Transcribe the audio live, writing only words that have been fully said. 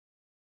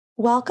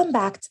Welcome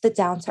back to the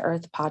Down to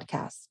Earth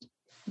podcast.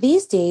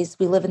 These days,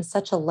 we live in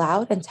such a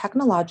loud and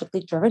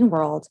technologically driven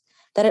world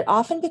that it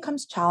often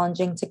becomes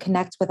challenging to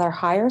connect with our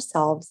higher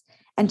selves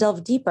and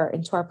delve deeper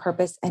into our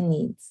purpose and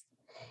needs.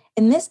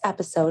 In this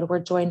episode, we're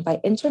joined by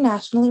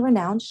internationally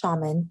renowned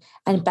shaman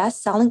and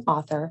best-selling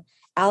author,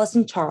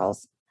 Allison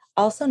Charles,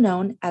 also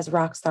known as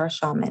Rockstar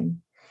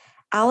Shaman.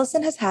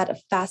 Allison has had a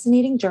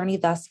fascinating journey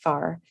thus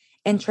far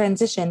and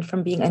transitioned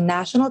from being a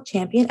national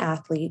champion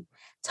athlete,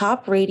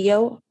 top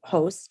radio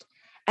host,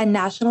 and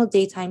national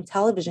daytime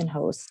television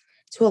host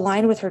to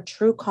align with her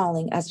true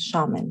calling as a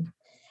shaman.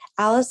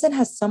 Allison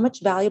has so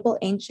much valuable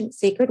ancient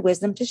sacred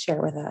wisdom to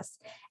share with us,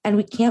 and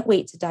we can't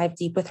wait to dive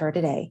deep with her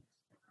today.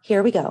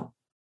 Here we go.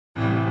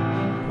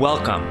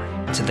 Welcome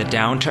to the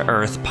Down to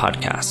Earth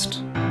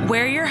podcast.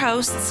 We're your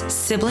hosts,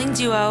 sibling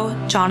duo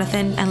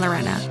Jonathan and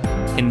Lorena.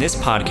 In this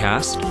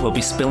podcast, we'll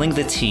be spilling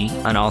the tea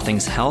on all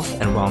things health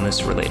and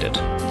wellness related.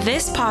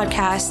 This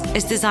podcast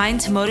is designed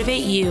to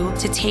motivate you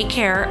to take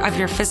care of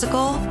your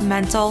physical,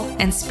 mental,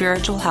 and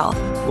spiritual health.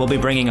 We'll be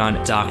bringing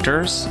on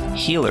doctors,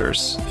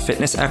 healers,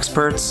 fitness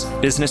experts,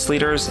 business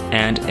leaders,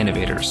 and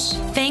innovators.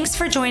 Thanks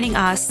for joining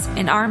us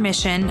in our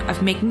mission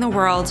of making the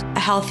world a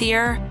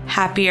healthier,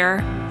 happier,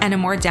 and a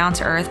more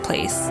down-to-earth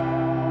place.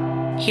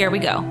 Here we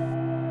go.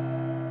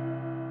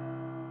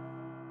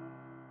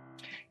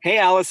 Hey,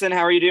 Allison, how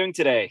are you doing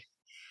today?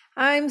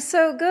 I'm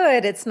so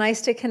good. It's nice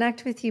to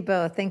connect with you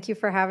both. Thank you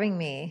for having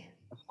me.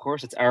 Of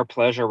course, it's our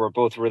pleasure. We're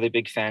both really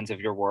big fans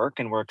of your work,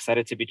 and we're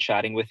excited to be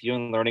chatting with you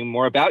and learning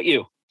more about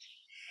you.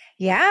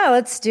 Yeah,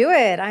 let's do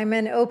it. I'm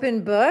an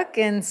open book,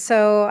 and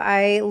so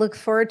I look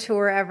forward to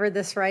wherever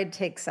this ride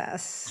takes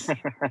us.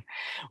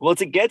 Well,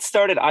 to get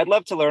started, I'd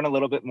love to learn a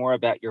little bit more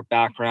about your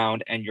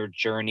background and your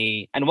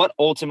journey and what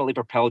ultimately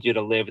propelled you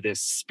to live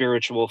this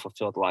spiritual,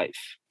 fulfilled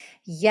life.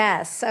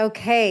 Yes.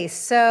 Okay.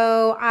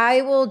 So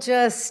I will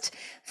just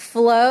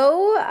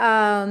flow.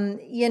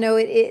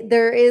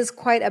 There is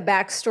quite a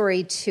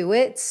backstory to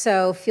it.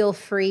 So feel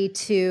free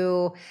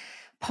to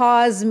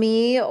pause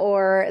me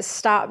or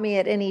stop me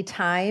at any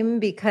time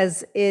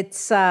because it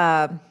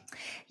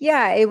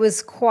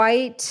was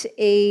quite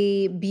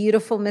a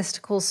beautiful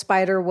mystical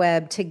spider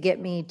web to get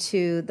me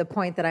to the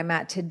point that I'm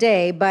at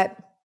today. But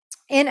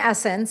in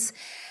essence,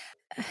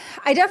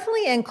 I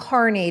definitely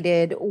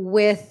incarnated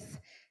with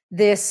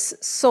this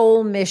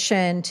soul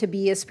mission to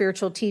be a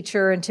spiritual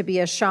teacher and to be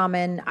a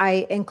shaman.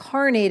 I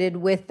incarnated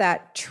with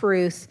that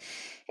truth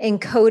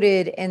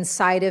encoded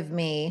inside of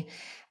me.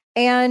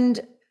 And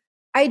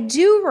I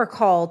do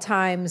recall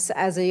times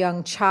as a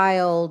young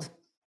child,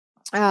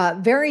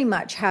 very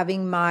much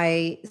having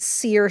my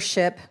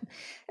seership.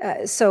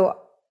 So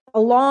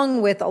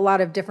along with a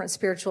lot of different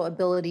spiritual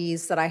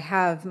abilities that I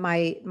have,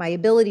 my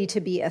ability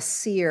to be a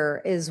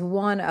seer is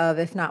one of,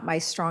 if not my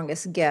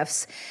strongest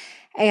gifts.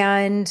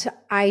 And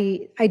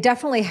I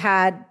definitely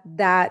had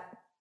that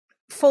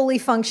fully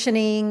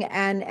functioning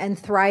and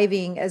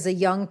thriving as a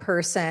young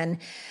person.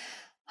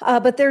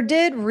 But there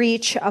did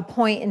reach a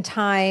point in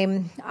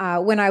time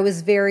when I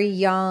was very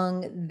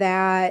young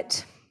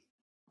that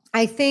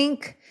I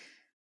think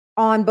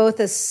on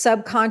both a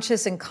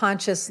subconscious and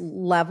conscious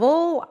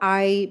level,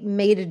 I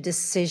made a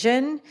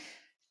decision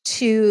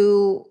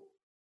to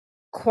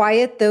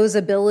quiet those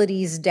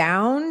abilities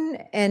down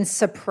and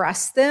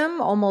suppress them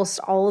almost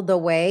all of the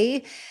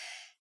way.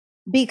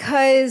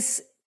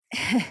 Because,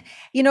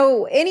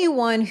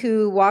 anyone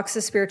who walks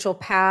a spiritual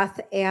path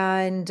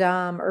and,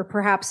 or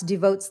perhaps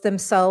devotes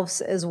themselves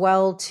as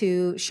well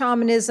to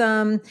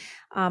shamanism,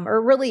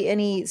 or really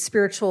any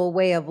spiritual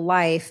way of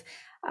life,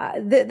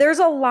 there's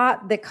a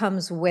lot that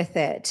comes with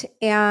it.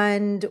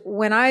 And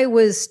when I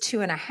was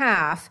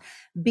 2.5,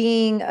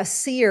 being a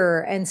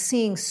seer and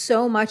seeing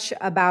so much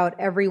about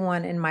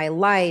everyone in my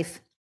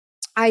life,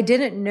 I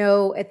didn't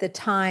know at the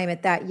time,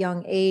 at that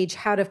young age,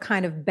 how to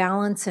kind of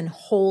balance and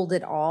hold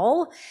it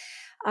all.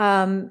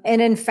 And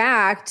in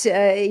fact,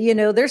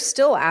 there's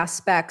still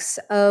aspects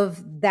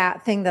of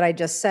that thing that I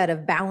just said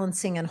of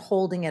balancing and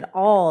holding it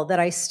all that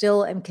I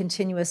still am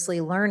continuously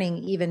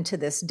learning even to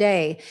this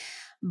day.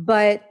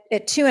 But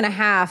at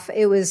 2.5,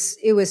 it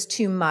was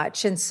too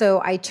much. And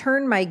so I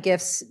turned my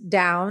gifts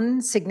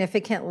down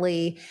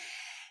significantly.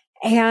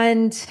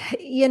 And,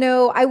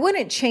 I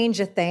wouldn't change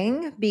a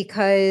thing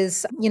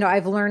because,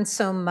 I've learned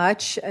so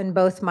much in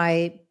both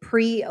my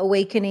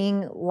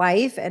pre-awakening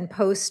life and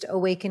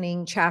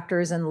post-awakening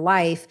chapters in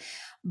life.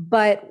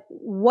 But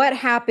what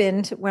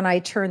happened when I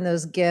turned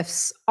those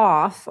gifts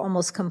off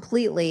almost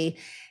completely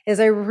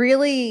is I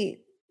really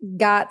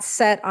got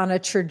set on a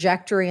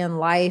trajectory in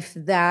life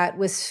that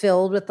was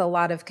filled with a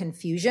lot of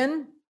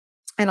confusion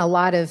and a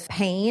lot of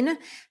pain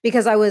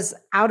because I was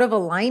out of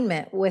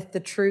alignment with the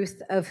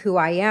truth of who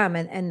I am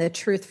and the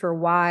truth for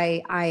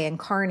why I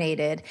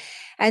incarnated.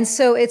 And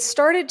so it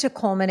started to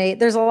culminate.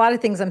 There's a lot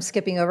of things I'm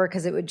skipping over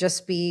because it would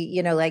just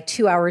be, like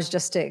 2 hours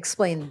just to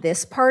explain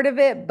this part of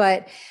it.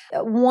 But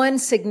one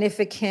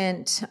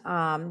significant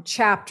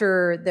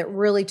chapter that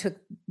really took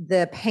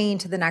the pain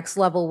to the next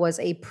level was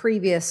a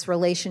previous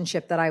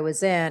relationship that I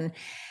was in.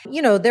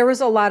 There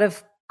was a lot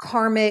of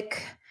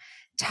karmic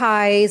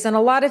ties and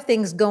a lot of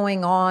things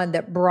going on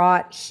that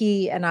brought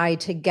he and I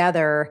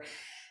together.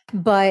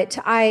 But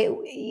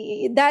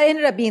that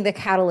ended up being the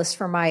catalyst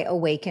for my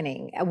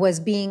awakening, was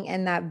being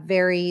in that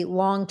very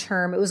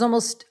long-term, it was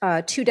almost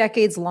 2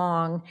 decades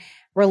long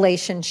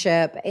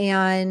relationship.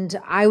 And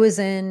I was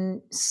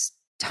in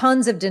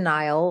tons of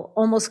denial,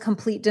 almost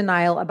complete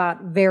denial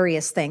about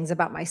various things,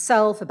 about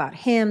myself, about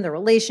him, the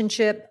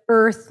relationship,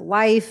 earth,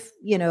 life,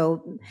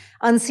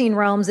 unseen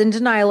realms, in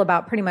denial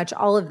about pretty much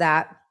all of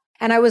that.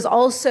 And I was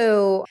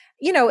also,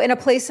 in a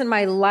place in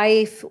my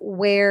life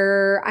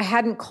where I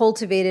hadn't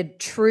cultivated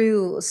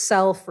true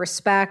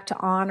self-respect,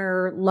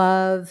 honor,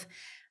 love,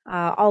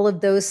 all of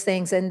those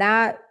things. And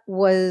that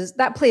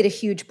played a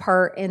huge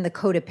part in the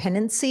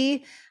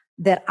codependency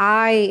that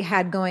I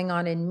had going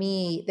on in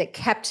me that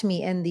kept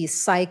me in these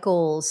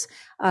cycles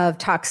of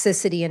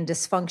toxicity and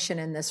dysfunction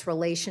in this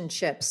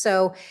relationship.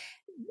 So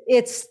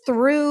it's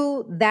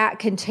through that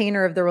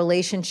container of the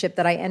relationship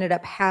that I ended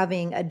up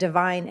having a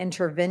divine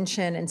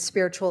intervention and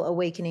spiritual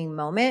awakening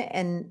moment.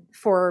 And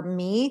for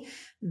me,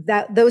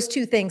 that those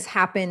two things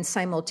happened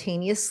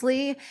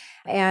simultaneously.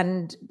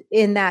 And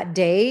in that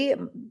day,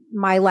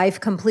 my life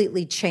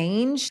completely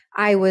changed.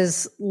 I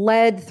was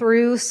led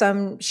through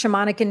some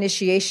shamanic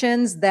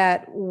initiations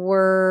that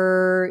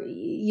were,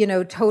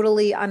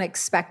 totally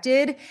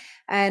unexpected.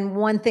 And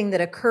one thing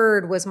that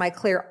occurred was my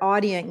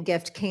clairaudient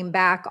gift came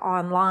back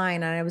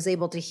online, and I was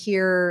able to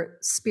hear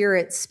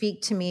spirit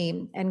speak to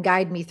me and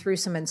guide me through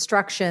some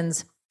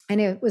instructions.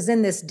 And it was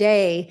in this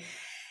day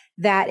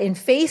that, in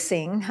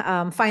facing,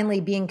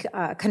 finally being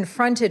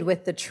confronted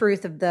with the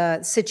truth of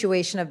the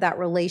situation of that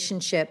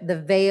relationship,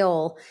 the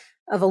veil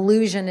of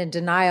illusion and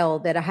denial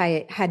that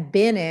I had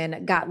been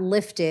in got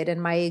lifted,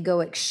 and my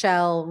egoic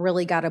shell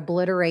really got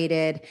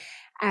obliterated.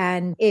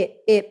 And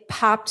it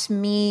popped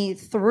me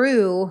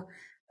through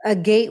a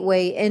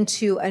gateway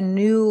into a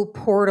new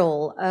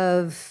portal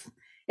of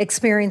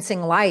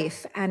experiencing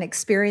life and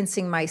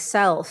experiencing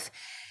myself.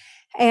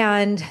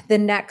 And the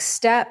next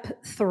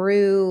step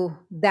through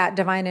that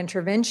divine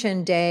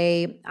intervention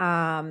day,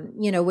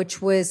 which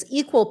was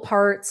equal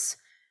parts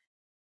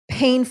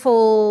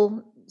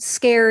painful,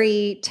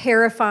 scary,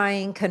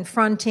 terrifying,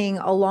 confronting,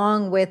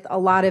 along with a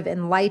lot of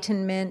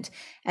enlightenment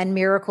and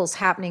miracles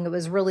happening. It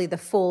was really the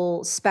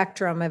full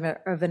spectrum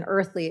of an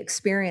earthly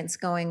experience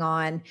going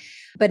on.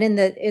 But in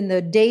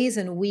the days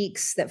and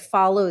weeks that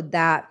followed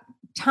that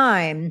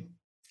time,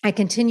 I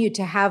continued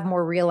to have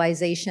more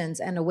realizations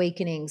and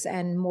awakenings,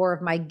 and more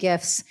of my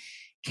gifts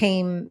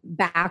came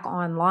back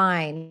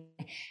online.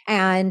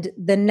 And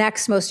the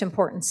next most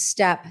important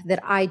step that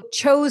I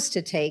chose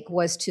to take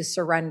was to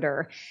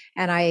surrender.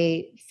 And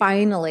I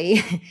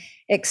finally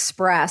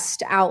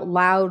expressed out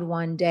loud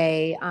one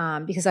day,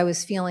 because I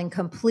was feeling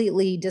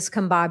completely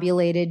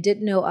discombobulated,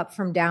 didn't know up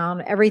from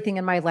down. Everything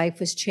in my life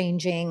was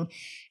changing,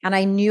 and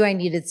I knew I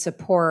needed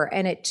support.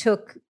 And it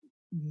took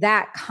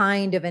that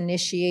kind of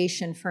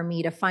initiation for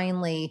me to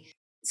finally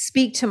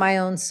speak to my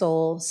own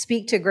soul,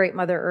 speak to Great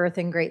Mother Earth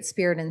and Great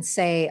Spirit, and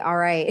say, all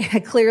right, I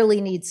clearly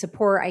need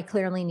support. I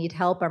clearly need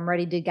help. I'm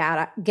ready to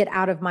get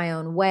out of my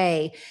own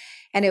way.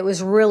 And it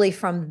was really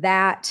from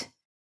that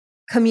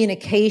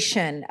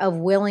communication of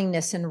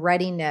willingness and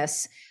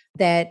readiness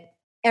that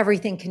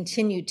everything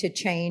continued to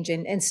change,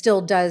 and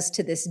still does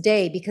to this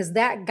day, because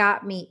that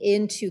got me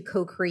into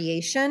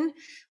co-creation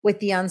with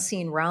the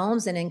unseen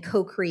realms, and in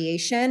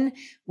co-creation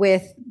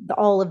with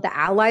all of the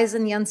allies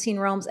in the unseen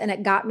realms. And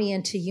it got me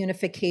into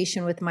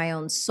unification with my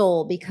own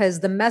soul, because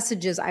the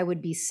messages I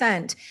would be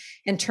sent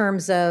in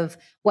terms of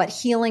what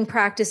healing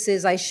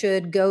practices I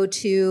should go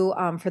to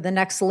for the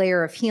next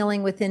layer of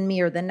healing within me,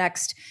 or the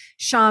next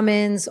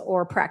shamans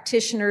or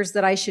practitioners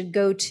that I should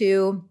go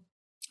to,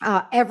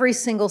 every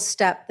single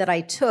step that I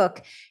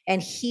took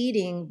and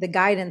heeding the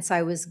guidance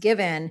I was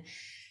given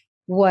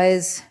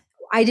was,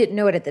 I didn't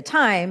know it at the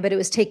time, but it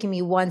was taking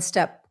me one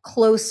step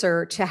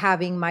closer to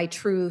having my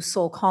true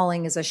soul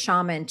calling as a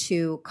shaman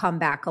to come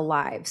back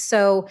alive.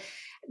 So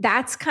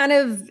that's kind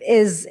of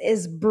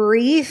as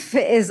brief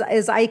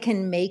as I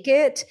can make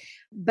it.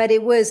 But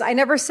I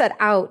never set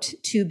out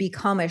to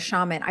become a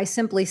shaman. I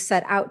simply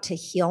set out to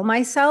heal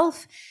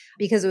myself,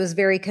 because it was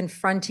very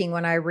confronting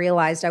when I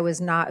realized I was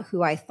not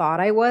who I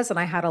thought I was, and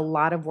I had a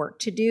lot of work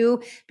to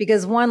do.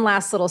 Because one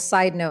last little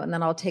side note, and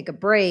then I'll take a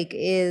break,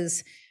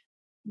 is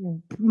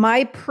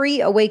my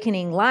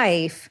pre-awakening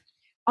life,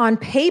 on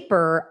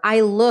paper,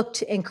 I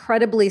looked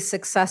incredibly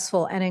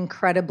successful and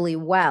incredibly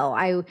well.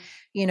 I,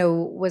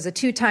 was a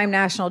 2-time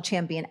national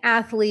champion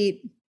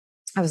athlete.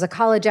 I was a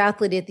college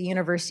athlete at the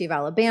University of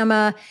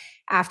Alabama.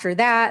 After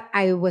that,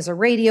 I was a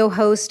radio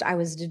host. I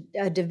was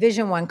a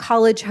Division I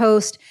college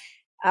host,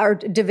 or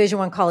Division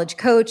I college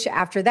coach.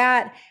 After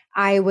that,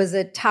 I was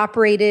a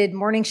top-rated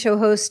morning show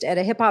host at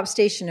a hip-hop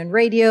station and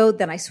radio.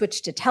 Then I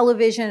switched to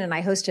television, and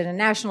I hosted a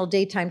national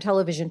daytime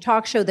television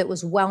talk show that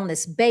was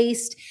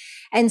wellness-based.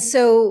 And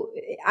so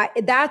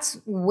that's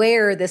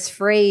where this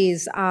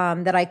phrase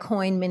that I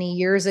coined many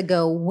years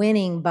ago,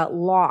 winning but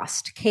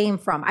lost, came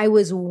from. I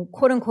was,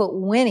 quote unquote,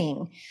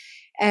 winning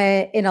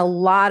in a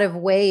lot of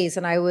ways.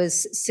 And I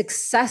was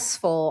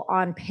successful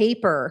on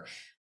paper.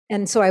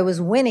 And so I was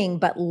winning,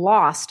 but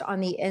lost on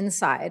the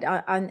inside.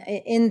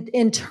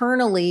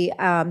 Internally,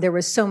 there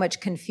was so much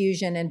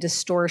confusion and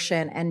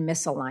distortion and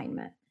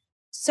misalignment.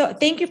 So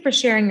thank you for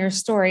sharing your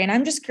story. And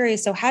I'm just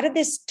curious, so how did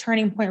this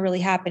turning point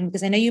really happen?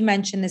 Because I know you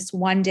mentioned this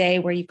one day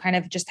where you kind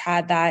of just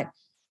had that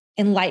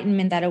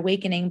enlightenment, that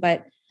awakening,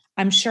 but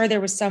I'm sure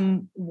there was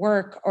some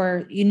work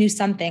or you knew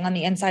something on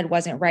the inside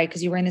wasn't right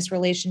because you were in this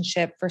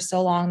relationship for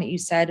so long that you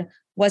said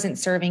wasn't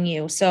serving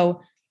you.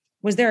 So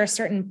was there a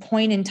certain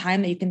point in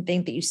time that you can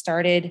think that you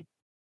started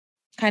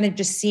kind of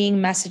just seeing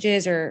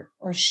messages or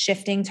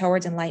shifting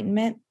towards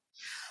enlightenment?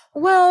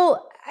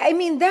 Well, I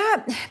mean,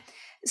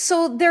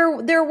 so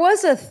there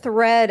was a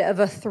thread of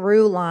a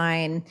through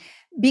line,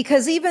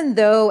 because even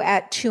though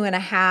at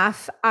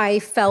 2.5, I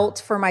felt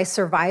for my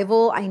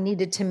survival, I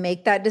needed to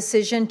make that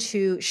decision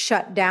to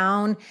shut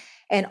down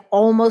and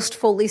almost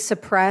fully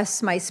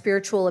suppress my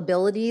spiritual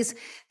abilities,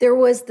 there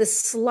was the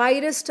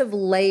slightest of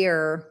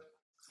layer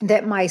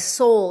that my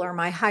soul or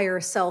my higher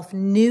self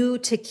knew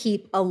to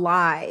keep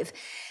alive.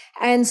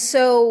 And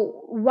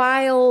so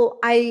while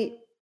I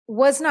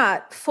was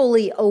not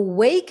fully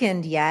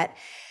awakened yet,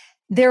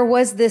 there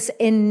was this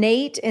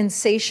innate,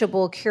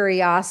 insatiable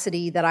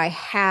curiosity that I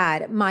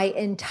had my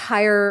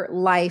entire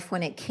life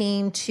when it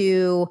came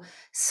to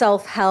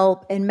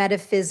self-help and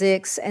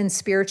metaphysics and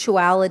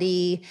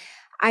spirituality.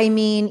 I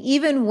mean,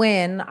 even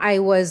when I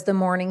was the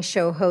morning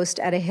show host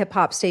at a hip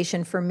hop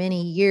station for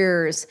many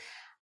years,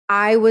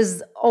 I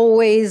was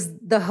always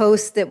the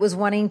host that was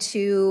wanting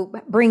to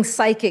bring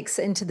psychics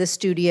into the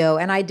studio.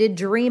 And I did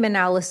dream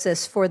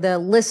analysis for the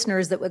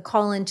listeners that would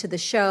call into the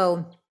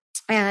show.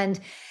 And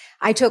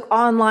I took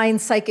online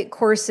psychic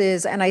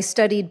courses and I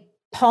studied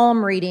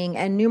palm reading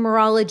and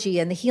numerology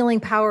and the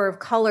healing power of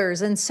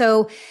colors. And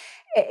so,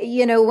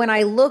 you know, when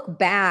I look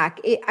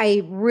back,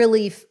 I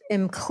really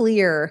am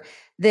clear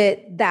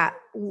that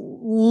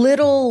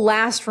little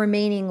last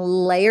remaining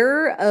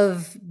layer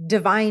of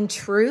divine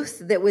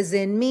truth that was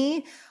in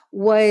me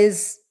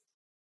was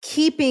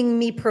keeping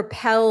me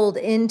propelled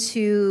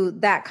into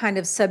that kind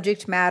of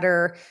subject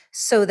matter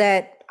so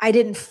that I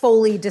didn't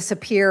fully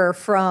disappear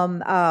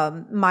from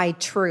my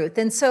truth.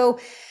 And so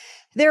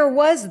there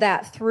was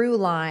that through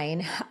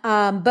line.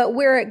 But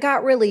where it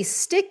got really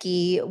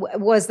sticky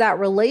was that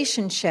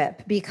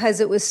relationship, because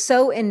it was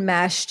so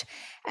enmeshed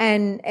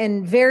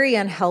and very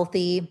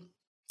unhealthy.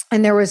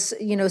 And there was,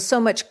 you know,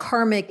 so much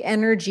karmic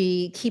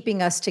energy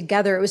keeping us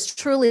together. It was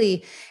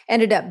truly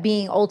ended up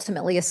being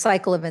ultimately a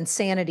cycle of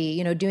insanity,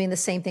 you know, doing the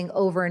same thing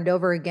over and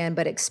over again,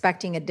 but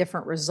expecting a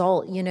different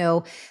result. You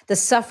know, the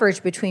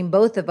suffrage between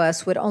both of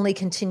us would only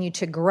continue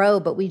to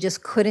grow, but we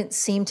just couldn't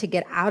seem to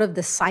get out of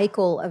the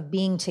cycle of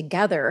being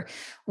together,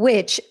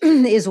 which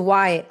is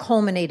why it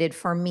culminated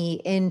for me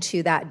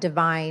into that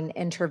divine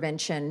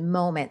intervention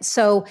moment.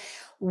 So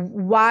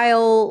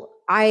while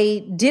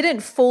I didn't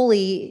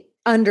fully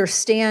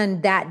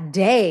understand that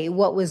day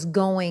what was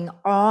going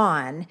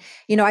on,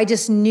 you know, I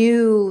just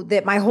knew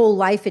that my whole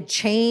life had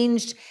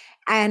changed,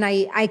 and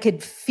I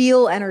could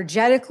feel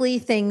energetically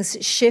things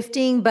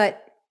shifting,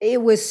 but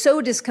it was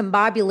so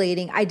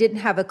discombobulating. I didn't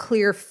have a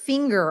clear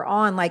finger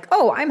on like,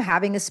 oh, I'm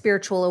having a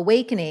spiritual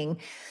awakening.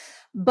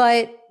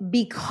 But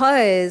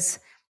because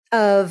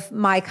of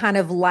my kind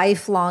of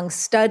lifelong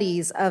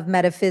studies of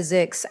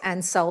metaphysics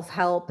and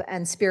self-help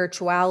and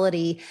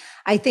spirituality,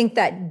 I think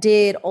that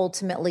did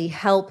ultimately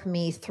help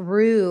me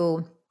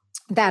through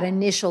that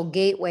initial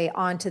gateway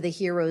onto the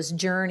hero's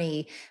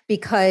journey,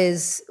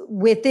 because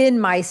within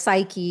my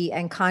psyche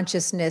and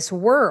consciousness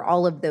were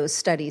all of those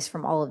studies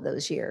from all of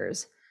those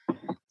years.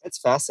 It's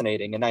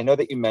fascinating. And I know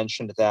that you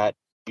mentioned that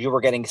you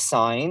were getting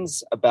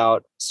signs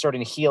about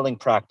certain healing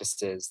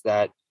practices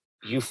that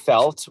you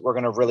felt were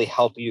going to really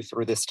help you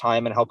through this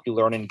time and help you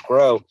learn and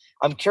grow.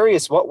 I'm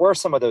curious, what were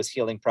some of those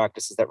healing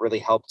practices that really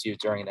helped you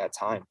during that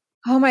time?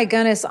 Oh my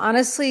goodness.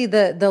 Honestly,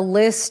 the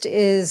list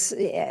is,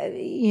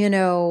 you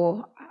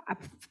know,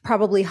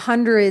 probably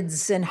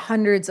hundreds and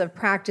hundreds of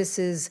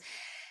practices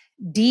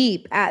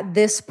deep at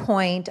this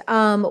point.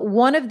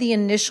 One of the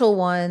initial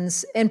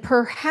ones, and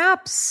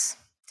perhaps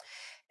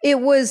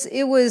it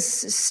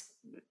was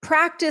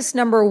practice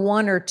number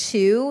 1 or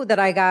 2 that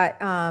I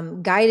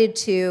got guided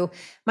to.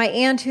 My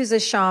aunt, who's a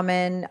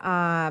shaman,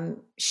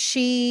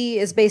 she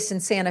is based in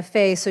Santa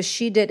Fe. So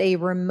she did a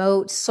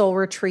remote soul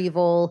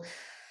retrieval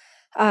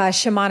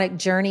shamanic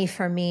journey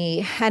for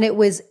me. And it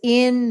was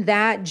in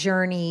that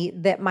journey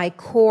that my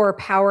core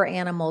power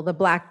animal, the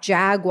black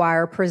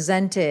jaguar,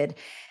 presented.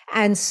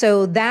 And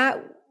so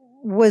that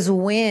was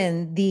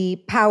when the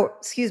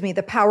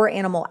power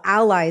animal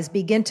allies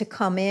begin to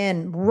come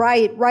in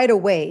right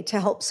away to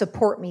help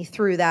support me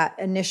through that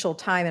initial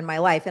time in my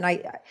life. And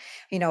I,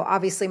 you know,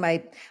 obviously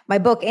my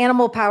book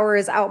Animal Power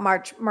is out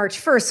March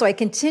 1st. So I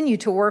continue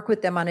to work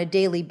with them on a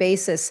daily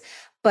basis,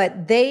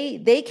 but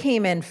they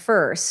came in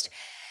first.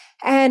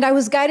 And I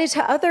was guided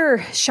to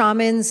other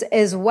shamans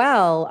as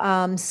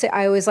well. So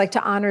I always like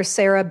to honor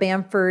Sarah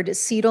Bamford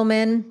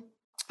Siedelman.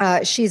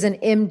 She's an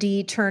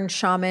MD turned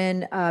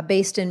shaman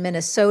based in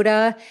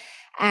Minnesota.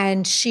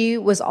 And she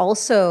was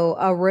also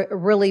a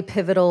really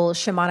pivotal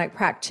shamanic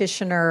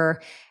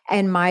practitioner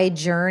in my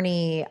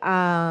journey.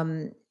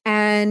 And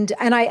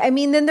I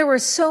mean, then there were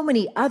so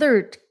many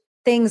other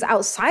things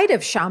outside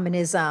of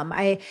shamanism.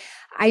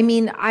 I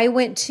mean, I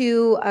went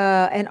to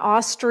an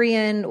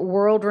Austrian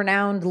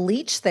world-renowned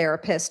leech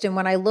therapist. And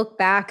when I look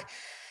back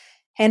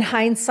in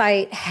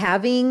hindsight,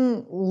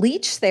 having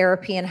leech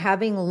therapy and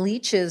having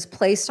leeches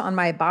placed on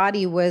my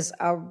body was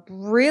a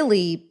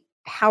really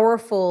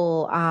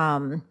powerful,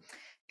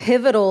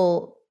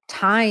 pivotal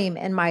time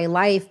in my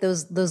life.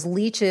 Those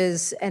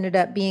leeches ended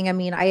up being, I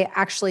mean, I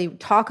actually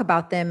talk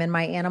about them in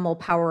my Animal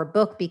Power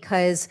book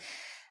because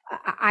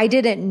I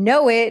didn't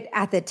know it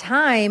at the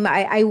time.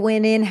 I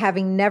went in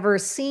having never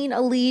seen a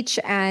leech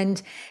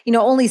and,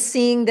 only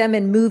seeing them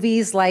in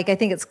movies. Like I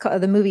think it's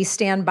the movie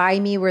Stand By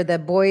Me, where the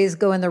boys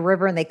go in the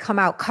river and they come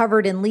out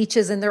covered in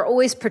leeches, and they're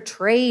always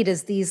portrayed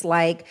as these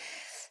like,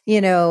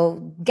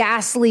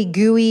 ghastly,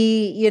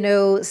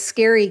 gooey,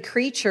 scary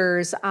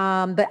creatures.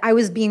 But I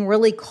was being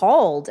really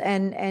called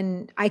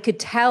and I could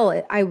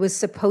tell I was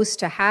supposed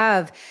to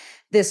have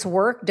this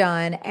work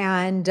done.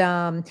 And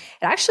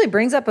it actually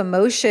brings up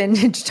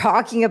emotion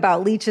talking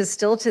about leeches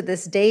still to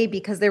this day,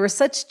 because they were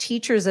such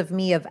teachers of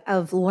me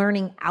of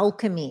learning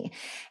alchemy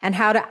and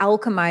how to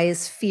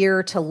alchemize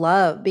fear to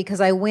love, because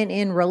I went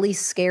in really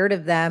scared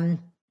of them.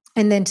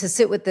 And then to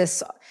sit with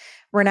this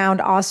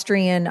renowned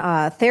Austrian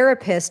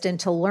therapist and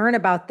to learn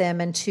about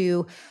them and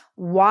to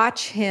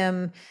watch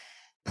him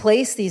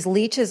place these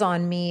leeches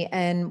on me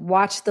and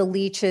watch the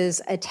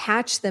leeches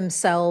attach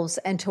themselves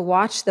and to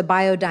watch the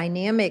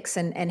biodynamics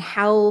and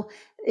how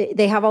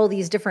they have all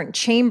these different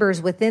chambers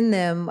within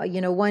them.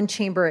 One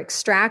chamber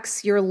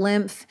extracts your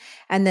lymph,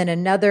 and then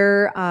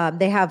another,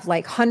 they have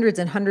like hundreds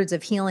and hundreds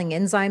of healing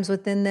enzymes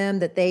within them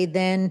that they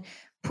then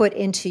put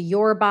into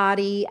your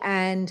body.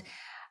 And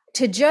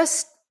to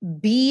just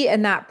be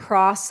in that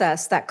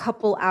process, that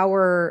couple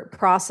hour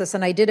process,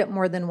 and I did it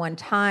more than one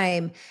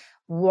time,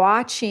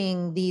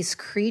 watching these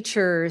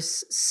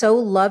creatures so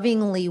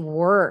lovingly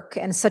work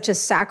in such a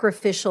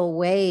sacrificial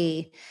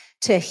way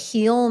to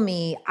heal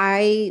me,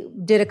 I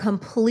did a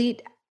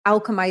complete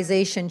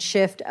alchemization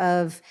shift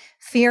of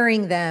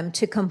fearing them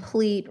to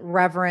complete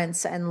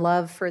reverence and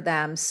love for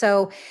them.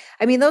 So,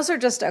 I mean, those are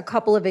just a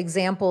couple of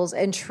examples,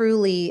 and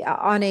truly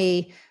on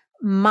a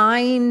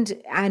mind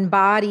and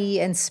body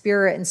and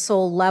spirit and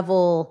soul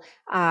level,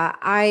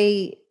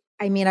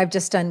 I mean, I've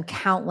just done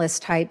countless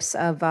types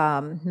of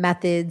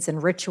methods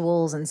and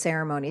rituals and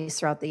ceremonies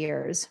throughout the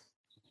years.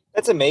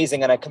 That's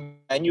amazing. And I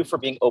commend you for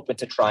being open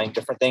to trying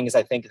different things.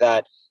 I think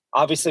that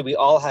obviously we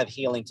all have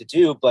healing to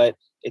do, but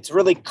it's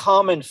really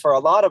common for a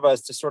lot of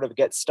us to sort of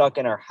get stuck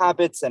in our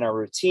habits and our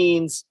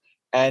routines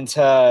and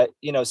to,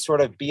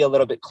 sort of be a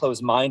little bit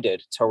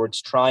closed-minded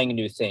towards trying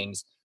new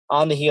things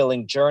on the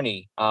healing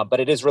journey. But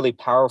it is really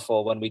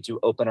powerful when we do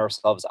open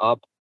ourselves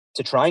up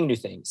to trying new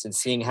things and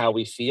seeing how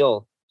we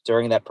feel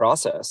during that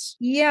process.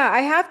 Yeah, I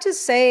have to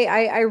say,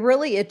 I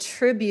really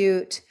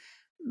attribute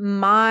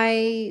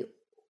my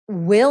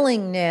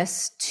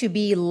willingness to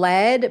be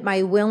led,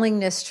 my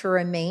willingness to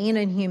remain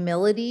in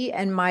humility,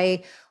 and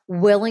my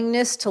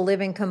willingness to live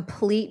in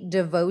complete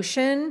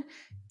devotion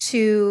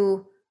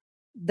to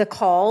the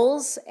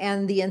calls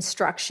and the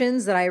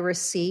instructions that I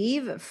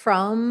receive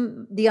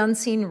from the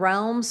unseen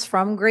realms,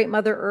 from Great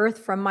Mother Earth,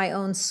 from my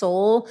own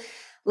soul.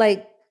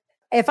 Like,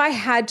 if I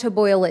had to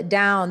boil it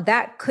down,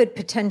 that could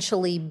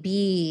potentially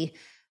be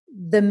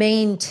the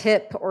main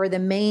tip or the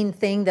main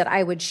thing that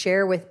I would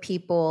share with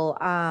people.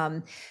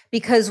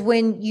 Because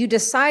when you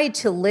decide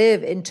to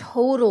live in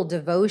total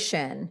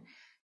devotion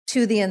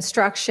to the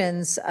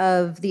instructions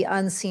of the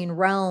unseen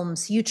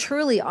realms, you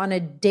truly on a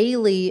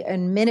daily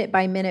and minute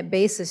by minute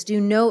basis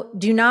do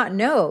not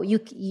know.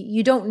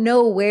 You don't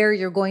know where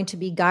you're going to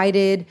be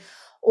guided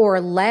or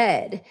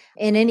led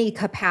in any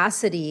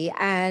capacity.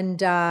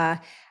 And,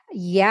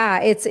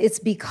 it's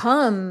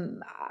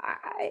become,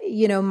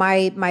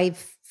 my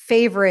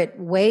favorite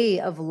way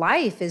of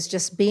life is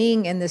just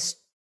being in this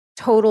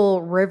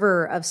total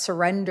river of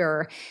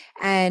surrender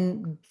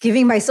and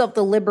giving myself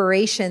the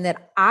liberation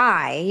that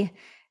I,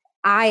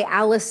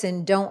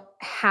 Allison, don't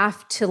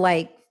have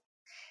to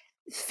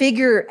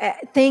figure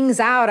things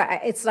out.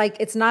 It's like,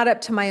 it's not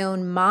up to my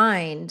own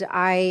mind.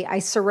 I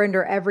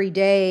surrender every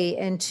day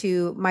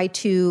into my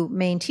two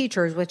main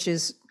teachers, which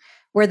is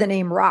where the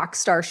name Rock,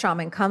 Star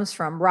Shaman, comes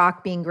from.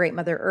 Rock being Great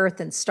Mother Earth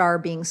and Star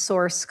being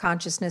Source,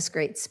 Consciousness,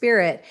 Great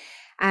Spirit.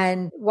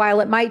 And while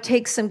it might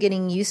take some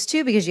getting used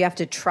to, because you have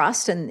to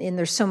trust and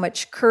there's so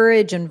much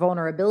courage and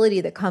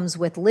vulnerability that comes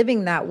with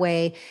living that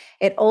way,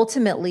 it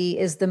ultimately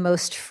is the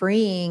most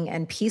freeing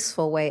and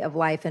peaceful way of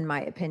life, in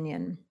my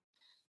opinion.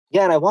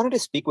 Yeah, and I wanted to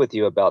speak with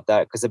you about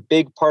that because a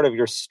big part of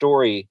your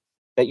story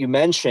that you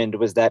mentioned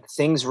was that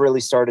things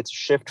really started to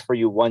shift for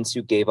you once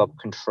you gave up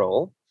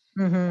control.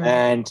 Mm-hmm.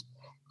 And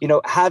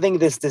having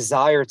this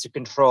desire to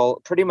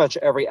control pretty much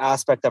every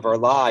aspect of our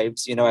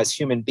lives, as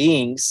human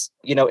beings,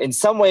 in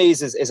some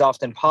ways is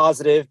often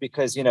positive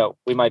because,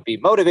 we might be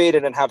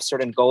motivated and have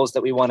certain goals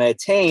that we want to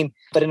attain,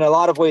 but in a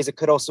lot of ways, it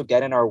could also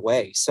get in our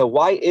way. So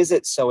why is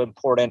it so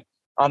important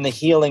on the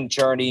healing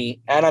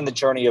journey and on the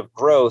journey of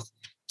growth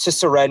to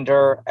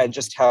surrender and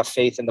just have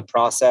faith in the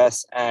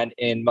process and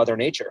in Mother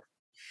Nature?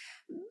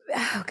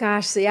 Oh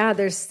gosh, so yeah,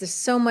 there's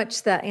so much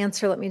to that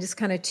answer. Let me just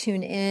kind of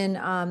tune in.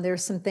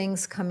 There's some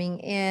things coming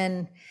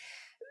in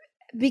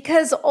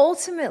because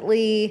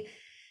ultimately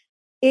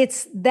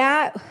it's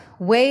that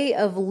way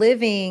of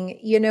living,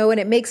 and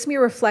it makes me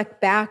reflect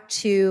back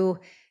to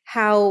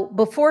how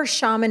before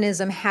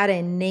shamanism had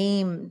a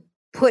name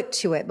put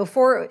to it,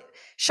 before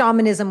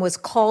shamanism was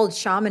called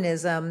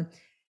shamanism,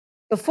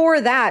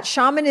 before that,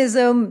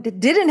 shamanism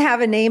didn't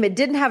have a name. It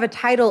didn't have a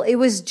title. It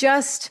was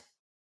just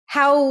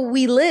how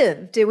we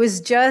lived. It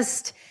was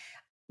just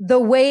the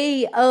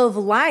way of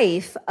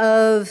life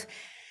of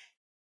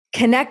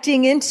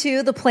connecting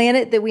into the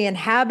planet that we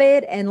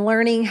inhabit and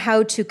learning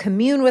how to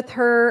commune with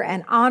her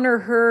and honor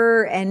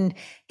her and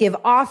give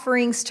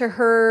offerings to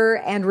her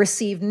and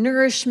receive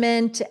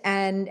nourishment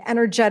and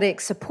energetic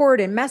support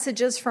and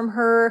messages from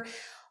her,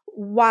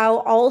 while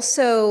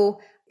also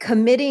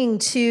committing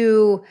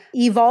to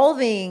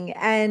evolving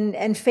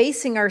and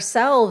facing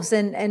ourselves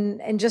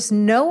and just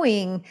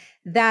knowing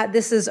that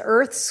this is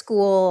Earth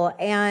School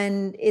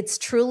and it's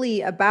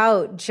truly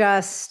about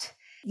just,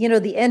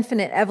 the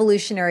infinite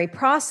evolutionary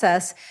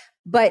process,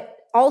 but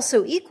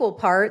also equal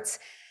parts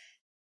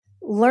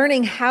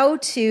learning how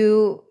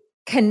to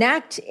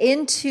connect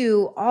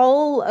into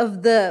all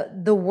of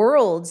the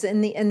worlds in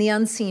the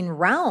unseen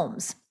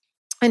realms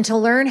and to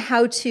learn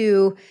how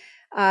to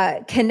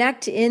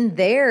connect in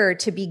there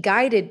to be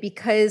guided,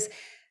 because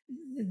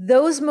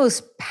those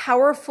most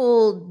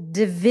powerful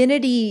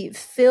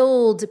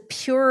divinity-filled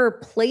pure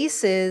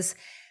places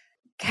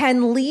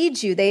can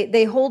lead you.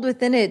 They hold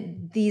within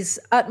it these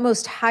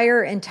utmost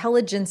higher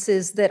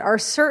intelligences that are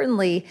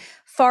certainly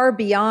far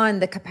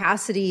beyond the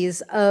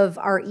capacities of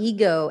our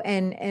ego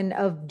and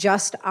of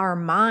just our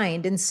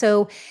mind. And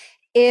so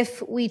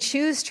if we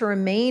choose to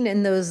remain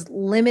in those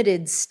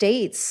limited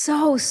states,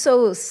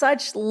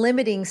 such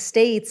limiting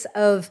states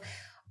of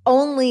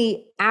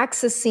only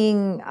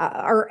accessing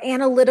our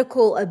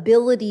analytical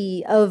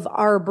ability of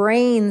our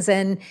brains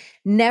and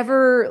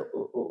never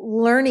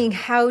learning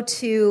how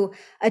to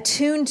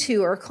attune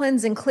to or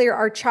cleanse and clear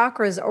our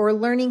chakras, or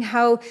learning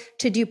how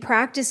to do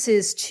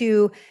practices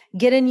to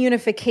get in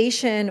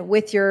unification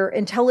with your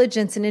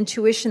intelligence and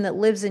intuition that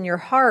lives in your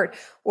heart,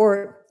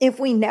 or if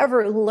we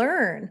never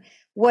learn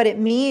what it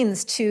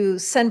means to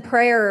send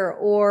prayer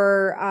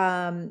or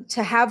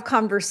to have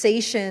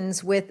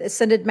conversations with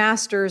ascended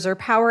masters or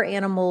power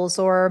animals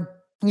or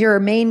your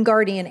main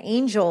guardian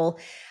angel,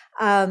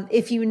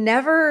 if you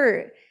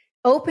never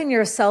open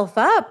yourself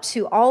up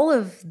to all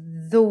of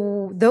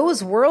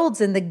those worlds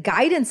and the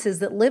guidances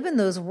that live in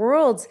those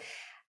worlds,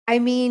 I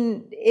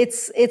mean,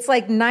 it's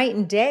like night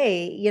and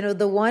day.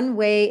 The one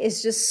way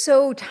is just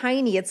so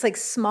tiny. It's like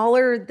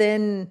smaller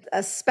than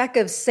a speck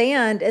of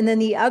sand. And then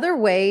the other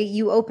way,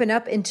 you open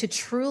up into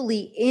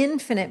truly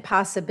infinite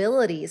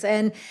possibilities.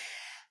 And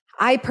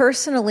I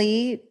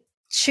personally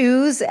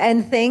choose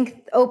and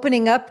think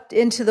opening up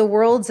into the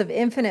worlds of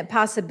infinite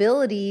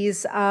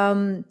possibilities,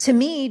 to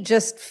me,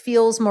 just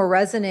feels more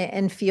resonant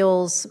and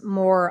feels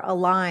more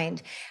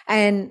aligned.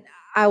 And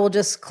I will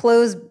just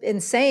close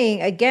in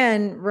saying,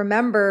 again,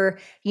 remember,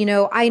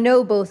 I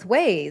know both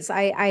ways.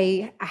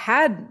 I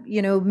had,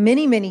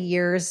 many, many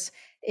years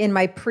in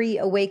my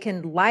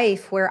pre-awakened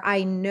life where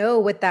I know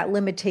what that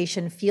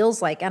limitation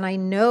feels like. And I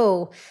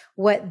know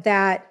what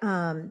that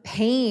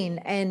pain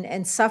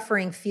and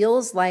suffering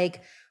feels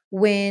like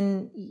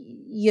when,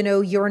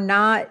 you're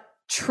not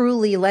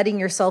truly letting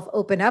yourself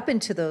open up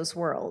into those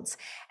worlds.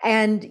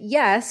 And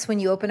yes,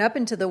 when you open up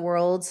into the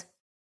worlds,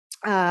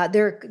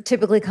 there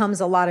typically comes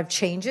a lot of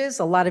changes,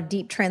 a lot of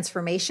deep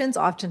transformations,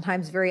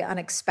 oftentimes very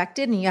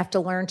unexpected, and you have to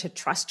learn to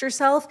trust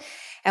yourself.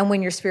 And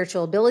when your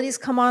spiritual abilities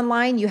come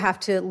online, you have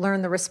to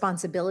learn the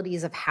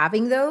responsibilities of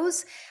having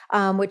those,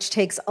 which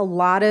takes a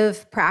lot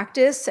of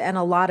practice and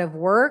a lot of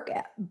work.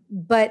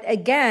 But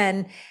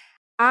again,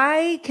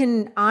 I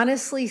can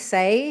honestly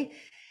say,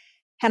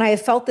 and I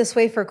have felt this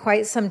way for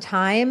quite some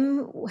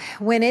time,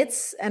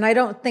 and I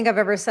don't think I've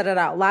ever said it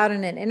out loud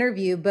in an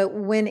interview, but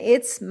when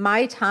it's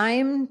my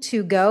time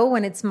to go,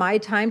 when it's my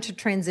time to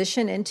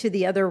transition into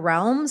the other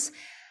realms,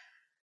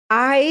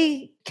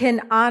 I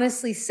can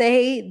honestly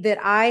say that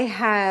I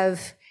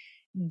have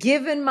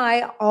given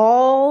my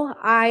all.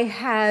 I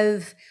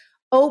have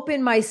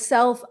opened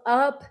myself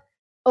up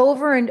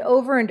over and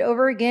over and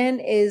over again,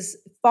 as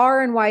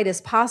far and wide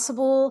as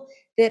possible,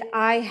 that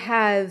I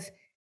have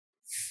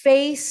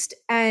faced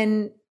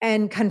and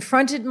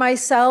confronted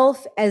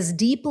myself as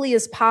deeply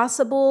as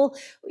possible.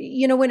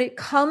 When it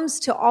comes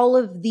to all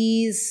of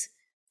these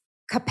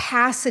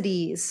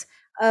capacities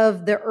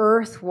of the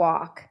earth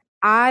walk,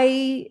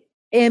 I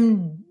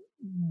am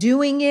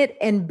doing it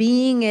and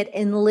being it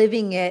and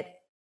living it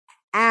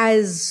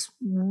as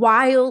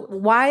wildly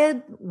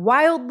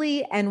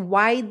and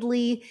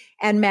widely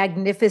and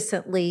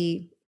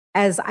magnificently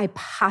as I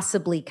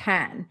possibly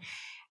can.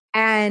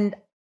 And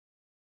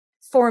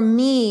for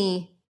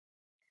me,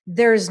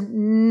 there's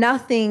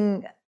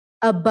nothing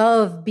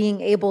above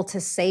being able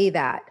to say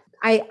that.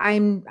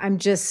 I'm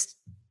just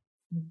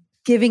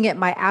giving it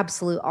my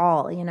absolute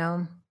all, you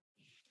know?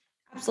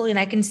 Absolutely. And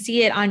I can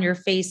see it on your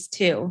face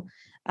too,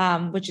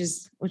 which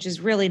is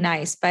really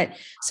nice. But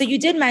so you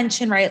did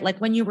mention, right, like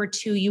when you were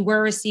 2, you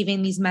were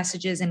receiving these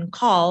messages and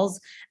calls,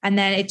 and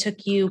then it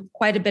took you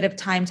quite a bit of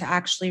time to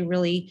actually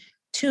really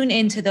tune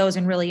into those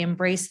and really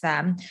embrace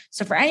them.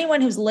 So for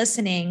anyone who's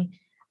listening,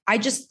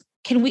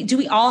 do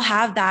we all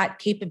have that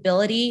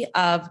capability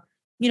of,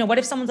 what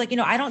if someone's like,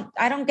 I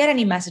don't get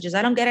any messages.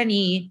 I don't get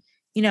any,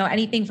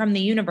 anything from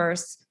the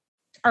universe.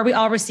 Are we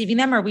all receiving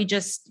them? Or are we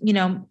just,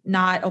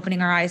 not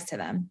opening our eyes to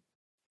them?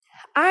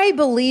 I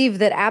believe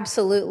that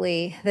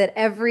absolutely, that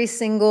every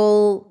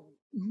single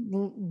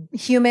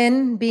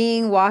human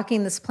being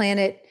walking this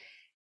planet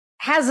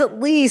has at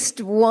least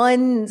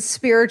one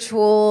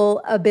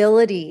spiritual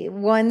ability,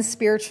 one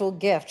spiritual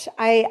gift.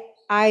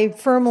 I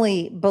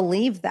firmly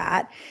believe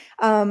that.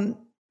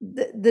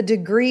 The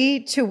degree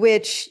to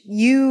which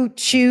you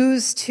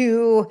choose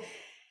to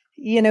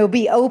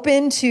be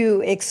open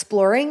to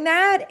exploring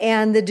that,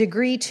 and the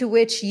degree to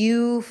which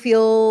you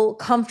feel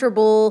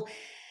comfortable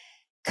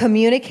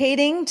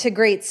communicating to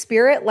Great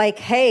Spirit, like,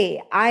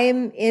 hey,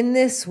 I'm in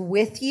this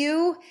with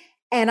you,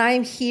 and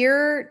I'm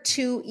here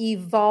to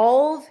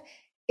evolve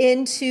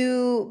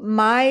into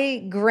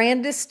my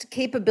grandest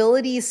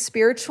capabilities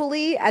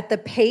spiritually at the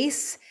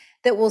pace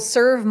that will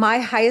serve my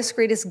highest,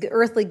 greatest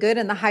earthly good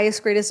and the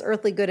highest, greatest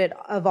earthly good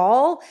of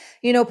all.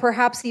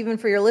 Perhaps even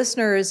for your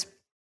listeners,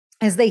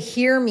 as they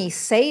hear me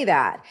say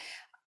that,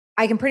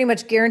 I can pretty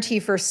much guarantee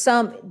for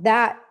some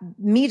that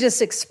me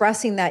just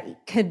expressing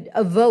that could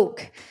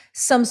evoke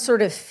some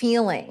sort of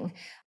feeling.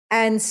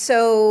 And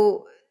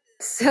so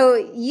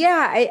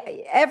yeah,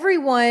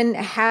 everyone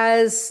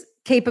has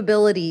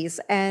capabilities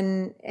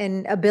and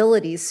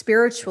abilities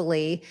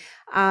spiritually.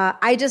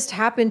 I just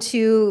happen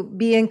to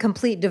be in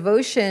complete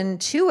devotion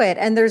to it.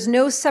 And there's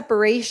no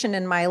separation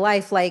in my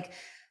life. Like,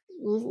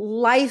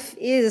 life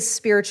is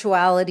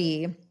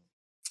spirituality.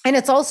 And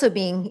it's also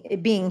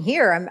being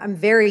here. I'm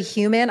very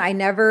human. I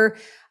never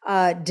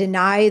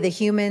deny the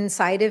human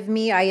side of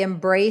me. I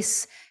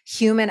embrace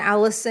human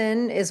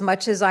Allison as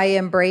much as I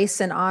embrace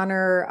and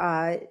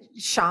honor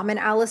shaman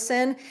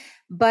Allison.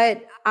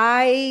 But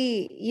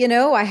I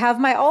have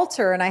my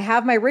altar, and I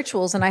have my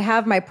rituals, and I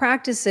have my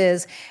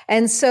practices.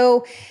 And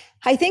so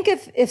I think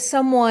if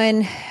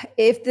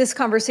this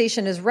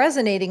conversation is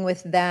resonating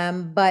with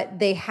them, but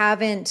they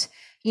haven't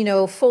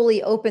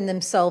fully open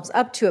themselves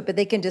up to it, but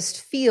they can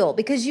just feel,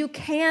 because you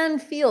can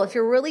feel, if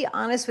you're really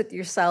honest with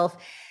yourself,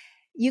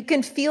 you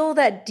can feel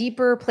that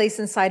deeper place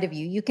inside of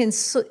you. You can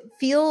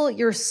feel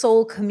your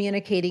soul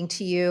communicating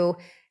to you.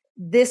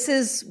 This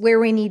is where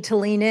we need to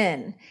lean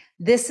in.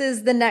 This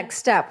is the next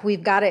step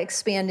we've got to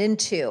expand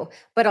into.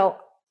 But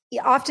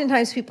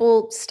oftentimes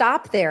people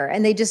stop there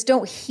and they just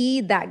don't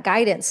heed that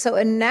guidance. So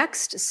a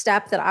next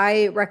step that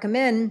I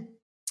recommend,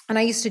 and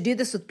I used to do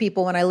this with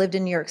people when I lived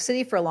in New York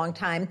City for a long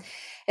time,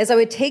 is I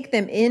would take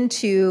them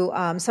into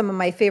some of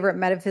my favorite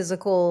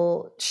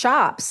metaphysical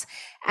shops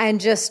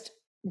and just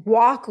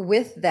walk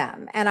with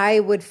them. And I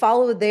would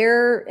follow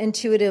their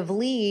intuitive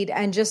lead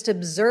and just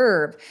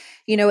observe,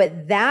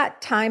 at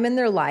that time in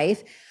their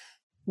life,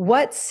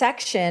 what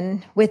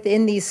section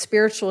within these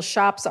spiritual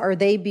shops are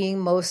they being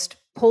most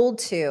pulled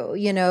to?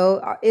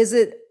 Is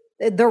it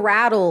the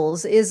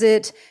rattles? Is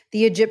it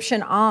the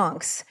Egyptian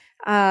ankhs?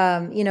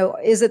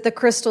 Is it the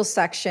crystal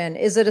section?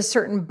 Is it a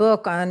certain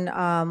book on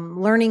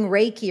learning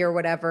Reiki or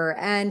whatever?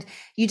 And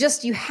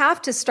you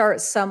have to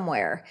start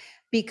somewhere,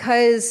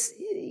 because,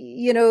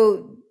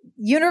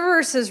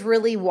 universe is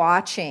really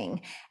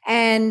watching.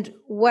 And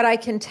what I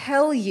can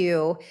tell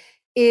you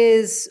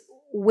is,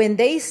 when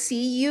they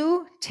see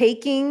you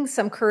taking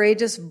some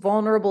courageous,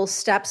 vulnerable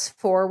steps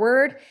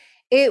forward,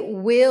 it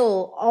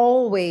will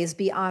always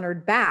be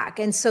honored back.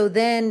 And so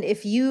then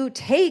if you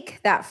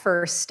take that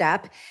first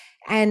step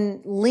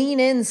and lean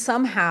in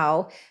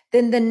somehow,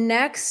 then the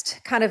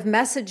next kind of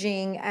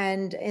messaging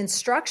and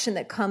instruction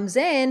that comes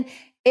in,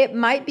 it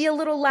might be a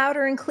little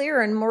louder and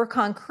clearer and more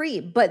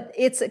concrete, but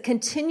it's a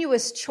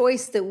continuous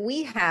choice that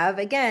we have,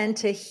 again,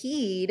 to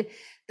heed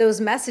those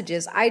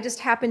messages. I just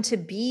happen to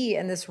be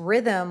in this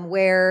rhythm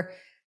where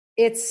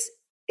it's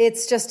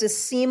just a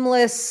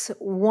seamless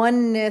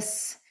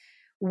oneness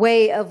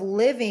way of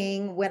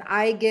living. When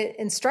I get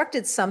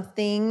instructed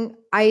something,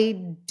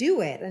 I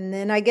do it, and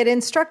then I get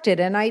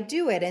instructed and I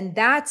do it. And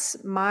that's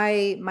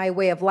my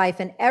way of life.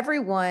 And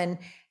everyone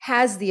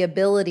has the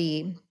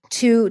ability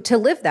to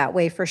live that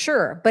way, for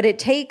sure. But it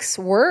takes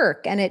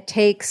work, and it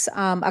takes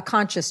a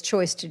conscious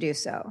choice to do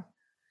so.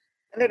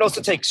 And it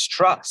also takes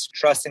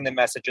trusting the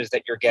messages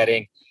that you're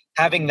getting,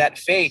 having that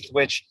faith,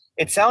 which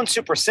it sounds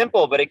super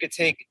simple, but it could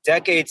take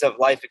decades of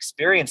life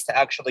experience to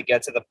actually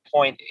get to the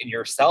point in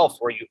yourself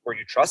where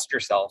you trust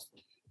yourself.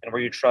 and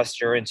where you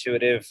trust your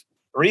intuitive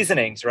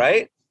reasonings,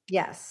 right?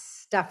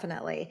 Yes,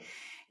 definitely.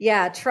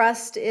 Yeah,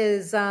 trust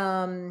is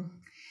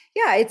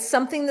it's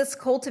something that's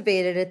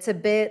cultivated. It's a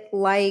bit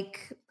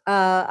like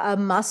a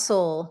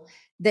muscle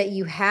that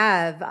you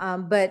have,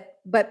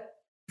 but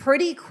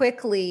pretty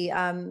quickly,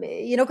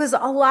 because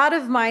a lot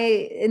of my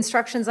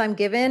instructions I'm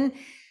given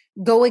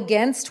go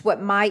against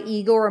what my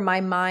ego or my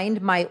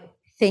mind might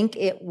think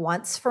it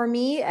wants for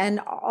me, and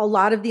a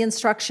lot of the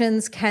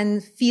instructions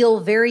can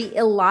feel very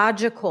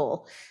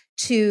illogical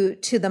to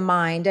the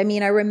mind. I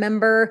mean, I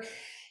remember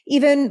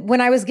even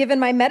when I was given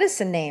my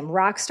medicine name,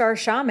 Rockstar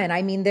Shaman,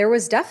 I mean, there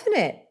was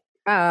definite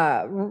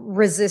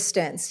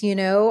resistance.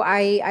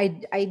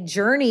 I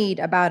journeyed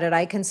about it.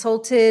 I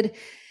consulted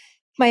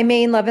my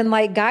main love and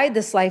light guide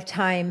this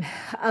lifetime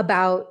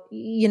about,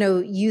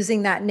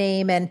 using that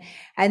name.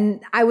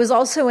 And I was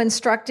also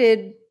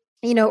instructed,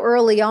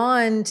 early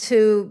on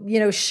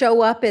to,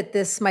 show up at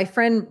this. My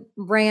friend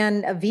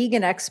ran a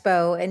vegan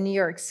expo in New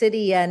York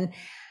City, and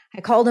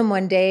I called him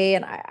one day,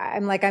 and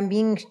I'm like, I'm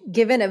being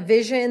given a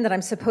vision that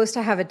I'm supposed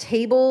to have a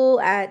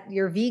table at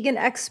your vegan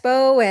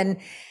expo. And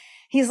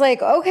he's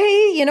like,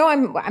 okay,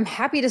 I'm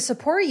happy to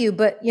support you,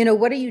 but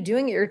what are you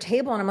doing at your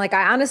table? And I'm like,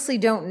 I honestly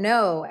don't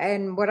know.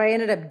 And what I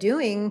ended up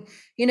doing,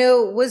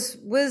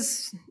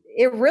 was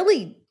it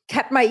really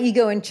kept my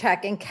ego in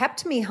check and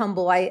kept me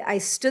humble. I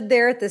stood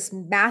there at this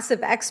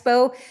massive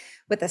expo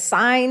with a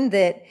sign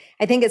that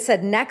I think it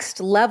said Next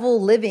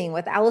Level Living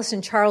with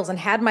Allison Charles, and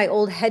had my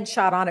old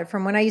headshot on it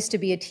from when I used to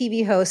be a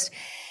TV host.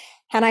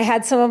 And I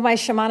had some of my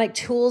shamanic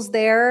tools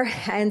there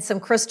and some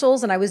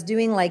crystals, and I was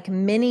doing like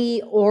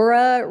mini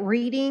aura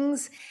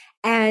readings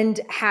and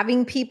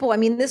having people, I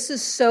mean, this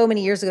is so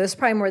many years ago, this is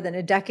probably more than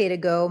a decade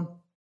ago,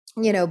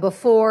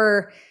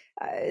 before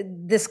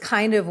this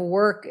kind of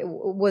work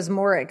was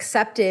more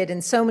accepted,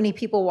 and so many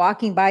people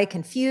walking by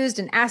confused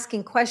and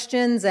asking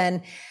questions.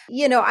 And,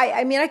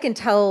 I can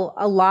tell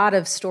a lot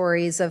of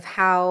stories of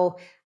how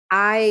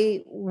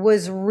I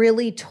was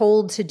really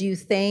told to do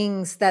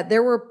things that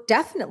there were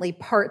definitely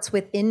parts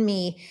within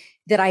me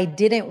that I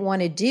didn't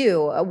want to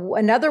do.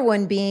 Another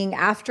one being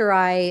after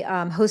I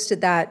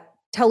hosted that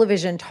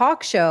television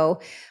talk show,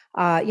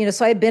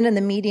 so I've been in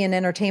the media and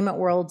entertainment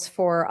worlds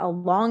for a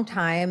long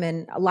time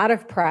and a lot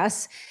of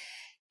press.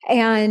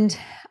 And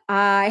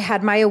I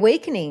had my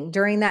awakening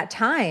during that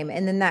time.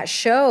 And then that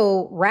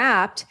show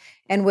wrapped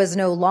and was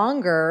no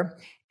longer.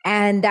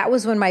 And that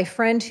was when my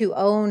friend who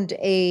owned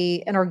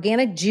an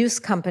organic juice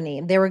company,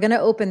 they were going to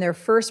open their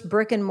first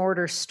brick and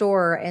mortar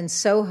store in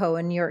Soho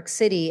in New York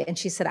City. And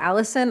she said,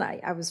 Allison,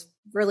 I was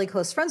really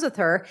close friends with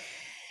her.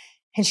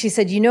 And she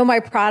said, you know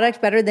my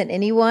product better than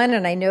anyone,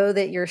 and I know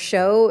that your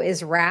show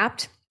is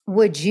wrapped.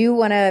 Would you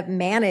want to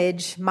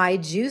manage my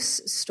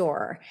juice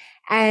store?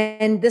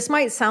 And this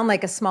might sound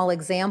like a small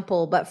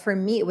example, but for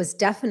me, it was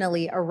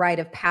definitely a rite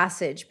of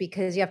passage,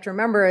 because you have to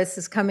remember, this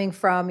is coming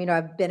from,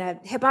 I've been a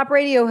hip hop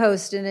radio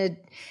host and a,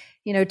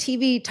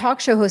 TV talk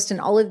show host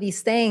and all of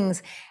these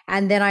things.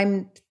 And then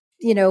I'm,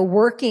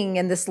 working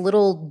in this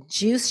little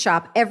juice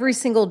shop every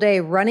single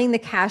day, running the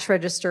cash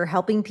register,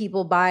 helping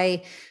people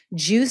buy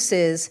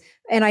juices.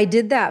 And I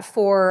did that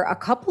for a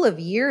couple of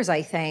years,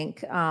 I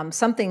think,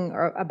 something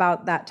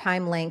about that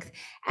time length.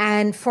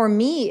 And for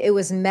me, it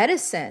was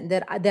medicine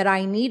that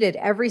I needed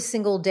every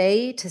single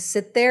day to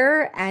sit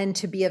there and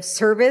to be of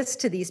service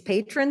to these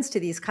patrons, to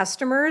these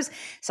customers.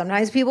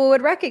 Sometimes people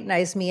would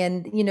recognize me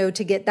and,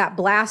 to get that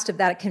blast of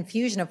that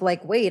confusion of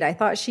like, wait, I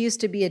thought she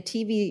used to be a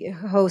TV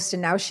host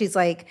and now she's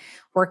like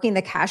working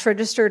the cash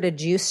register at a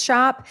juice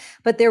shop.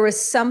 But there was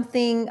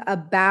something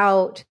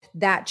about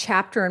that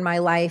chapter in my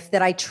life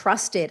that I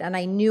trusted, and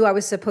I knew I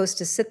was supposed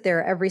to sit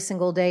there every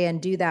single day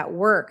and do that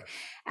work.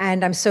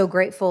 And I'm so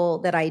grateful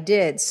that I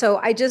did. So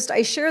I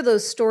share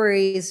those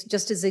stories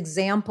just as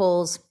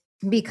examples,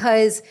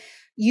 because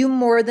you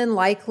more than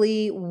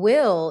likely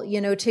will,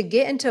 to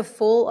get into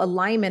full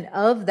alignment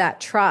of that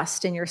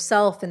trust in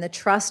yourself and the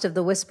trust of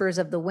the whispers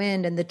of the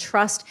wind and the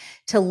trust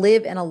to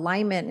live in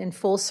alignment and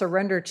full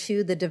surrender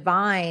to the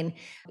divine.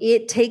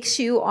 It takes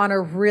you on a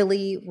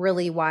really,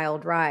 really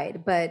wild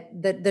ride, but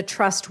the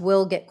trust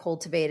will get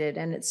cultivated,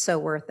 and it's so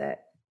worth it.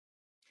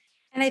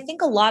 And I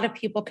think a lot of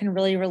people can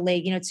really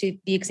relate, to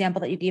the example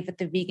that you gave at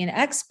the Vegan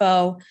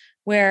Expo,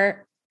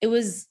 where it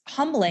was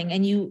humbling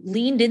and you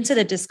leaned into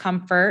the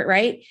discomfort,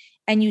 right?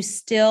 And you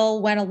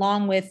still went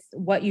along with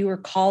what you were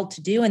called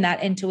to do, and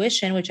that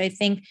intuition, which I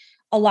think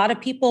a lot of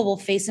people will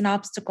face an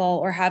obstacle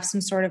or have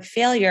some sort of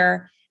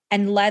failure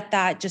and let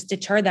that just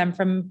deter them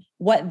from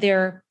what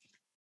they're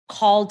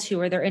called to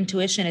or their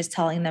intuition is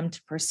telling them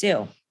to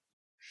pursue.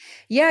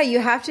 Yeah, you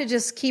have to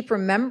just keep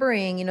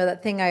remembering,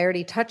 that thing I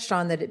already touched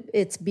on, that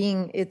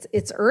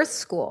it's Earth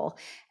School.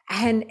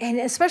 And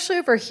especially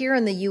over here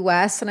in the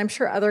US, and I'm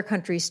sure other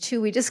countries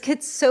too, we just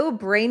get so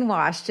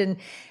brainwashed and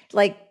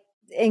like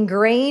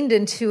ingrained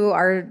into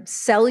our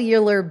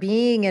cellular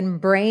being and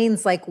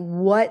brains, like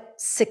what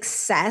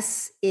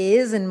success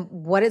is and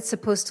what it's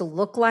supposed to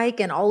look like.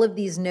 And all of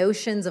these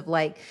notions of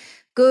like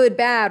good,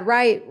 bad,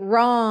 right,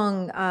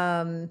 wrong,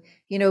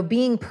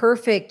 being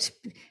perfect,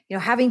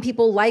 having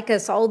people like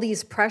us, all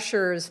these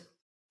pressures.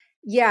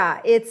 Yeah,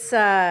 it's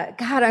God,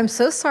 I'm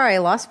so sorry. I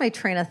lost my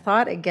train of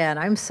thought again.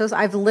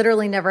 I've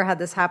literally never had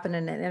this happen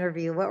in an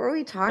interview. What were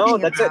we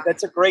talking about?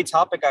 That's a great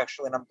topic,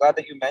 actually. And I'm glad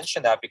that you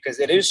mentioned that, because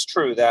it is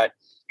true that,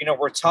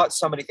 we're taught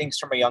so many things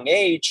from a young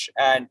age,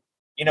 and,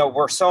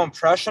 we're so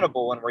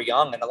impressionable when we're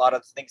young, and a lot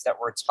of the things that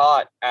we're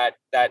taught at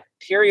that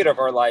period of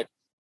our life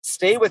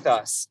stay with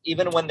us,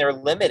 even when they're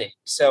limiting.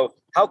 So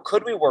how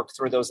could we work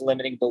through those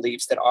limiting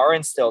beliefs that are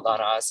instilled on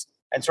us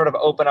and sort of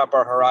open up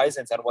our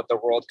horizons on what the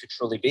world could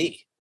truly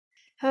be?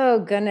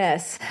 Oh,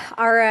 goodness.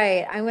 All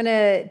right. I'm going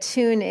to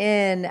tune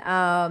in.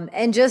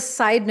 And just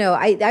side note,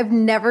 I've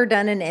never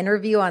done an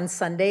interview on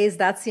Sundays.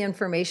 That's the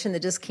information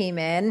that just came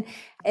in.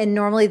 And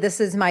normally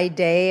this is my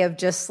day of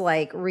just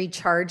like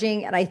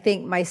recharging. And I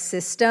think my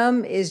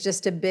system is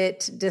just a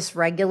bit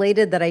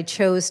dysregulated that I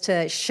chose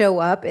to show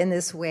up in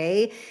this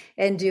way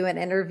and do an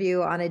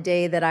interview on a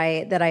day that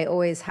I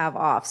always have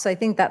off. So I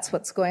think that's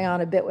what's going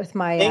on a bit with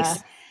my...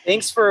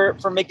 Thanks for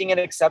making an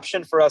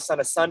exception for us on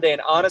a Sunday.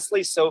 And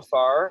honestly, so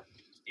far,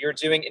 you're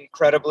doing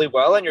incredibly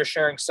well, and you're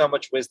sharing so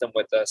much wisdom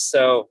with us.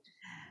 So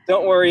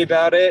don't worry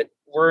about it.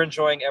 We're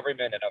enjoying every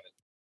minute of it.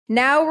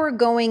 Now we're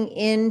going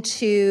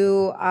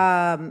into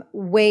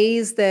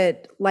ways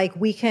that like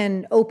we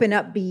can open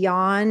up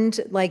beyond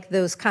like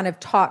those kind of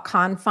taught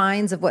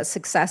confines of what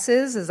success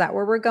is. Is that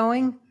where we're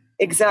going?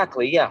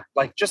 Exactly. Yeah.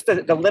 Like just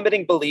the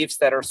limiting beliefs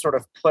that are sort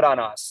of put on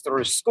us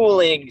through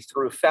schooling,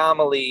 through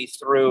family,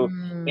 through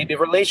maybe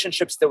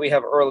relationships that we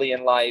have early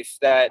in life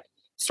that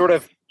sort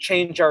of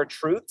change our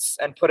truths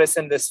and put us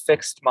in this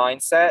fixed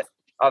mindset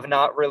of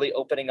not really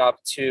opening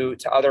up to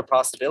other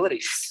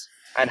possibilities,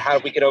 and how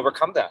we could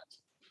overcome that.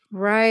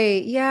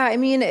 Right. Yeah. I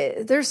mean,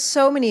 there's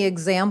so many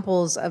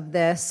examples of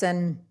this,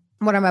 and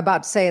what I'm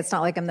about to say, it's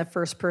not like I'm the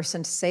first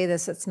person to say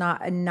this. It's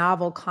not a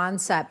novel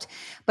concept,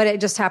 but it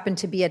just happened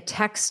to be a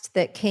text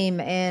that came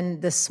in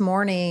this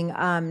morning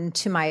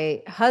to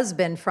my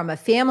husband from a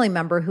family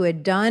member who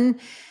had done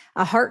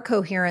a heart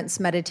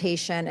coherence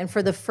meditation. And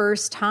for the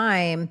first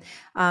time,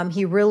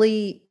 he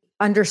really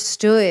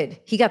understood.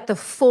 He got the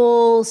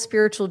full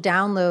spiritual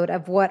download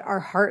of what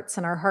our hearts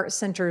and our heart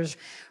centers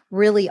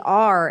really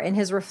are. And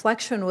his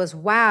reflection was,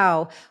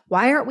 wow,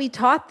 why aren't we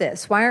taught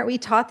this? Why aren't we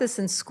taught this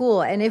in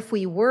school? And if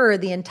we were,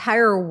 the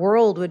entire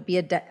world would be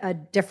a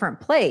different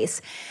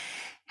place.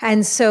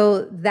 And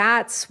so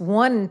that's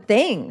one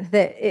thing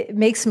that it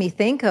makes me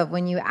think of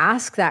when you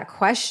ask that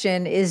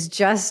question, is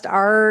just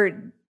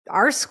our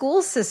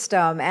school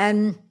system.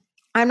 And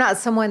I'm not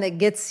someone that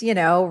gets,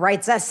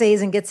 writes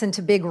essays and gets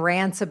into big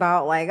rants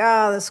about like,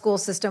 oh, the school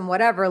system,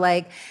 whatever.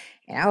 Like,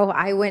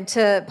 I went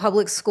to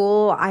public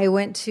school. I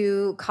went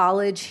to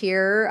college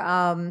here,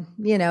 had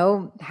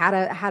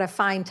a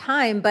fine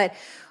time, but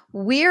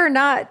we're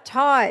not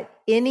taught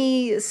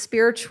any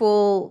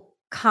spiritual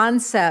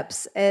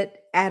concepts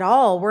at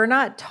all. We're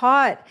not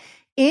taught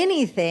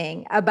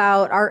anything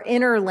about our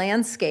inner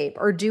landscape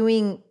or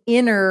doing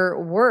inner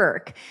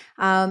work.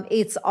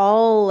 It's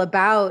all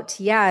about,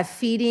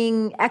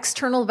 feeding.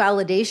 External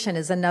validation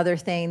is another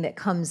thing that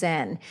comes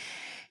in.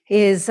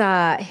 Is,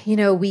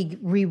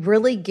 we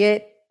really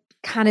get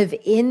kind of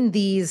in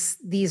these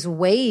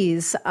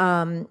ways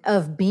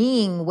of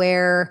being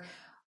where,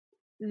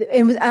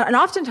 and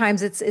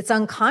oftentimes it's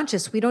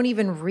unconscious. We don't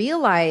even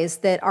realize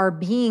that our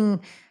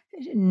being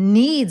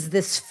needs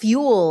this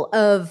fuel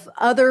of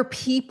other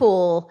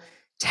people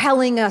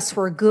telling us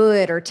we're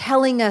good, or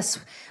telling us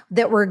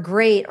that we're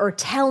great, or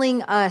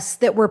telling us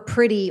that we're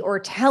pretty, or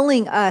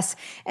telling us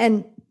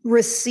and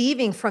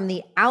receiving from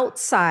the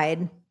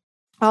outside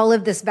all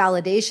of this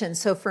validation.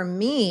 So for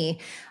me,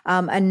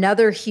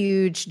 another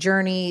huge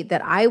journey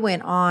that I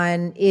went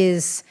on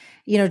is,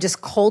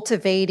 just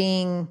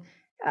cultivating,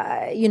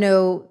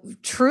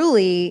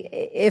 truly,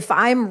 if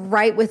I'm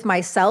right with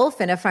myself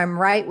and if I'm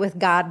right with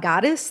God,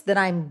 Goddess, then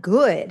I'm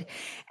good.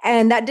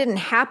 And that didn't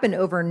happen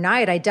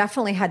overnight. I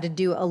definitely had to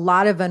do a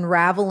lot of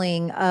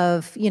unraveling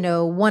of,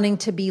 wanting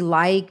to be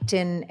liked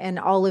and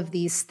all of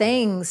these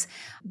things.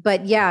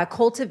 But yeah,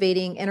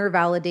 cultivating inner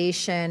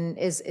validation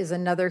is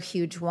another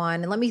huge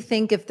one. And let me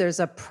think if there's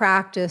a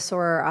practice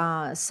or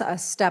a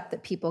step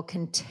that people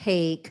can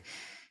take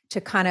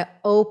to kind of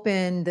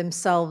open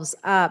themselves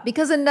up.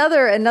 Because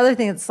another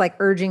thing that's like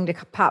urging to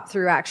pop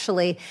through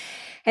actually,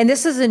 and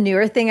this is a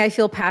newer thing I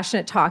feel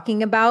passionate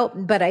talking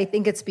about, but I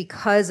think it's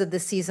because of the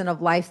season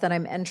of life that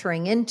I'm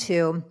entering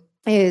into,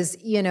 is,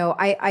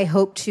 I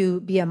hope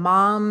to be a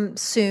mom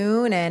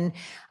soon. And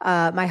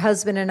my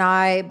husband and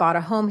I bought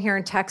a home here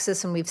in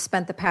Texas, and we've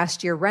spent the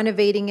past year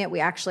renovating it. We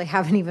actually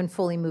haven't even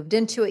fully moved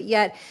into it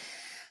yet.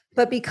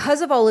 But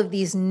because of all of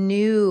these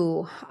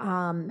new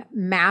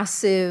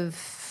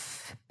massive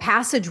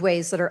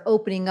passageways that are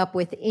opening up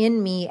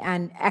within me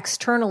and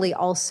externally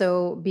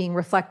also being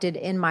reflected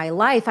in my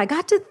life, I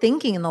got to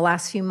thinking in the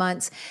last few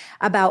months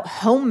about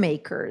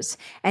homemakers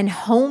and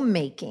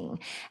homemaking.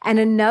 And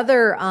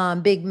another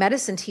big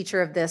medicine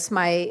teacher of this,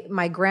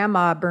 my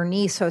grandma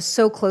Bernice, who I was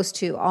so close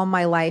to all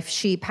my life,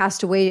 she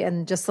passed away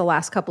in just the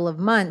last couple of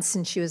months,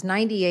 and she was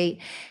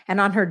 98. And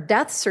on her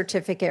death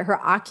certificate,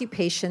 her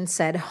occupation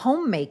said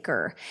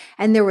homemaker.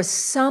 And there was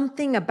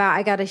something about,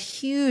 I got a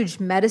huge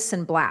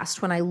medicine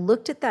blast when I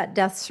looked at that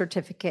death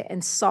certificate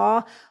and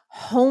saw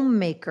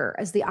homemaker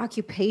as the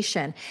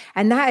occupation.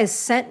 And that has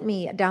sent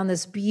me down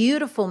this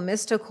beautiful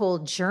mystical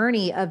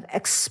journey of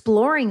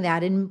exploring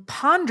that and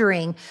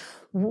pondering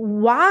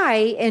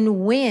why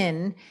and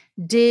when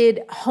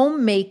did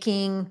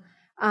homemaking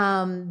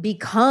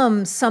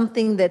become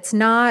something that's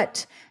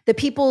not, that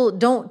people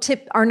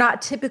are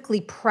not typically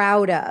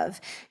proud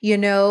of,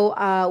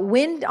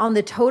 when on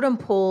the totem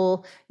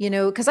pole,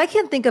 because I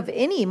can't think of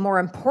any more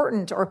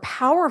important or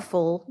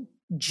powerful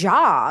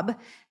job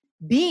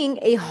being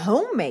a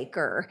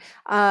homemaker.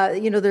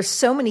 There's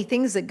so many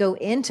things that go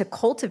into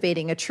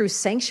cultivating a true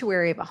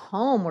sanctuary of a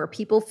home where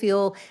people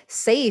feel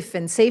safe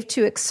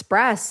to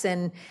express,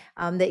 and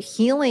that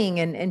healing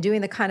and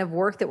doing the kind of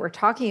work that we're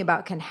talking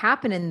about can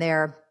happen in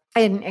there,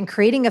 and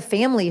creating a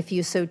family if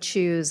you so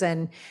choose,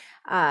 and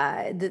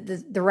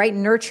the right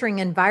nurturing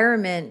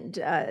environment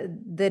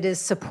that is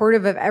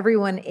supportive of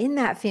everyone in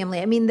that family.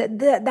 I mean,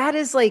 that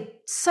is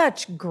like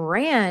such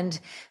grand,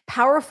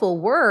 powerful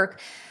work.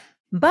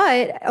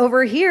 But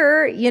over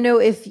here,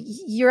 if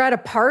you're at a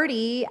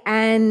party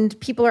and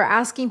people are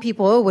asking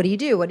people, oh, what do you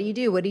do? What do you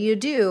do? What do you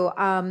do?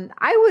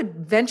 I would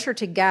venture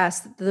to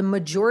guess that the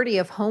majority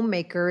of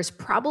homemakers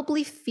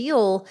probably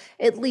feel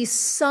at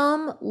least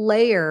some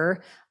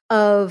layer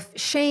of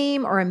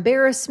shame or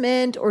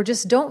embarrassment, or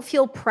just don't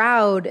feel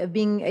proud of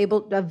being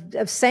able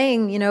of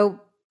saying,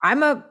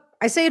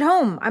 I stay at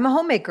home, I'm a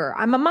homemaker,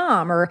 I'm a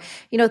mom, or,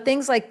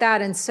 things like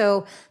that. And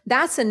so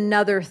that's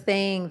another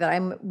thing that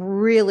I'm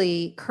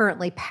really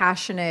currently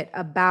passionate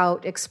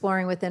about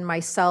exploring within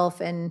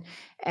myself. And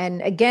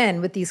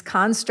again, with these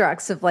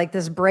constructs of like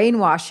this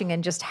brainwashing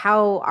and just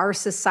how our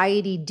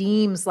society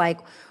deems like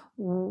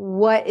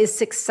what is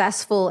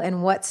successful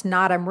and what's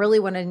not. I'm really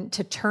wanting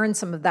to turn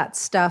some of that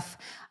stuff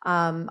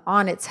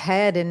on its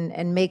head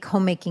and make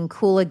homemaking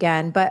cool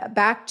again. But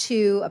back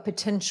to a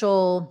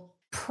potential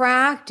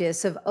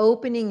practice of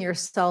opening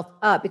yourself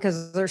up,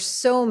 because there's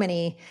so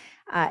many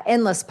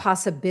endless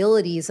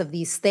possibilities of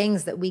these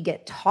things that we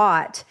get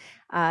taught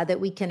that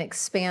we can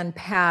expand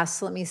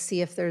past. Let me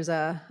see if there's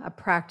a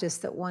practice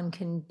that one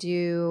can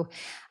do.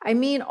 I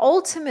mean,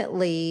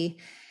 ultimately,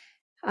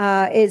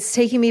 it's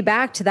taking me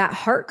back to that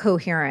heart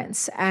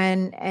coherence,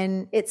 and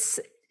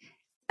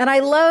I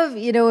love,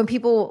 when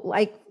people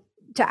like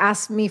to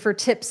ask me for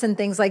tips and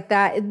things like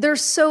that. They're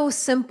so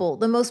simple.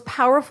 The most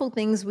powerful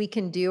things we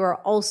can do are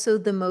also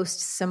the most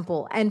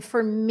simple. And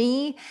for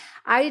me,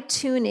 I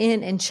tune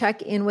in and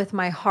check in with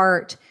my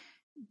heart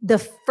the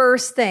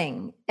first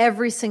thing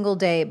every single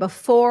day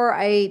before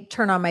I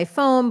turn on my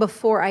phone,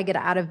 before I get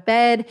out of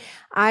bed.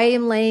 I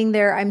am laying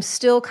there. I'm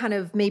still kind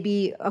of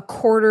maybe a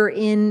quarter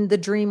in the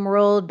dream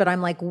world, but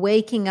I'm like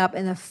waking up.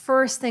 And the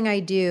first thing I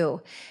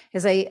do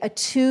is I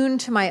attune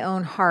to my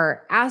own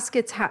heart, ask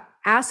it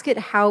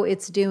how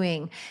it's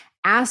doing.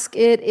 Ask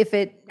it if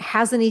it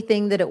has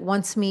anything that it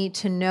wants me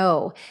to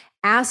know.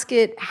 Ask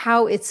it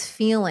how it's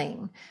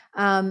feeling.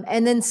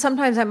 And then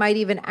sometimes I might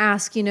even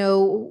ask,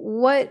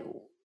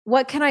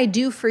 what can I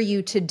do for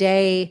you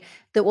today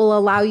that will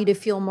allow you to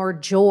feel more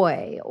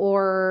joy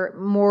or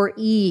more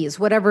ease,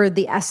 whatever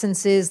the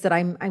essence is that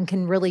I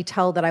can really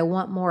tell that I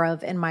want more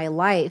of in my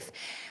life.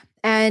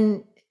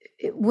 And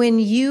when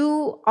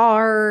you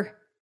are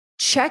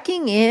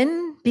checking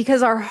in,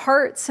 because our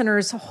heart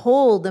centers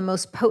hold the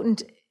most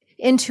potent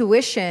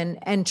intuition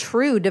and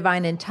true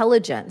divine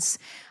intelligence.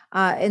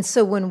 And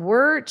so when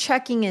we're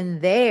checking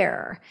in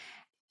there,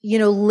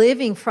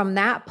 living from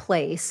that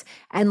place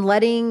and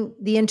letting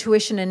the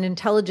intuition and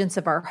intelligence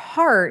of our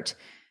heart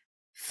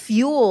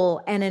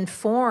fuel and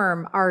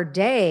inform our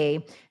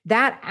day,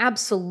 that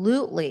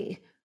absolutely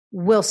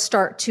will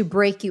start to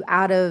break you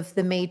out of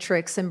the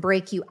matrix and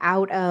break you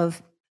out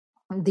of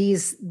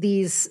these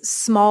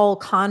small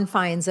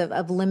confines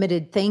of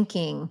limited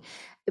thinking.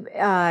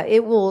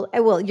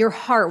 Your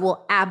heart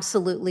will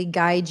absolutely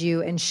guide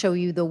you and show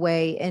you the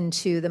way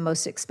into the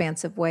most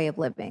expansive way of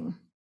living.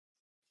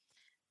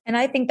 And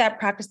I think that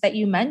practice that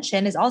you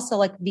mentioned is also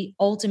like the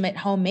ultimate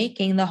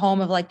homemaking, the home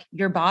of like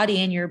your body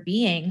and your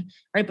being,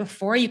 right?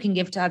 Before you can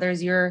give to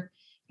others, you're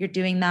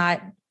doing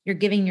that. You're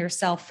giving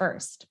yourself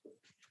first.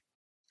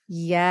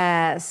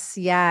 Yes.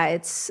 Yeah.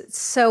 It's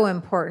so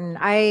important.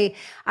 I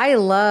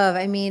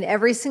mean,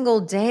 every single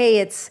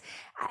day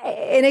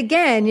and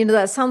again,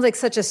 that sounds like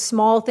such a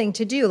small thing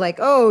to do. Like,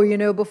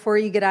 before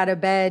you get out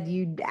of bed,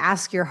 you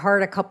ask your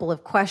heart a couple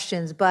of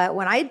questions. But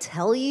when I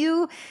tell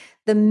you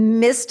the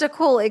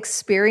mystical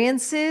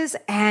experiences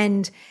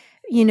and,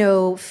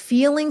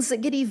 feelings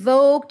that get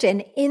evoked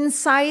and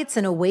insights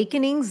and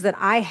awakenings that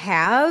I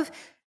have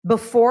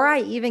before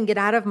I even get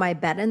out of my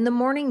bed in the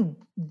morning,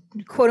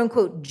 quote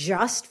unquote,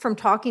 just from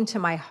talking to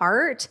my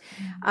heart.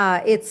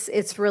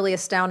 It's really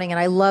astounding. And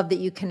I love that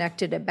you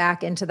connected it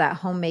back into that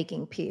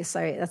homemaking piece.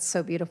 That's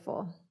so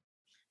beautiful.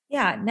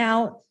 Yeah.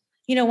 Now,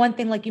 one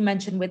thing, like you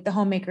mentioned with the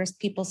homemakers,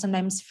 people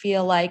sometimes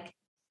feel like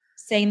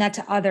saying that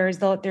to others,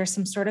 though there's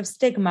some sort of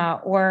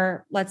stigma,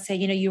 or let's say,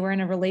 you were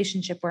in a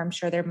relationship where I'm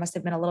sure there must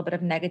have been a little bit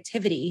of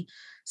negativity.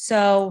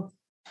 So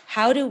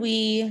how do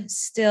we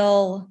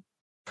still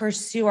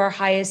pursue our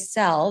highest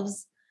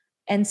selves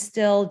and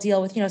still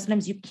deal with,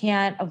 sometimes you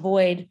can't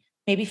avoid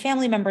maybe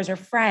family members or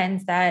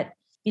friends that,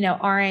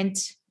 aren't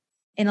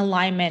in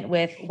alignment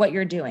with what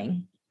you're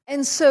doing?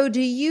 And so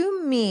do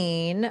you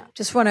mean,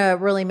 just want to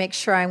really make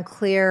sure I'm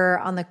clear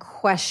on the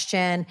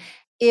question,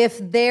 if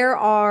there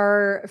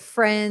are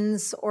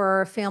friends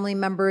or family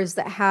members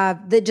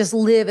that just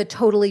live a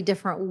totally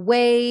different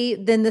way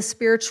than the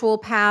spiritual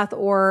path,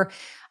 or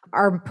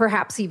are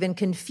perhaps even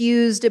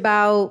confused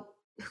about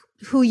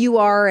who you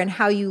are and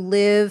how you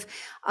live,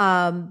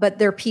 but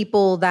they're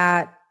people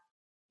that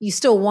you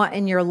still want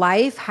in your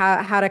life,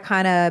 how to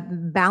kind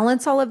of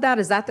balance all of that?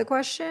 Is that the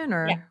question?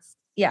 Or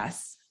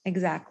Yes,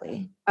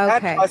 exactly.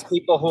 Okay. Plus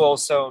people who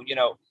also,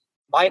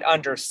 might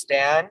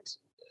understand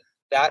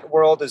that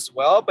world as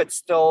well, but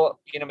still,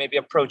 maybe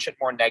approach it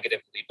more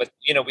negatively. But,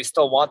 we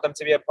still want them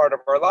to be a part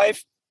of our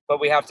life, but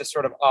we have to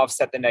sort of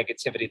offset the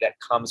negativity that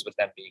comes with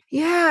them being.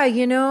 Yeah,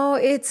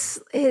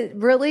 it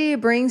really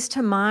brings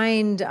to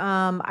mind,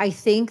 I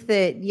think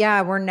that,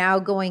 we're now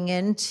going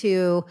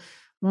into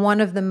one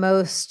of the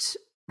most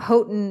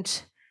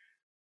potent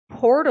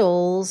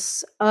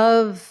portals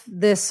of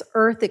this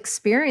earth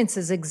experience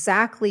is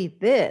exactly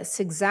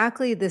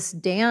this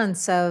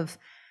dance of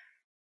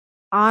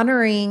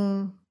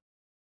honoring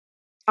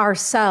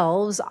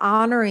ourselves,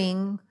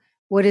 honoring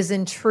what is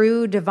in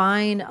true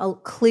divine,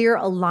 clear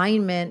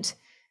alignment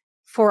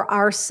for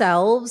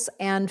ourselves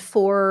and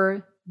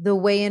for the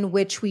way in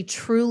which we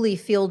truly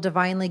feel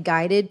divinely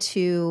guided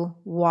to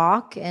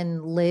walk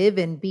and live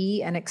and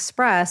be and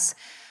express,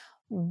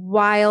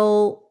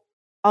 while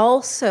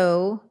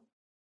also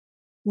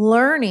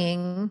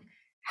learning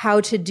how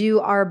to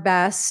do our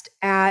best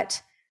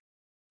at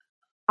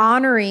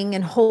honoring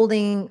and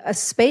holding a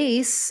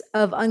space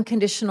of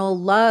unconditional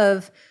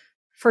love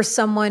for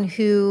someone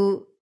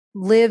who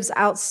lives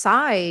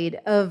outside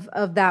of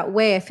that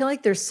way. I feel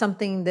like there's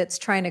something that's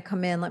trying to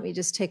come in. Let me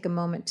just take a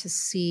moment to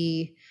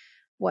see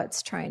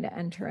what's trying to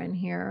enter in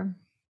here.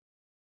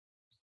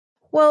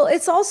 Well,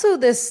 it's also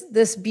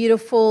this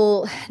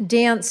beautiful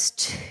dance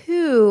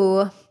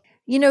too,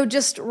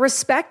 just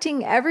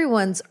respecting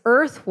everyone's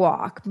earth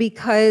walk,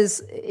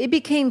 because it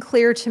became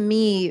clear to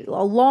me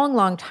a long,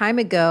 long time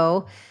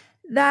ago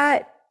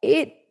that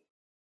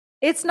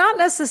it's not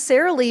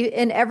necessarily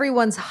in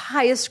everyone's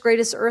highest,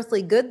 greatest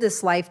earthly good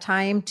this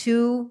lifetime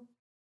to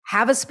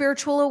have a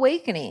spiritual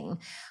awakening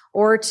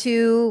or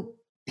to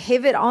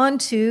pivot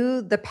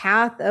onto the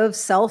path of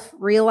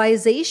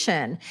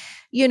self-realization.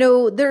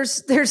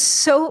 There's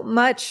so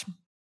much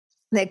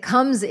that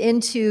comes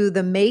into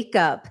the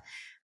makeup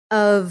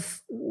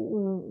of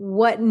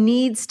what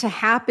needs to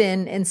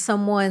happen in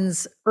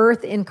someone's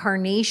earth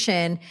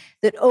incarnation,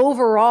 that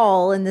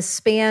overall, in the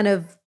span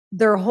of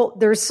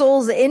their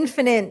soul's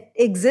infinite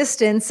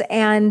existence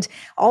and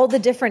all the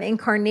different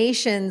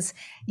incarnations,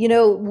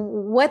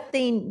 what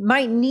they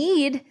might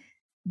need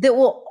that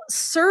will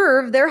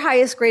serve their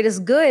highest,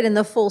 greatest good in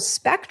the full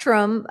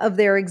spectrum of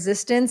their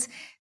existence.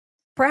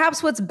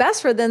 Perhaps what's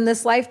best for them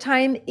this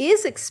lifetime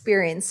is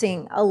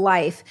experiencing a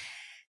life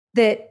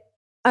that,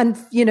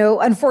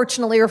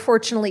 unfortunately or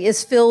fortunately,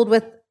 is filled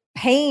with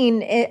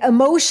pain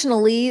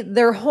emotionally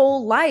their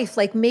whole life.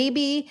 Like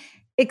maybe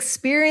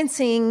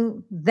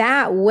experiencing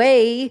that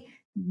way,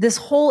 this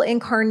whole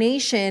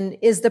incarnation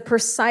is the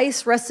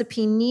precise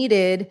recipe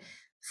needed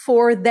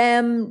for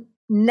them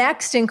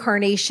next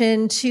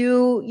incarnation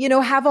to,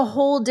 have a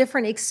whole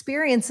different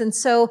experience. And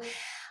so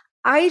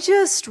I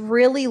just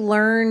really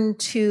learned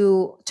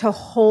to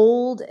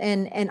hold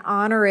and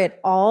honor it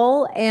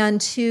all,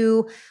 and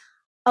to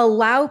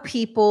allow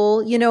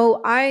people,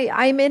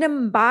 I'm in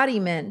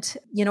embodiment,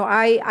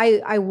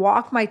 I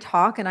walk my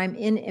talk, and I'm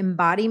in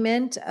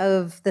embodiment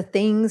of the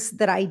things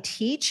that I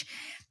teach.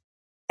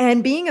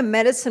 And being a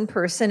medicine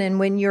person, and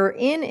when you're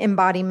in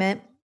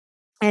embodiment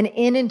and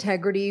in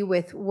integrity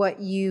with what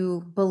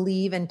you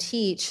believe and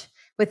teach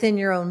within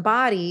your own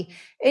body,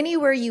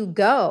 anywhere you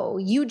go,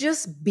 you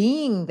just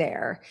being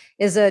there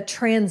is a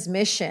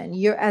transmission.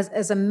 You're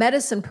as a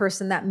medicine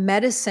person, that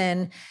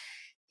medicine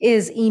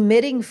is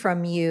emitting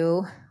from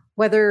you,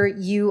 whether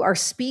you are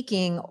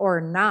speaking or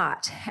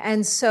not.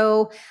 And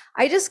so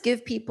I just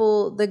give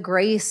people the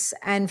grace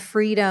and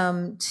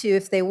freedom to,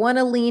 if they want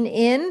to lean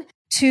in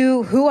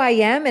to who I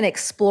am and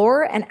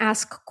explore and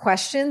ask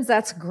questions,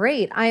 that's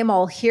great. I am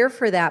all here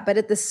for that. But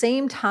at the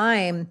same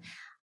time,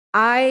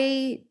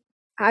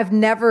 I've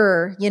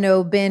never,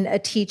 been a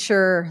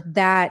teacher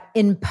that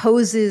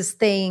imposes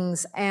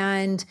things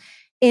and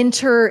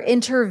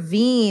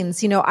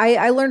intervenes.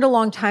 I learned a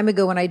long time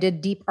ago when I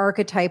did deep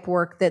archetype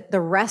work that the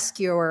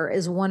rescuer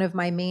is one of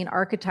my main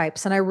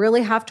archetypes. And I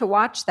really have to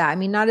watch that. I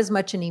mean, not as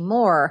much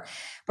anymore,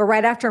 but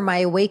right after my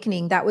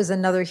awakening, that was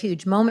another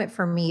huge moment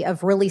for me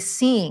of really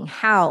seeing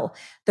how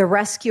the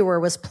rescuer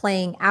was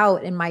playing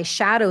out in my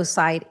shadow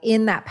side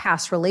in that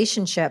past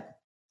relationship.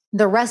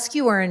 The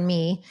rescuer in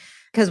me,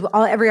 because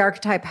every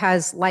archetype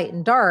has light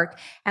and dark.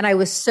 And I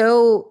was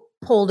so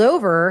pulled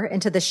over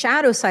into the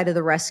shadow side of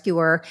the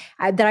rescuer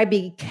that I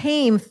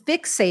became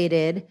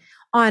fixated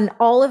on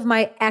all of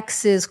my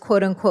ex's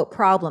quote unquote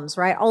problems,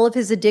 right? All of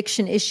his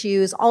addiction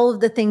issues, all of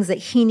the things that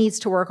he needs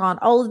to work on,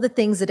 all of the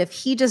things that if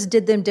he just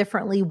did them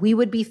differently, we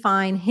would be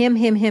fine. Him.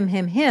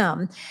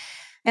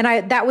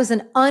 And that was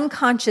an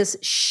unconscious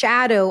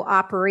shadow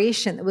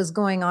operation that was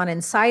going on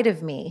inside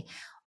of me.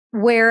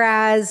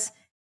 Whereas,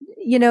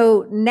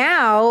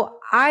 now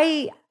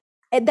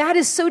that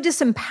is so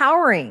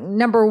disempowering,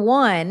 number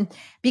one,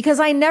 because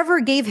I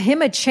never gave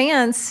him a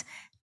chance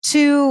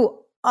to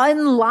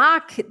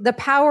unlock the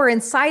power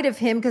inside of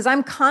him because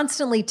I'm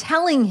constantly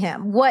telling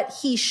him what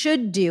he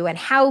should do and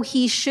how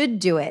he should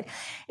do it.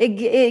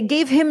 It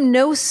gave him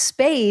no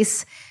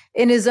space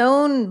in his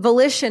own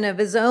volition of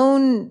his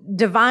own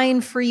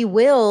divine free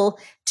will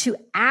to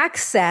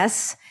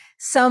access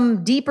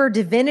some deeper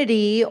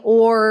divinity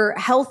or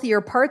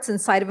healthier parts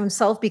inside of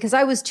himself because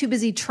I was too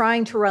busy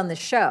trying to run the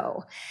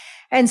show.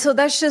 And so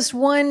that's just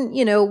one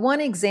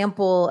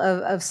example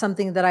of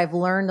something that I've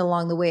learned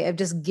along the way of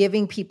just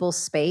giving people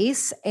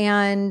space.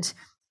 And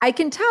I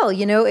can tell,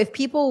 if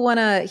people want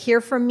to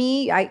hear from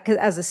me,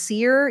 as a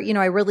seer,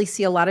 I really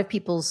see a lot of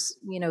people's,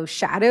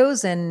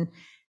 shadows and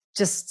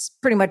just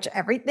pretty much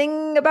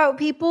everything about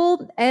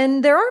people.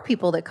 And there are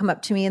people that come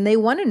up to me and they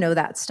want to know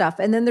that stuff.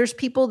 And then there's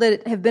people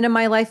that have been in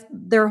my life,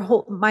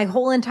 my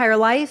whole entire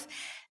life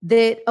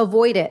that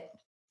avoid it.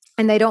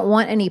 And they don't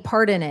want any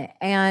part in it.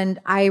 And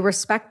I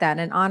respect that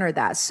and honor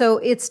that. So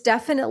it's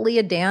definitely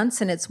a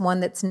dance and it's one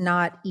that's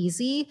not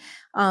easy.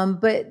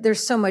 But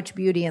there's so much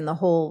beauty in the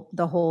whole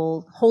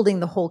holding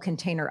the whole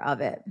container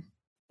of it.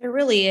 There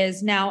really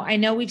is. Now, I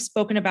know we've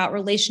spoken about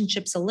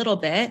relationships a little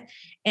bit,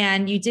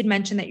 and you did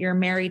mention that you're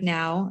married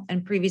now,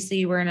 and previously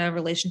you were in a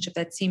relationship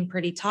that seemed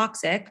pretty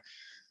toxic.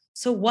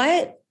 So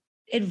what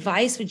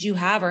advice would you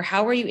have, or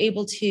how were you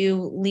able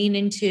to lean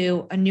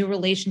into a new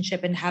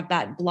relationship and have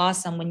that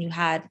blossom when you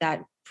had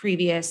that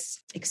previous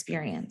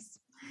experience?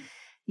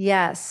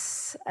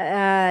 Yes.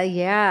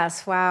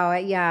 Yes. Wow.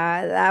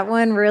 Yeah. That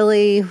one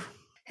really,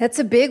 that's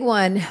a big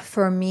one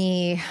for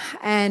me.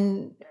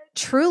 And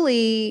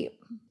truly,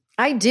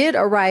 I did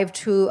arrive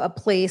to a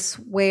place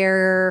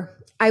where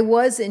I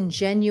was in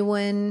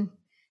genuine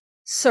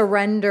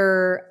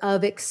surrender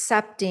of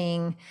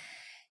accepting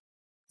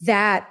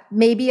that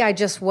maybe I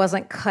just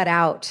wasn't cut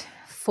out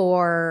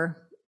for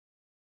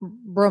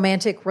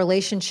romantic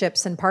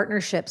relationships and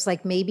partnerships.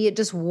 Like maybe it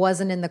just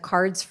wasn't in the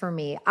cards for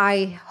me.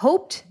 I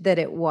hoped that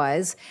it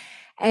was.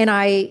 And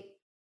I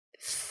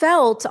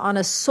felt on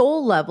a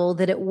soul level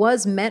that it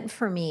was meant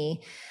for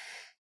me.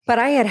 But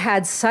I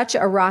had such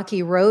a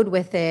rocky road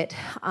with it,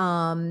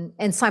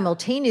 and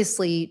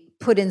simultaneously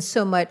put in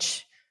so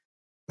much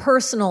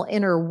personal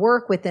inner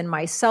work within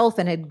myself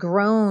and had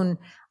grown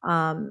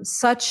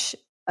such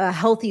a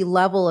healthy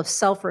level of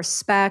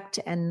self-respect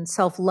and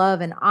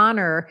self-love and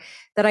honor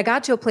that I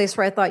got to a place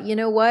where I thought, you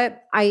know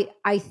what, I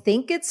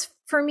think it's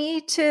for me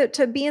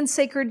to be in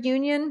sacred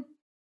union,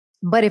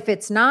 but if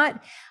it's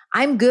not,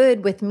 I'm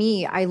good with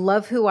me. I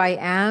love who I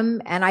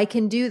am and I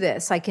can do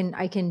this. I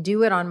can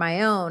do it on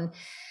my own.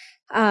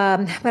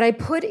 But I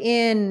put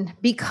in,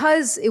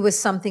 because it was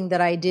something that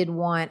I did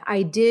want,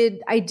 I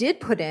did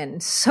put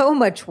in so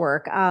much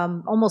work.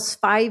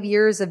 Almost 5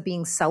 years of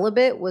being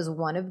celibate was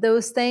one of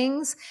those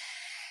things.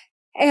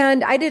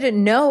 And I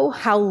didn't know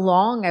how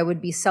long I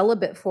would be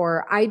celibate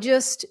for. I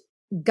just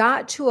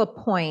got to a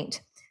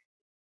point.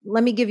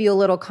 Let me give you a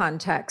little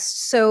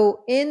context.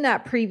 So in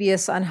that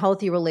previous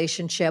unhealthy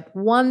relationship,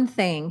 one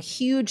thing,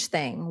 huge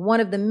thing,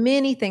 one of the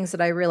many things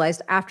that I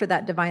realized after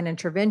that divine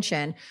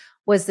intervention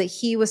was that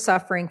he was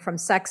suffering from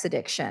sex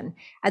addiction.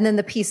 And then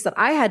the piece that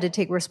I had to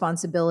take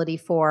responsibility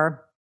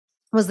for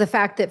was the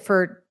fact that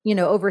for,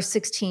 over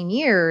 16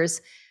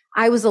 years,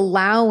 I was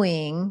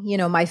allowing,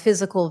 my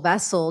physical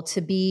vessel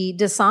to be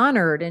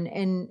dishonored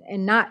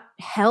and not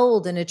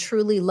held in a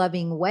truly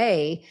loving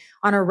way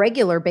on a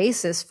regular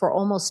basis for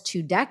almost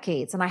 2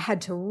 decades. And I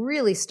had to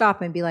really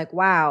stop and be like,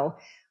 wow,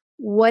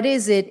 what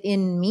is it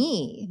in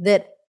me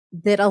that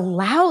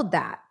allowed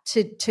that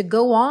to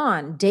go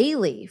on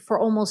daily for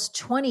almost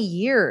 20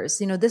 years?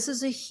 This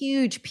is a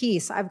huge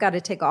piece. I've got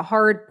to take a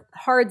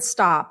hard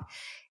stop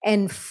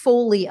and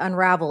fully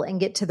unravel and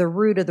get to the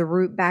root of the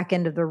root, back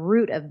into the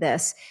root of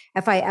this,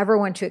 if I ever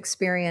want to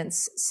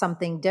experience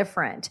something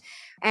different.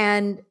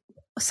 And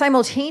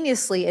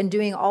simultaneously, in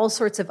doing all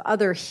sorts of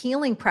other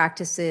healing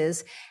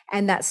practices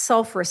and that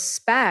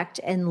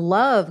self-respect and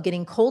love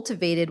getting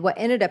cultivated, what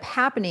ended up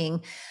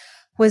happening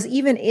was,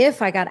 even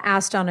if I got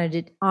asked on a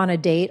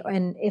date,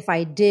 and if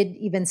I did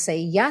even say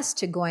yes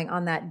to going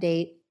on that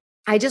date,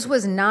 I just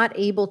was not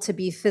able to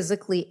be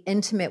physically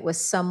intimate with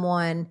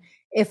someone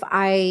if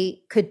I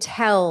could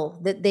tell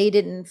that they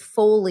didn't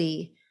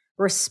fully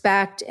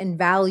respect and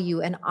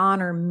value and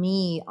honor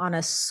me on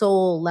a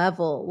soul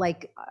level,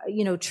 like,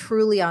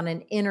 truly on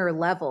an inner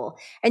level.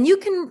 And you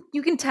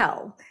can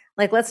tell,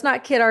 like, let's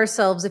not kid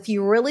ourselves. If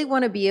you really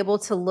want to be able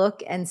to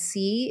look and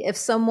see if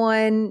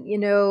someone,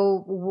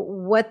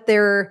 what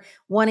they're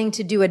wanting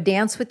to do a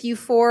dance with you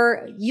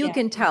for, you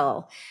can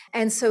tell.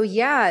 And so,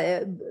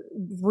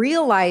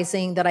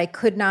 realizing that I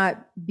could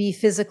not be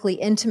physically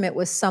intimate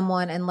with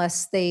someone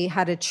unless they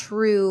had a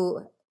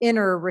true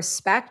inner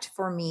respect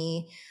for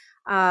me,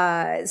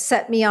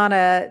 set me on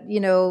a,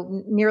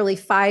 nearly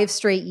 5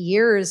 straight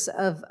years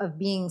of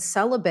being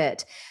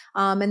celibate.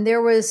 And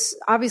there was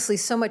obviously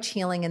so much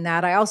healing in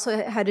that. I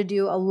also had to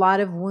do a lot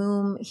of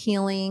womb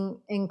healing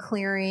and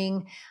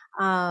clearing.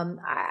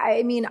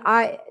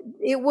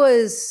 It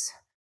was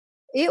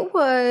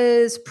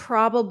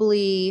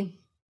probably,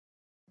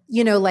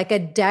 like a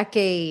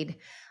decade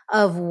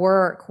of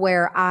work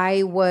where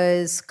I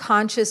was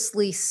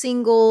consciously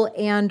single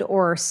and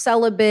or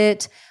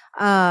celibate,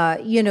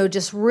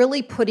 just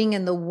really putting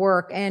in the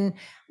work. And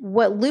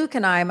what Luke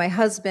and I, my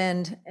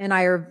husband and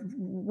I, are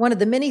one of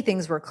the many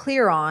things we're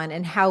clear on,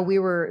 and how we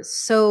were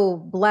so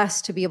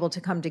blessed to be able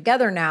to come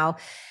together now,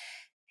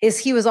 is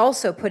he was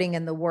also putting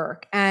in the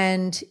work.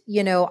 And,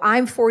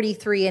 I'm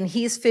 43 and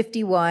he's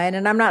 51.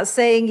 And I'm not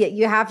saying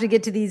you have to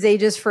get to these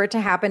ages for it to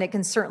happen. It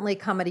can certainly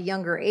come at a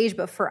younger age.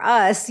 But for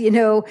us,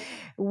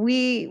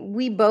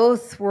 we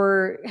both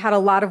had a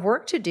lot of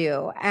work to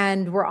do,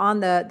 and we're on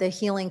the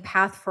healing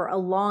path for a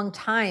long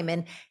time.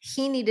 And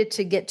he needed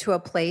to get to a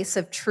place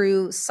of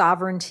true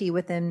sovereignty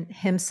within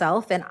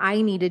himself, and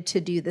I needed to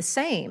do the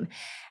same.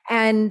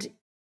 And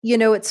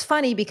it's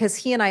funny because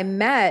he and I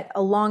met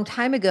a long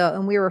time ago,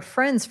 and we were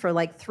friends for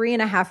like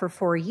 3.5 or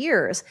 4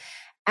 years.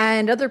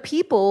 And other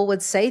people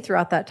would say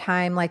throughout that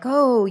time, like,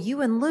 oh, you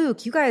and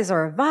Luke, you guys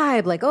are a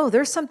vibe. Like, oh,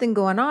 there's something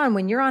going on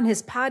when you're on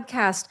his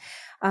podcast.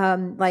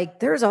 Like,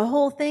 there's a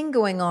whole thing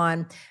going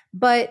on.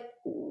 But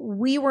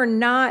we were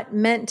not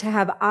meant to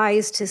have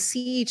eyes to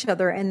see each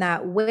other in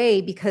that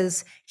way,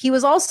 because he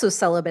was also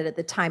celibate at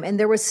the time. And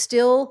there was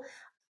still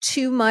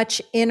too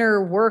much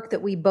inner work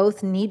that we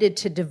both needed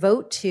to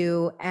devote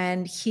to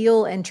and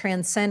heal and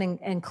transcend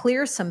and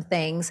clear some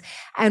things.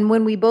 And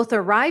when we both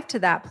arrived to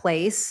that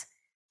place,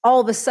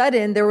 all of a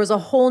sudden there was a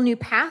whole new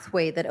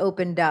pathway that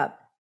opened up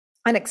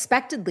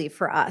unexpectedly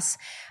for us.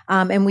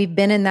 And we've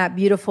been in that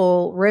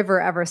beautiful river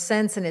ever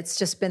since. And it's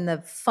just been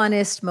the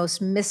funnest, most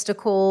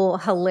mystical,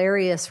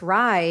 hilarious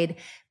ride,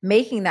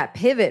 making that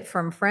pivot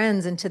from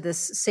friends into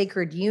this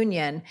sacred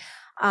union.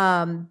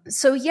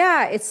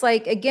 It's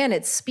like, again,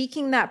 it's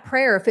speaking that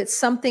prayer. If it's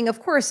something,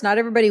 of course, not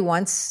everybody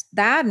wants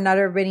that and not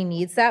everybody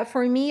needs that.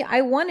 For me,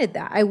 I wanted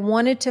that. I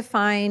wanted to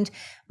find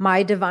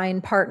my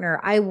divine partner.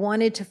 I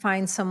wanted to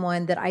find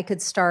someone that I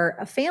could start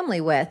a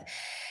family with.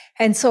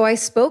 And so I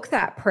spoke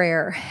that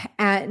prayer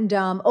and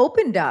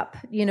opened up,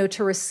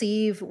 to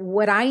receive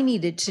what I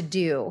needed to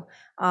do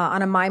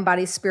on a mind,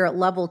 body, spirit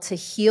level to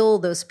heal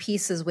those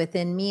pieces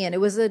within me. And it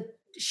was a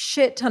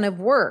shit ton of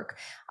work.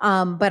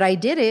 But I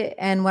did it.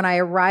 And when I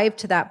arrived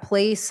to that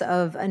place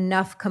of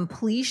enough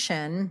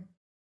completion,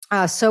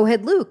 so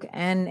had Luke.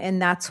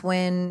 And that's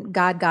when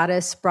God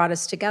brought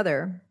us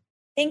together.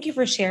 Thank you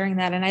for sharing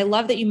that. And I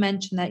love that you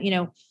mentioned that,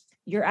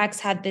 your ex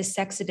had this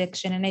sex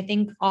addiction. And I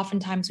think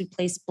oftentimes we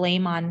place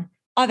blame on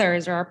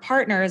others or our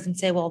partners and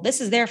say, well,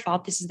 this is their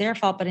fault. This is their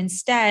fault. But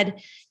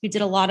instead, you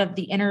did a lot of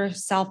the inner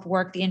self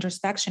work, the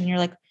introspection. And you're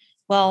like,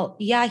 well,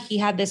 yeah, he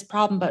had this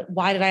problem, but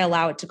why did I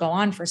allow it to go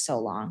on for so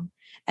long?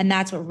 And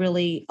that's what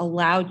really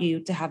allowed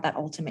you to have that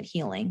ultimate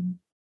healing.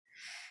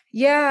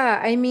 Yeah,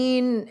 I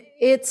mean,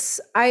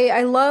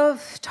 I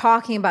love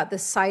talking about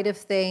this side of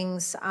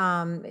things.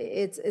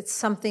 It's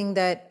something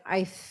that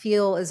I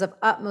feel is of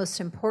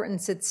utmost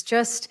importance. It's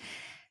just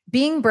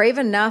being brave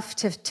enough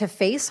to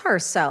face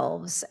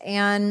ourselves.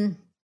 And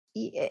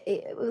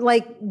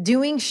like,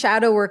 doing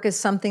shadow work is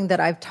something that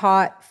I've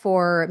taught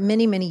for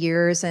many, many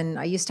years. And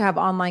I used to have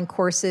online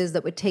courses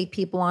that would take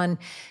people on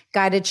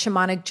guided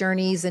shamanic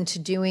journeys into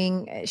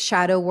doing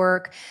shadow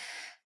work.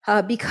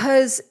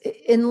 Because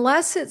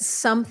unless it's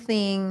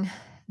something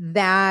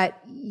that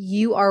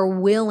you are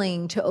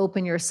willing to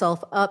open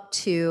yourself up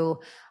to,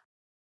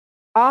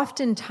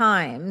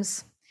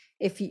 oftentimes,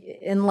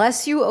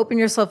 unless you open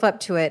yourself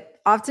up to it,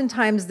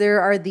 oftentimes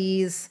there are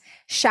these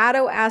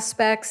shadow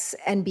aspects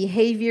and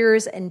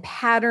behaviors and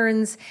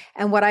patterns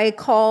and what I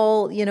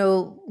call,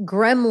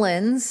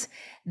 gremlins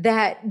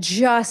that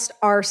just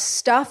are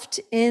stuffed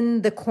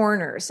in the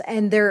corners,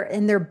 and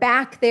they're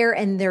back there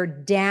and they're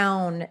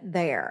down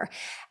there.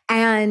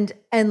 And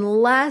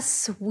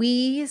unless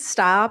we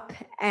stop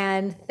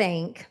and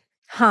think,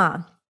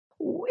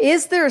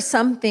 is there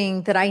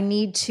something that I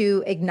need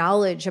to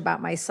acknowledge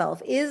about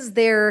myself? Is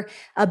there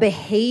a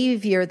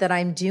behavior that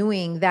I'm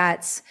doing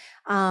that's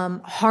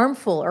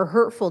harmful or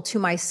hurtful to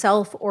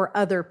myself or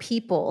other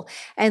people?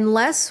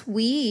 Unless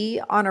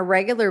we on a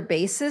regular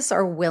basis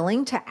are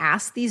willing to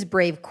ask these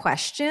brave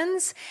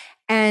questions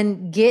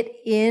and get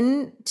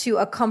into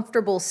a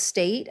comfortable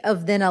state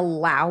of then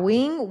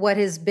allowing what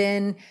has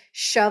been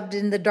shoved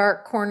in the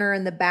dark corner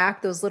in the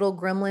back, those little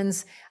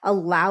gremlins,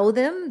 allow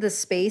them the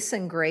space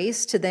and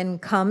grace to then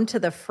come to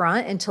the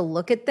front and to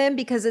look at them,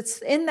 because it's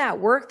in that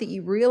work that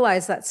you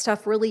realize that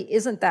stuff really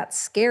isn't that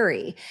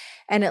scary.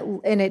 And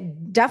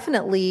it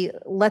definitely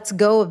lets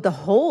go of the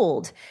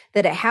hold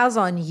that it has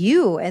on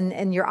you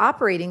and your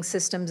operating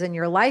systems in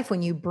your life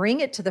when you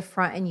bring it to the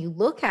front and you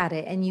look at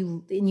it and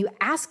you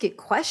ask it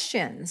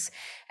questions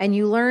and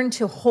you learn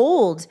to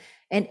hold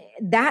and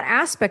that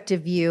aspect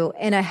of you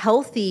in a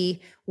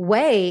healthy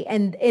way.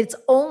 And it's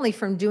only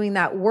from doing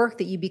that work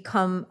that you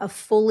become a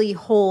fully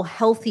whole,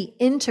 healthy,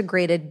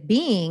 integrated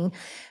being.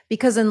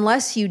 Because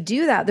unless you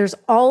do that, there's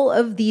all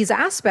of these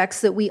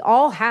aspects that we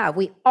all have.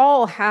 We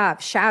all have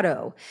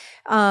shadow.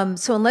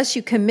 So unless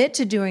you commit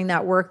to doing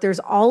that work, there's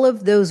all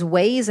of those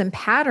ways and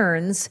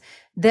patterns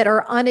that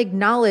are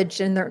unacknowledged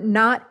and they're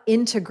not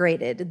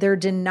integrated. They're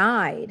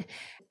denied.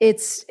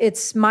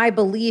 It's my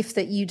belief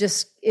that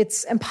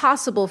it's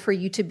impossible for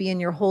you to be in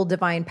your whole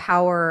divine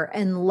power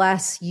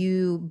unless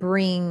you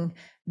bring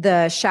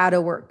the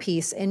shadow work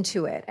piece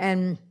into it.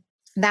 And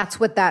that's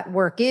what that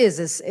work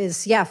is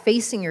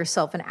facing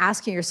yourself and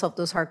asking yourself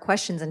those hard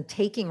questions and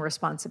taking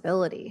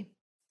responsibility.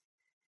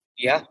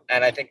 Yeah.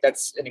 And I think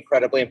that's an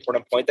incredibly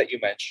important point that you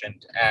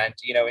mentioned. And,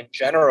 in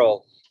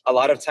general, a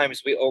lot of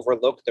times we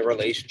overlook the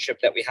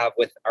relationship that we have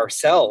with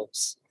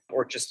ourselves,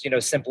 or just,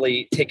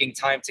 simply taking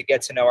time to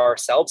get to know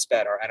ourselves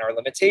better and our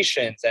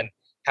limitations and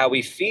how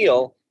we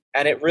feel.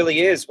 And it really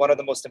is one of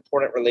the most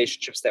important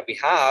relationships that we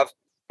have.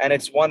 And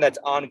it's one that's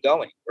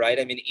ongoing, right?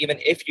 I mean, even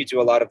if you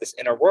do a lot of this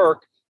inner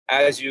work,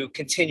 as you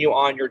continue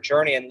on your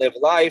journey and live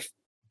life,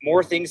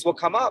 more things will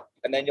come up.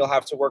 And then you'll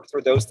have to work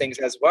through those things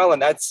as well.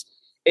 And that's,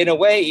 in a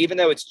way, even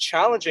though it's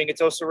challenging,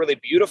 it's also really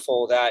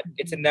beautiful that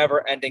it's a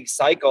never ending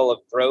cycle of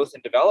growth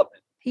and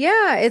development.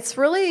 Yeah, it's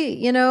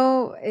really,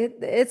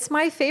 it's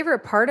my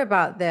favorite part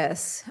about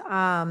this.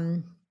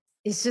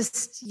 It's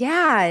just,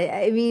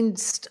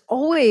 just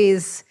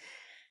always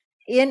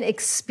in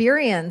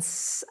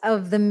experience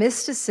of the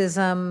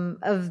mysticism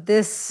of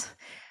this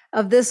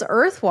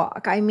earth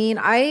walk. I mean,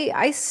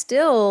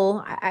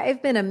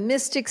 I've been a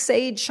mystic,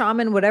 sage,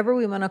 shaman, whatever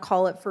we want to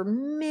call it, for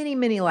many,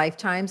 many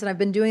lifetimes. And I've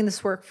been doing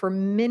this work for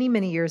many,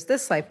 many years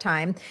this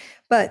lifetime.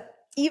 But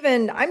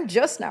even I'm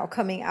just now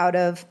coming out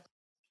of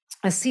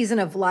a season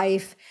of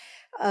life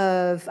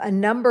of a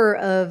number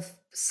of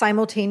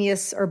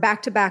simultaneous or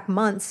back-to-back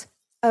months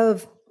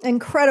of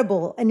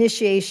incredible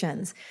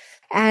initiations.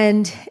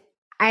 And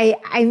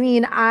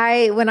when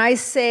I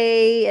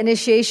say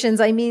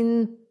initiations, I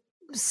mean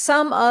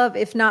some of,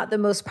 if not the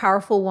most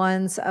powerful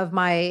ones of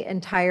my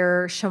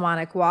entire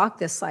shamanic walk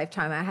this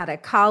lifetime. I had a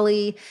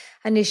Kali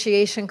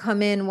initiation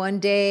come in one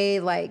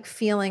day, like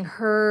feeling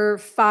her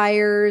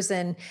fires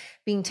and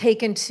being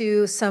taken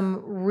to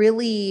some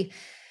really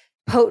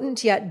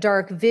potent yet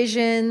dark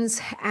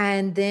visions.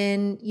 And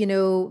then,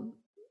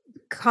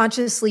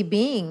 consciously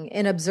being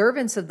in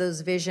observance of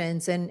those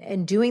visions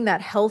and doing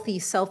that healthy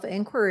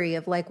self-inquiry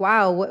of like,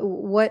 wow,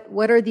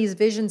 what are these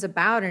visions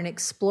about, and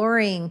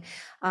exploring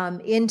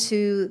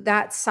into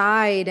that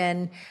side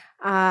and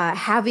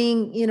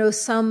having,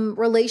 some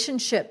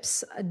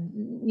relationships,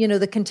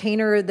 the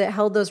container that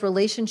held those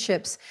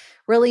relationships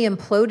really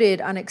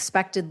imploded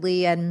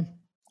unexpectedly. And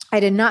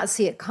I did not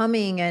see it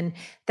coming. And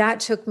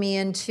that took me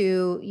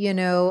into,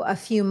 a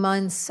few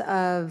months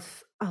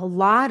of a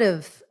lot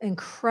of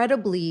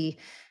incredibly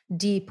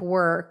deep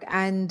work.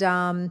 And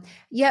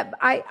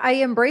I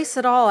embrace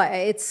it all.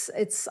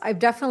 I've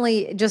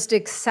definitely just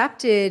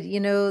accepted,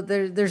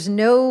 there's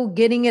no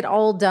getting it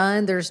all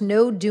done. There's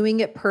no doing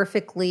it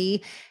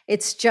perfectly.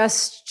 It's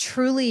just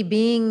truly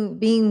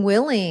being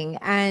willing.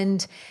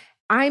 And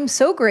I'm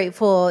so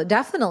grateful,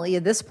 definitely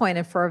at this point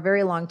and for a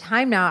very long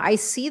time now. I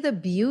see the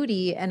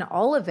beauty in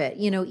all of it,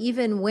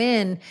 even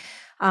when,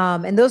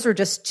 and those were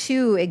just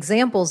two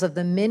examples of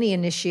the many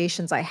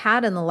initiations I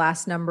had in the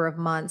last number of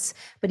months.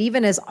 But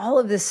even as all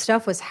of this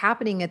stuff was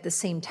happening at the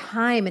same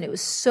time, and it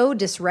was so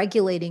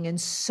dysregulating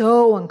and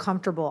so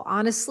uncomfortable,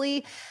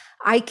 honestly,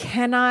 I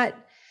cannot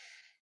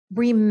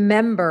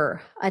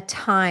remember a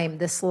time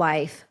this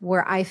life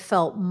where I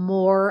felt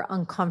more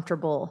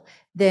uncomfortable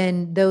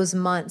than those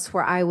months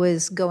where I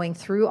was going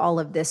through all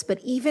of this. But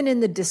even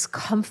in the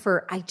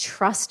discomfort, I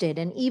trusted.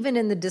 And even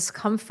in the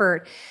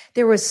discomfort,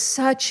 there was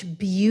such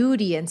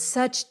beauty and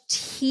such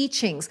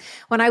teachings.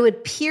 When I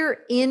would peer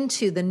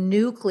into the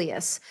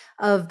nucleus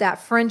of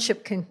that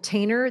friendship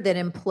container that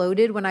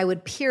imploded, when I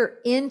would peer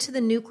into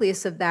the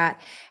nucleus of that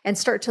and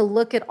start to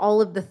look at all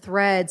of the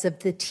threads of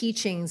the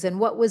teachings and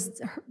what was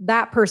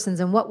that person's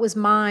and what was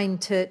mine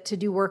to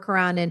do work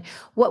around and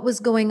what was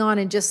going on,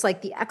 and just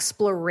like the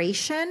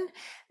exploration,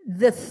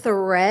 the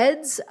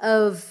threads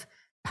of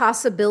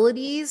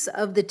possibilities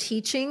of the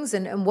teachings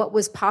and what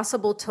was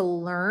possible to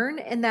learn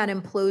in that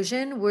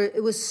implosion, where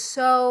it was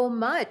so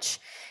much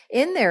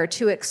in there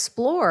to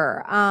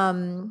explore.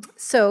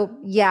 So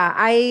yeah,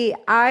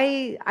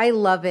 I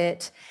love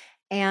it.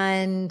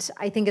 And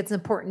I think it's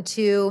important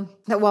too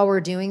that while we're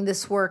doing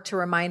this work to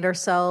remind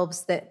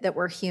ourselves that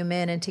we're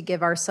human and to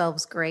give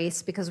ourselves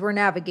grace, because we're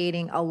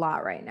navigating a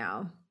lot right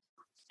now.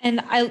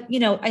 And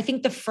I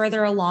think the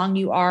further along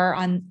you are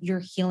on your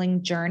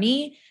healing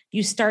journey,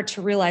 you start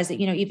to realize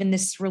that, even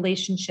this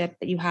relationship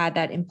that you had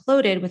that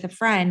imploded with a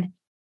friend,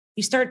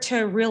 you start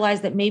to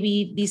realize that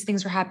maybe these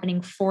things are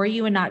happening for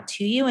you and not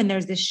to you. And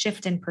there's this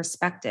shift in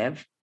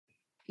perspective.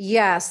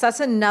 Yes, that's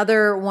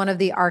another one of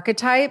the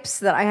archetypes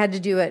that I had to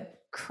do a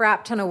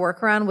crap ton of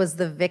work around, was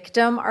the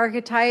victim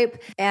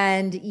archetype.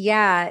 And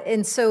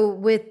so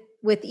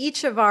with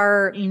each of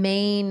our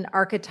main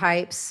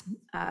archetypes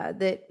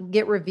that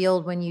get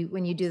revealed when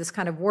you do this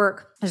kind of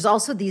work, there's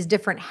also these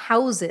different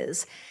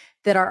houses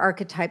that our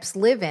archetypes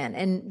live in.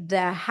 And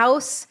the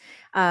house,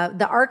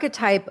 the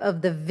archetype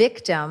of the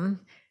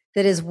victim,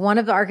 that is one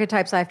of the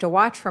archetypes I have to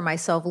watch for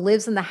myself,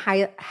 lives in the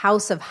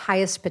house of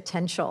highest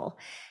potential.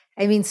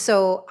 I mean,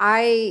 so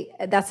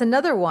that's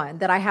another one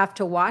that I have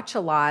to watch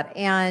a lot.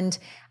 And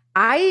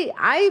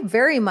I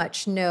very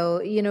much know,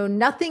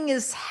 nothing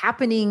is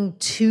happening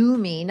to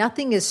me.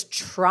 Nothing is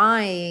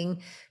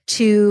trying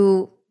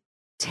to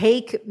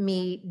take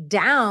me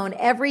down.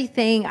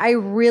 Everything, I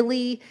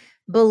really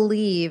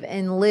believe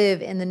and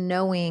live in the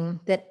knowing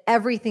that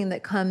everything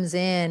that comes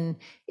in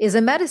is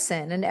a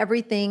medicine, and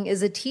everything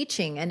is a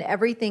teaching, and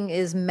everything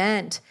is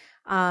meant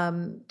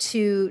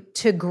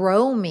to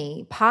grow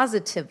me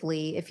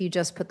positively if you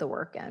just put the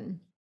work in.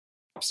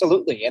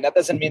 Absolutely. And that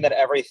doesn't mean that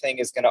everything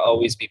is going to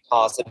always be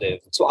positive.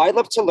 So I'd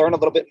love to learn a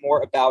little bit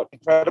more about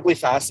incredibly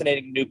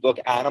fascinating new book,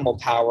 Animal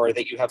Power,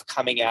 that you have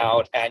coming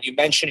out. And you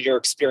mentioned your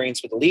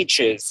experience with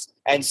leeches.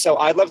 And so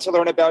I'd love to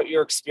learn about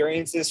your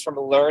experiences from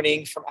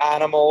learning from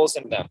animals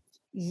and them.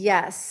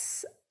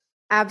 Yes,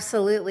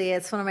 absolutely.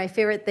 It's one of my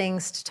favorite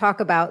things to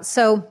talk about.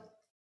 So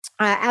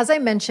as I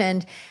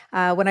mentioned,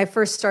 when I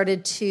first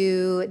started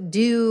to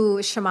do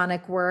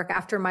shamanic work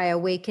after my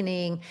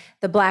awakening,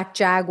 the black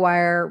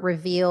jaguar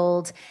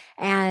revealed.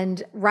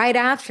 And right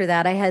after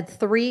that, I had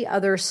 3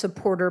 other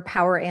supporter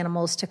power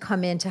animals to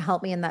come in to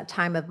help me in that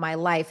time of my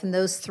life. And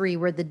those 3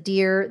 were the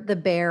deer, the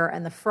bear,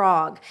 and the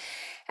frog.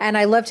 And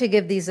I love to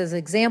give these as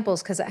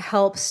examples because it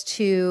helps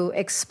to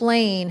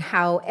explain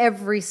how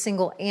every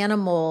single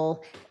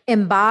animal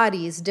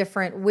embodies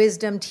different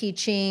wisdom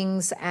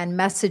teachings and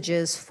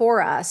messages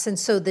for us. And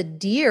so the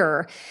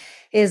deer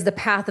is the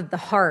path of the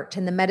heart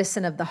and the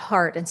medicine of the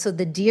heart. And so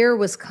the deer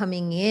was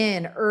coming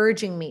in,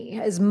 urging me,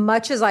 as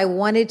much as I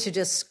wanted to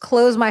just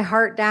close my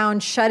heart down,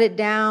 shut it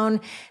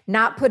down,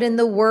 not put in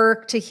the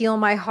work to heal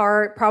my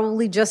heart,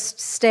 probably just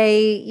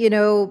stay,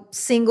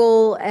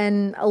 single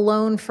and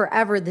alone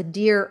forever. The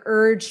deer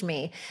urged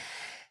me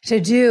to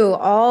do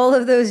all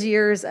of those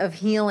years of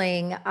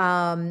healing,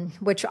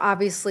 which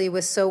obviously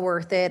was so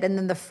worth it. And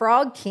then the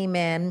frog came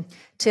in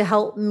to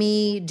help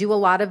me do a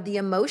lot of the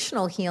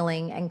emotional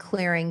healing and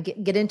clearing,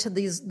 get into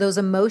those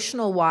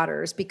emotional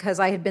waters, because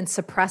I had been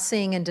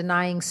suppressing and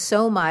denying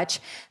so much.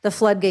 The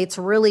floodgates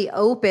really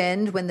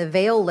opened when the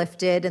veil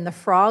lifted, and the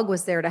frog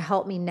was there to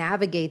help me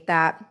navigate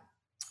that.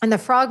 And the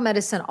frog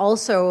medicine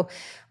also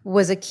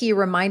was a key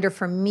reminder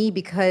for me,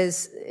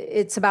 because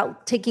it's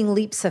about taking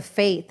leaps of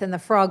faith, and the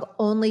frog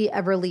only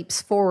ever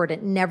leaps forward.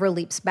 It never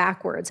leaps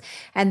backwards.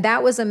 And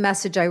that was a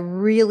message I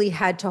really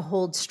had to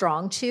hold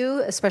strong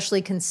to,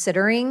 especially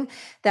considering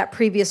that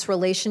previous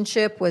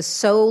relationship was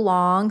so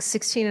long,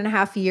 16 and a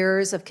half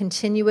years of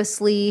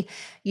continuously,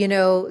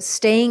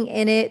 staying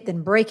in it,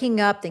 then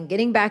breaking up, then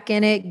getting back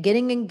in it,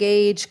 getting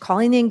engaged,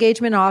 calling the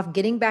engagement off,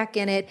 getting back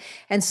in it.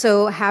 And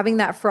so having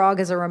that frog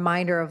as a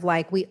reminder of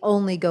we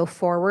only go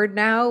forward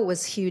now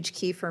was huge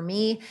key for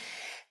me.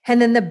 And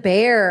then the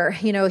bear,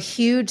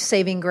 huge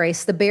saving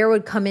grace. The bear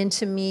would come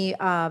to me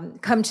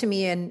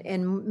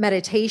in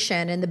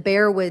meditation, and the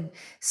bear would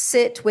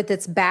sit with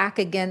its back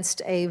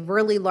against a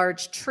really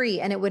large tree,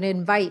 and it would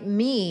invite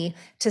me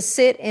to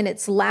sit in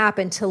its lap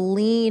and to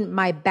lean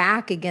my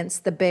back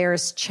against the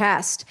bear's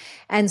chest.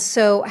 And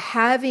so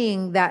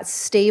having that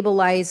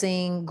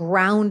stabilizing,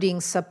 grounding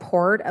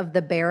support of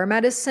the bear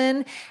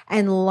medicine,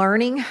 and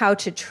learning how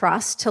to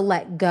trust, to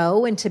let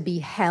go, and to be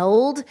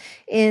held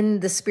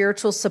in the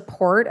spiritual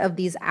support of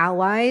these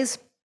allies,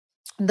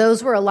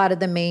 those were a lot of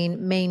the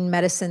main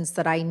medicines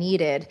that I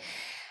needed.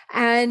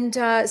 And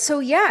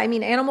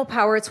Animal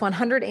Power, it's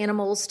 100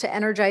 animals to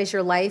energize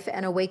your life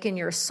and awaken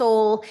your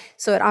soul.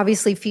 So it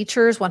obviously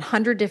features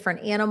 100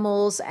 different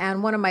animals.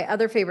 And one of my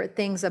other favorite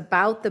things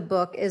about the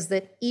book is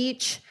that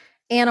each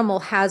animal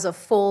has a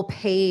full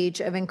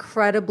page of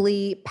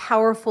incredibly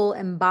powerful,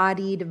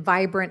 embodied,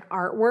 vibrant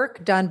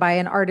artwork done by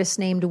an artist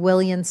named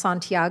William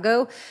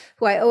Santiago,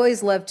 who I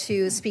always love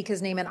to speak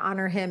his name and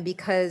honor him,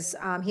 because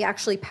he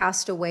actually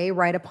passed away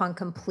right upon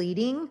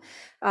completing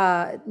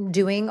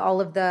doing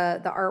all of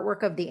the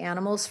artwork of the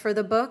animals for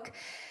the book.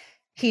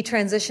 He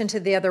transitioned to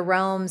the other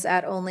realms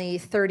at only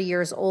 30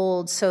 years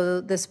old.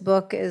 So this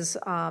book is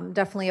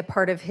definitely a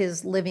part of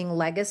his living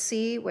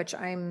legacy, which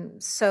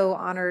I'm so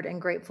honored and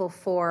grateful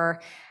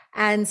for.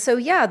 And so,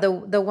 yeah, the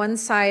one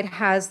side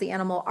has the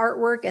animal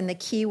artwork and the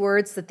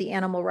keywords that the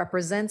animal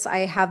represents. I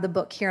have the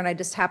book here, and I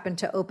just happened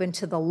to open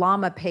to the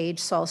llama page.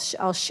 So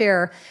I'll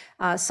share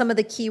some of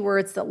the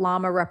keywords that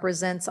llama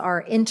represents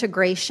are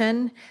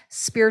integration,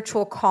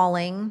 spiritual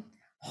calling,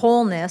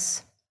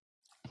 wholeness,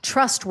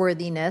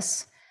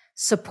 trustworthiness,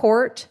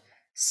 support,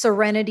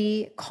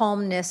 serenity,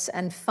 calmness,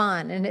 and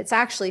fun. And it's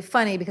actually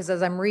funny because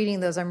as I'm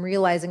reading those, I'm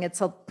realizing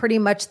it's pretty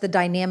much the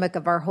dynamic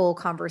of our whole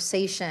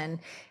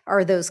conversation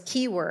are those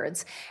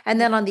keywords. And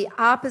then on the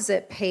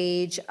opposite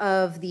page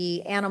of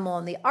the animal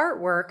and the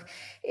artwork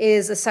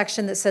is a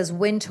section that says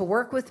when to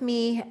work with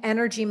me,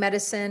 energy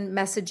medicine,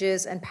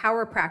 messages, and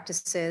power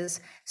practices.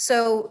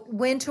 So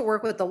when to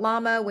work with the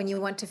llama, when you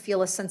want to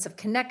feel a sense of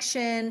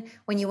connection,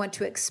 when you want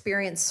to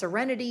experience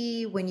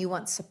serenity, when you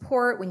want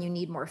support, when you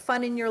need more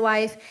fun in your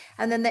life.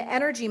 And then the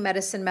energy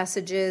medicine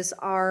messages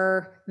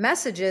are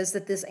messages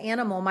that this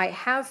animal might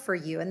have for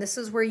you. And this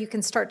is where you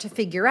can start to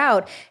figure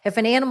out if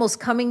an animal's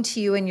coming to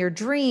you in your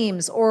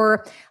dreams,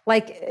 or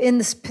like in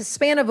the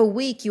span of a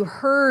week, you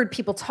heard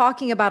people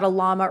talking about a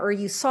llama, or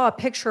you saw a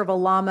picture of a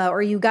llama,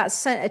 or you got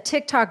sent a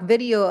TikTok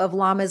video of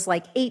llamas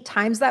like 8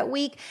 times that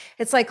week.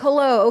 It's like,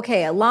 hello,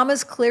 okay, a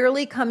llama's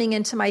clearly coming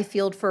into my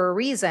field for a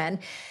reason.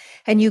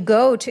 And you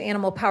go to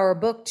Animal Power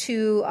Book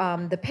to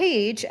the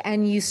page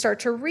and you start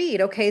to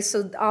read. Okay,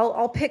 so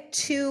I'll pick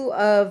 2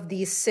 of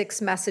these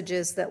 6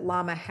 messages that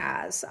llama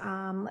has.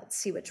 Let's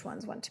see which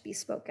ones want to be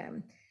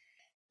spoken.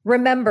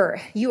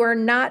 Remember, you are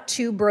not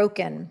too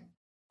broken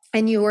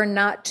and you are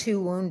not too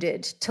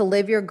wounded to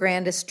live your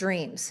grandest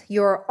dreams.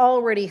 You are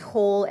already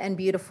whole and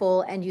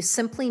beautiful, and you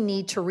simply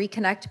need to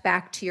reconnect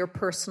back to your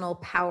personal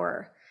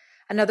power.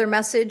 Another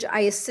message,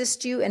 I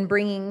assist you in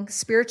bringing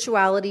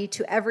spirituality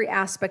to every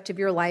aspect of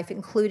your life,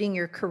 including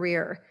your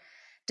career.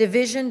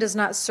 Division does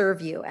not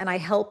serve you, and I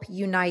help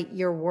unite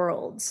your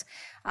worlds.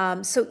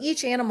 So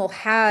each animal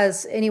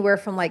has anywhere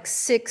from like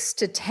 6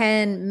 to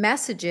 10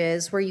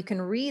 messages where you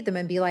can read them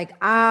and be like,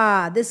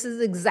 this is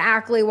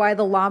exactly why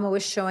the llama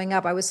was showing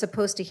up. I was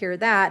supposed to hear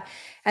that.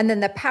 And then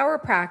the power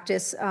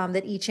practice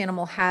that each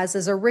animal has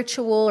is a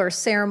ritual or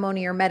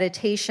ceremony or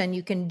meditation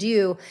you can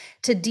do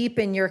to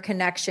deepen your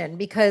connection.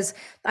 Because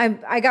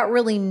I got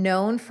really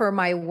known for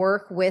my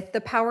work with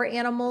the power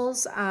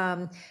animals.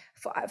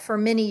 For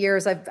many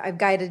years, I've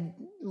guided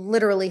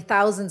literally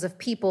thousands of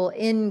people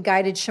in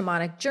guided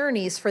shamanic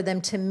journeys for them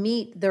to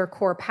meet their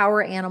core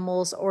power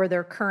animals or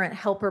their current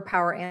helper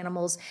power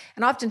animals.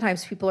 And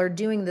oftentimes people are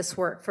doing this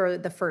work for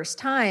the first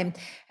time.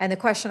 And the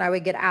question I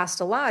would get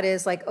asked a lot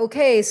is like,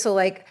 okay, so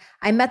like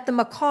I met the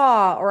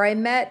macaw, or I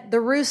met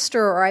the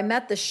rooster, or I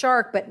met the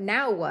shark, but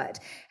now what?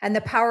 And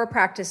the power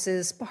practice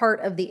is part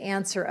of the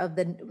answer of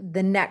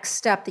the next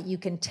step that you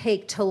can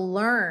take to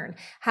learn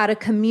how to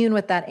commune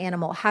with that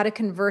animal, how to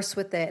converse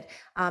with it,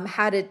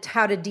 how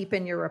to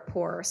deepen your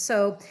rapport.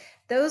 So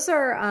those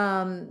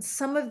are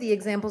some of the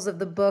examples of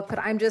the book, but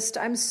I'm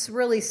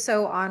really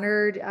so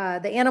honored.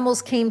 The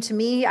animals came to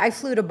me. I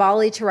flew to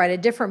Bali to write a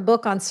different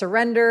book on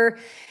surrender.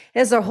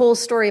 There's a whole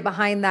story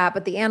behind that,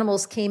 but the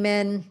animals came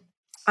in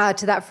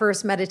to that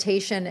first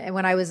meditation and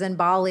when I was in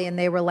Bali, and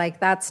they were like,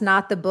 that's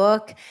not the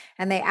book.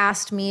 And they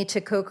asked me to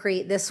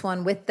co-create this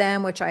one with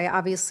them, which I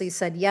obviously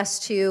said yes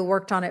to,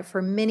 worked on it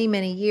for many,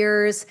 many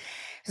years.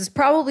 This is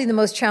probably the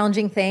most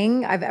challenging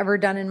thing I've ever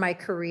done in my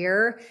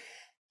career.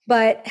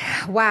 But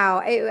wow,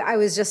 I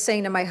was just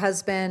saying to my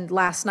husband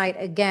last night,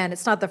 again,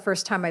 it's not the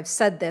first time I've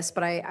said this,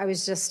 but I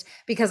was just,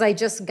 because I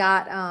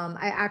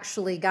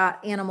actually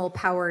got Animal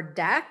Power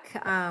Deck,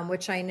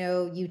 which I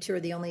know you two are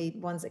the only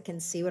ones that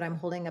can see what I'm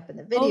holding up in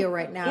the video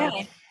right now.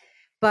 Yeah.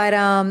 But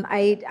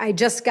I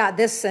just got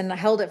this and I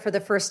held it for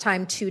the first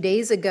time 2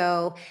 days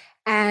ago.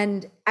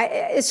 And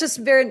it's just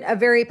a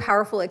very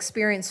powerful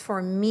experience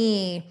for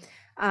me.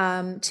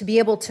 To be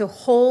able to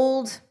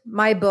hold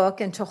my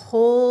book and to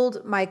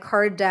hold my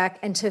card deck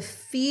and to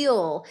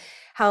feel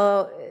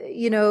how,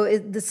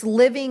 this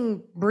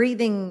living,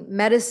 breathing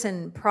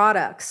medicine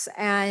products,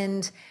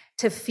 and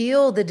to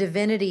feel the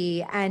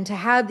divinity and to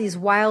have these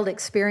wild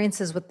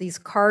experiences with these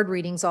card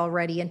readings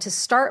already, and to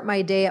start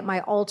my day at my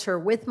altar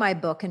with my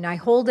book, and I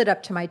hold it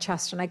up to my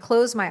chest and I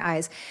close my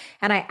eyes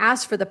and I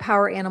ask for the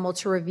power animal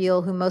to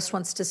reveal who most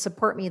wants to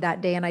support me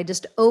that day. And I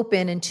just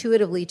open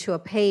intuitively to a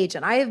page,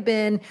 and I have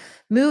been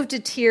moved to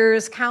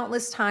tears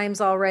countless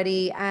times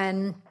already.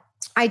 And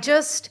I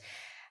just,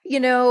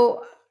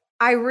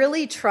 I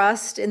really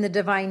trust in the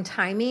divine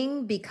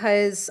timing,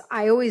 because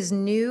I always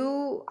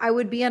knew I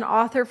would be an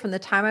author from the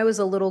time I was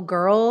a little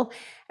girl.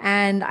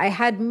 And I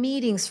had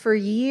meetings for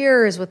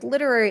years with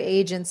literary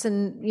agents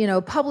and,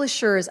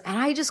 publishers, and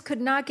I just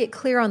could not get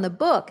clear on the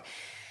book.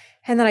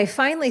 And then I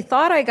finally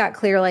thought I got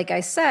clear, like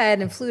I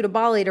said, and flew to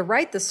Bali to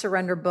write the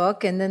surrender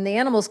book. And then the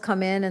animals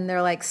come in and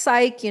they're like,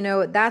 psych,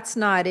 that's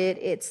not it.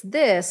 It's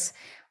this.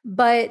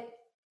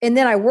 And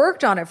then I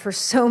worked on it for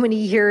so many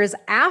years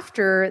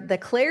after the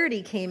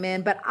clarity came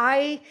in, but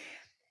I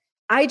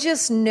I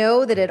just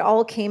know that it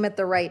all came at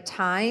the right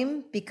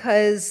time,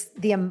 because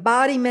the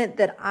embodiment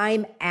that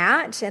I'm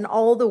at and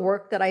all the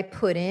work that I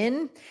put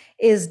in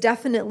is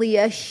definitely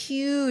a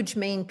huge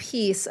main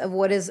piece of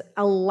what is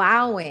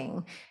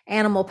allowing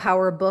Animal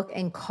Power book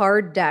and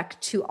card deck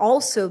to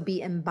also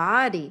be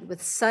embodied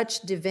with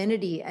such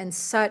divinity and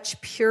such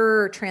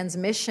pure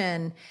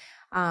transmission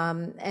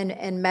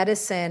and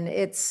medicine.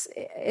 It's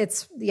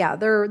yeah,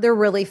 they're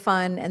really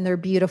fun and they're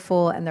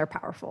beautiful and they're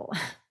powerful.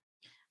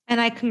 And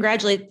I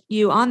congratulate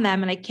you on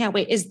them, and I can't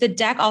wait. Is the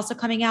deck also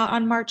coming out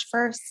on March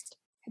 1st?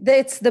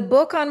 It's the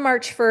book on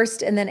March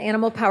 1st, and then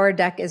Animal Power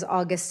deck is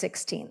August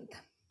 16th.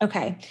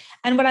 Okay.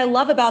 And what I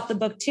love about the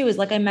book too is,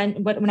 like I meant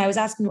when I was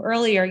asking you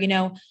earlier,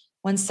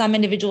 when some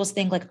individuals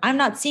think like, I'm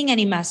not seeing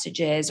any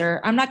messages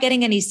or I'm not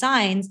getting any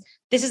signs,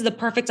 this is the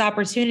perfect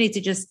opportunity to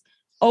just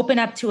open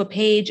up to a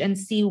page and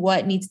see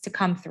what needs to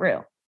come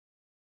through.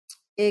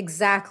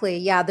 Exactly.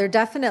 Yeah, they're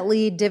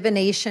definitely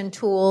divination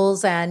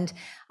tools. And,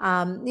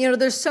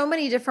 there's so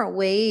many different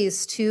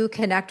ways to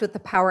connect with the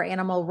power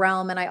animal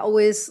realm. And I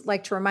always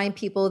like to remind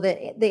people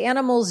that the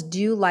animals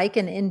do like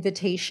an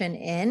invitation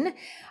in.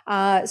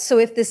 So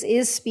if this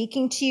is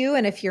speaking to you,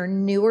 and if you're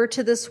newer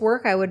to this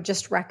work, I would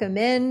just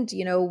recommend,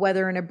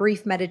 whether in a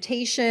brief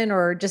meditation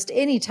or just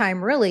any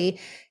time really,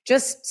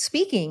 just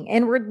speaking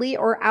inwardly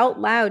or out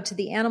loud to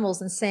the animals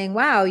and saying,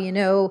 wow,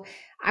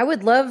 I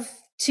would love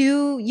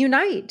to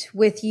unite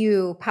with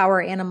you,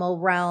 power animal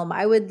realm.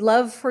 I would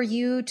love for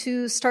you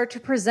to start to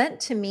present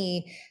to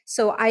me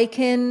so I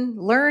can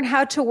learn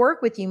how to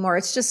work with you more.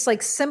 It's just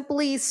like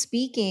simply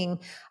speaking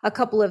a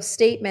couple of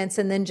statements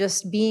and then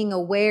just being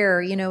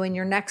aware, in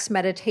your next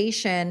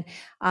meditation,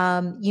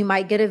 you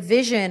might get a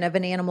vision of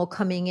an animal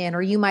coming in,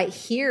 or you might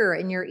hear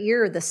in your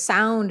ear the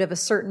sound of a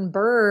certain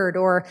bird,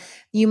 or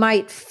you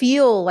might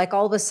feel like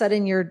all of a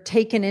sudden you're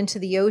taken into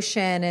the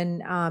ocean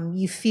and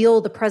you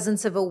feel the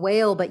presence of a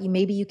whale, but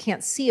maybe you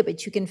can't see it,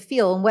 but you can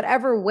feel in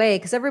whatever way,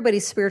 because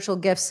everybody's spiritual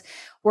gifts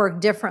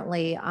work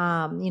differently,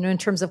 in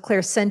terms of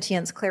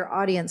clairsentience,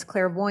 clairaudience,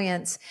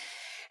 clairvoyance.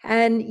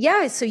 And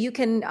yeah, so you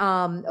can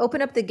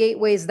open up the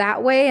gateways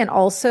that way. And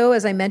also,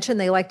 as I mentioned,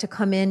 they like to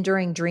come in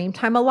during dream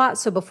time a lot.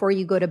 So before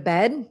you go to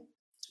bed,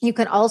 you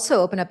can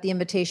also open up the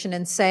invitation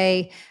and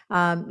say,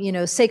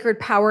 sacred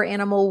power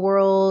animal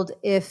world,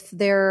 if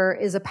there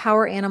is a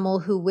power animal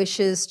who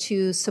wishes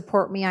to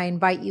support me, I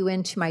invite you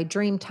into my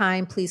dream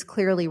time. Please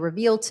clearly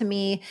reveal to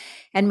me.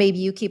 And maybe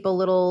you keep a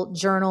little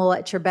journal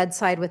at your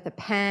bedside with a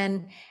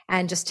pen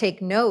and just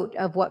take note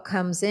of what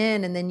comes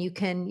in. And then you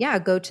can,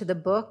 go to the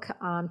book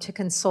to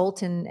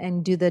consult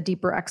and do the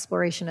deeper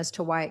exploration as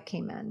to why it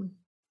came in.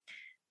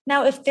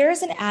 Now, if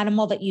there's an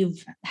animal that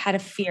you've had a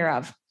fear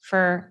of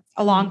for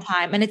a long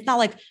time, and it's not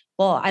like,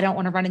 well, I don't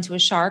want to run into a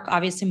shark.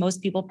 Obviously,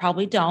 most people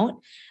probably don't.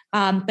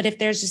 But if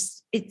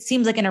there's it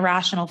seems like an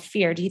irrational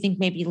fear, do you think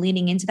maybe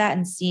leaning into that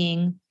and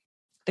seeing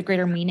the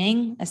greater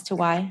meaning as to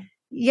why?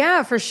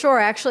 Yeah, for sure.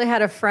 I actually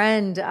had a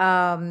friend,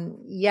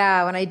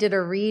 when I did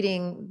a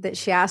reading that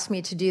she asked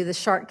me to do, the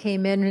shark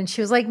came in and she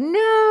was like,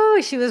 no,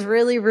 she was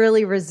really,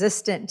 really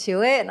resistant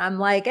to it. And I'm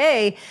like,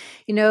 hey,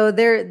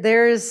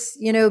 there's,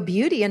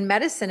 beauty and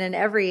medicine in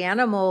every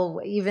animal,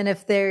 even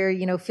if they're,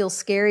 feel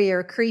scary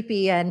or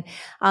creepy. And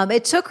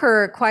it took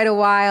her quite a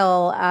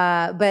while,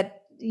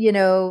 but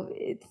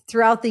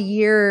throughout the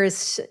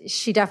years,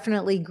 she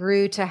definitely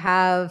grew to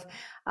have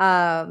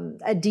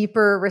a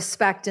deeper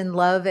respect and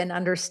love and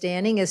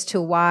understanding as to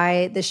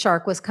why the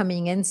shark was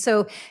coming in.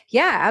 So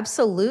yeah,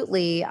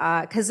 absolutely.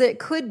 'Cause it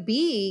could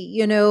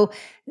be,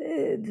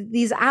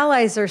 these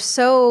allies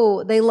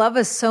they love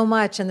us so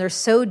much and they're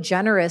so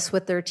generous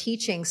with their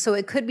teaching. So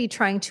it could be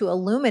trying to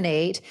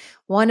illuminate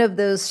one of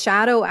those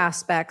shadow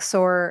aspects,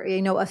 or,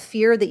 a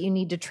fear that you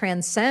need to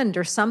transcend,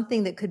 or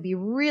something that could be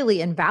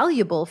really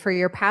invaluable for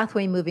your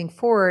pathway moving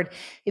forward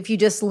if you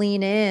just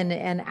lean in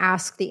and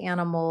ask the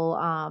animal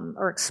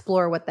or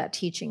explore what that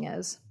teaching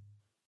is.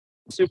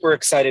 Super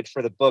excited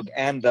for the book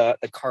and the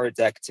card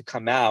deck to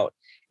come out.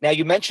 Now,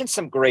 you mentioned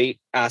some great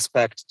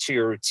aspect to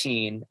your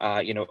routine,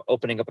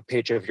 opening up a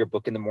page of your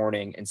book in the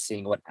morning and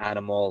seeing what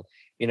animal,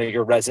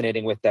 you're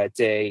resonating with that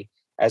day,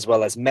 as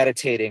well as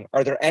meditating.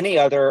 Are there any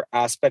other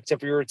aspects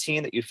of your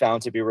routine that you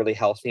found to be really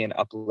healthy and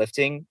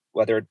uplifting,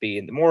 whether it be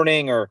in the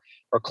morning or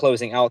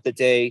closing out the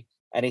day?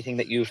 Anything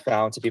that you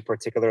found to be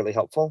particularly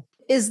helpful?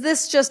 Is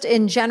this just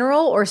in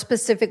general or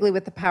specifically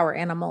with the power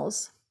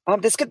animals?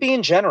 This could be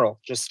in general,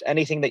 just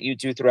anything that you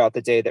do throughout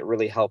the day that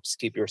really helps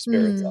keep your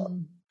spirits up.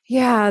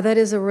 Yeah, that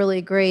is a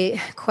really great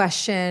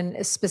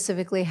question,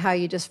 specifically how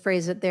you just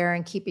phrase it there,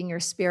 and keeping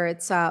your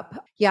spirits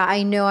up. Yeah,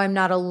 I know I'm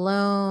not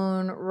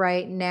alone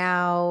right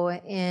now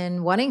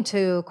in wanting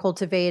to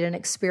cultivate and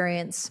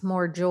experience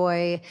more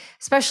joy,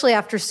 especially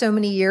after so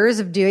many years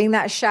of doing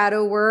that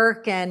shadow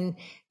work and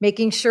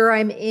making sure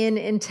I'm in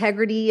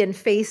integrity and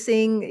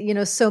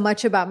facing, so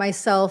much about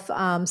myself.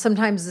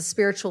 Sometimes the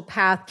spiritual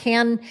path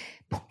can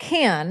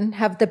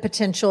have the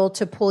potential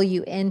to pull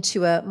you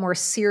into a more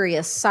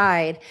serious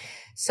side.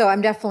 So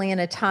I'm definitely in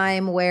a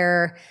time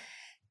where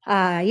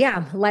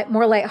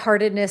More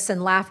lightheartedness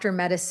and laughter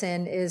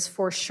medicine is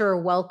for sure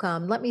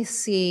welcome. Let me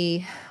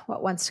see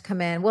what wants to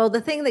come in. Well,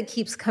 the thing that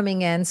keeps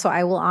coming in, so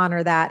I will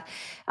honor that,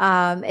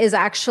 is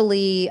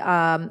actually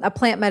a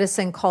plant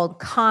medicine called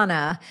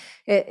Kanna.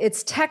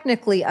 It's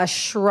technically a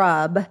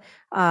shrub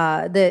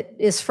that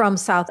is from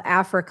South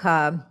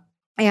Africa.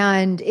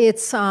 And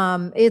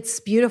it's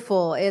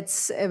beautiful.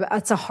 It's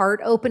a heart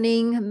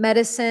opening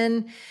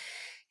medicine.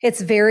 It's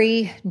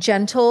very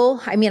gentle.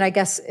 I mean, I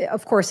guess,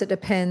 of course, it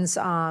depends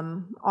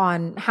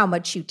on how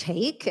much you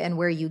take and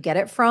where you get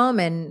it from,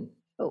 and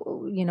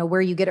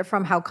where you get it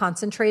from, how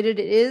concentrated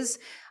it is.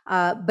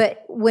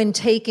 But when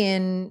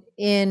taken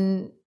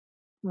in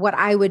what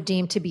I would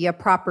deem to be a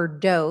proper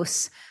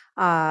dose,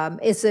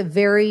 it's a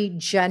very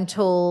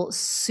gentle,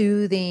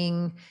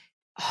 soothing,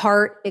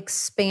 heart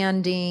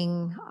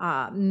expanding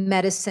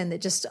medicine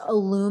that just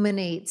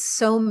illuminates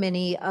so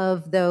many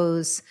of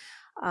those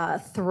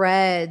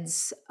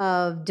threads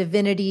of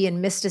divinity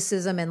and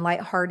mysticism and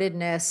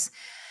lightheartedness.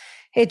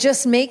 It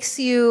just makes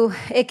you,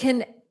 it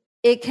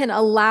can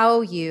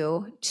allow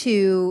you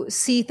to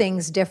see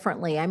things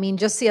differently. I mean,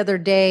 just the other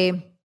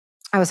day,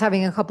 I was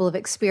having a couple of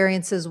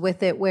experiences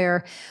with it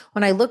where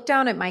when I looked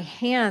down at my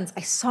hands,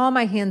 I saw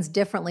my hands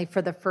differently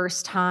for the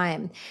first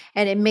time,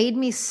 and it made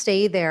me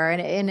stay there,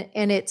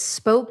 and it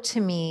spoke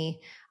to me.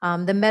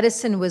 The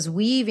medicine was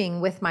weaving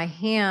with my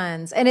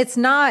hands, and it's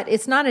not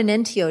an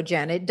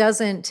entheogen.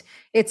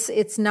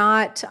 It's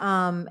not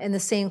in the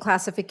same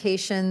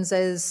classifications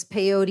as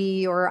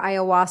peyote or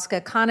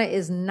ayahuasca. Kanna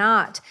is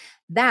not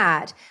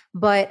that,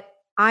 but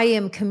I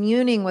am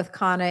communing with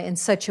Kanna in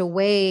such a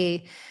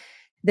way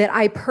that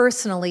I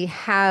personally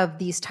have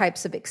these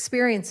types of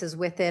experiences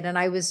with it. And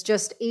I was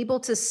just able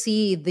to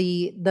see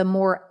the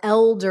more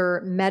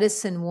elder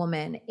medicine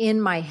woman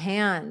in my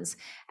hands.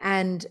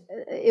 And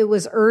it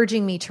was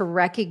urging me to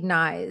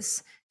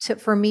recognize,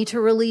 for me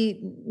to really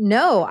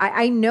know,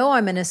 I know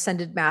I'm an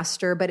ascended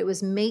master, but it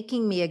was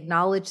making me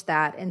acknowledge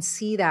that and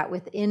see that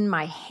within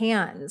my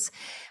hands.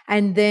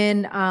 And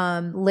then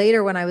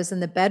later when I was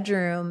in the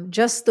bedroom,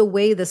 just the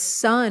way the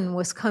sun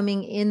was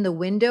coming in the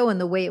window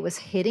and the way it was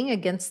hitting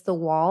against the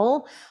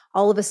wall,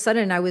 all of a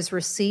sudden I was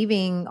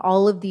receiving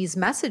all of these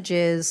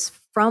messages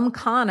from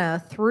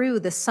Kanna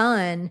through the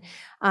sun,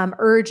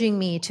 urging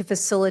me to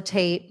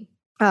facilitate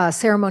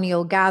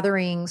ceremonial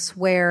gatherings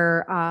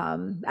where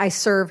I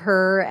serve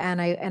her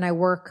and I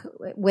work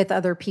with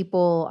other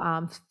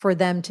people for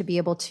them to be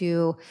able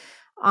to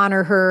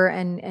honor her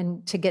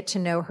and to get to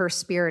know her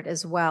spirit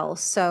as well.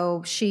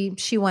 So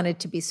she wanted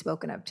to be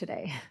spoken of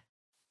today.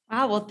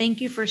 Wow. Well,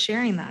 thank you for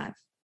sharing that.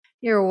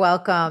 You're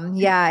welcome.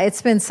 Yeah,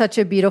 it's been such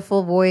a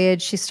beautiful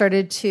voyage. She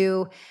started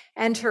to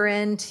enter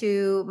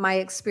into my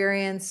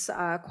experience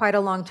quite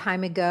a long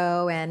time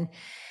ago, and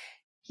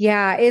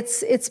yeah,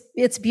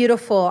 it's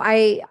beautiful.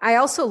 I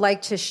also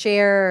like to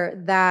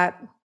share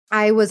that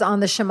I was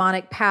on the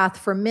shamanic path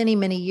for many,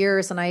 many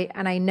years, and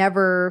I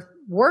never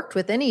worked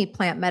with any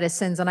plant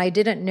medicines, and I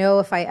didn't know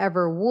if I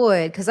ever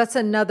would, because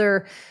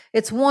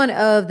it's one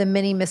of the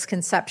many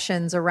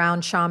misconceptions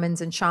around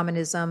shamans and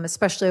shamanism,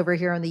 especially over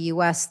here in the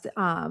US.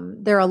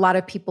 There are a lot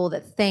of people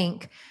that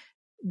think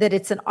that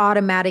it's an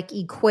automatic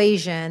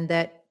equation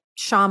that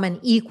shaman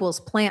equals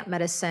plant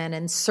medicine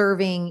and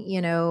serving,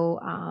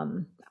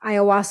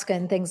 ayahuasca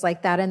and things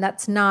like that. And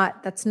that's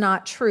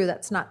not true.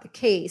 That's not the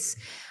case.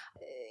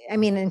 I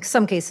mean, in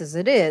some cases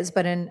it is,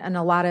 but in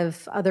a lot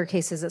of other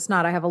cases it's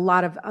not. I have a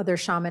lot of other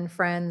shaman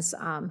friends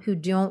who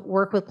don't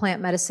work with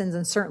plant medicines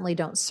and certainly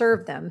don't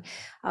serve them.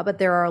 But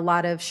there are a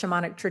lot of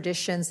shamanic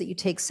traditions that you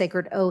take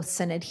sacred oaths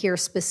and adhere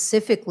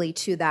specifically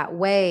to that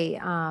way.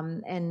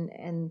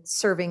 And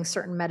serving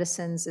certain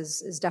medicines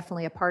is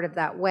definitely a part of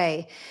that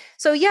way.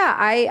 So yeah,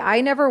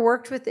 I never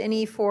worked with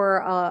any for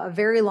a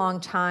very long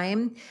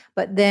time,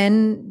 but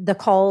then the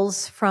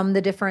calls from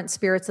the different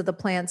spirits of the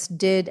plants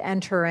did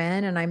enter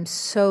in, and I'm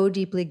so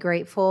deeply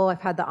grateful.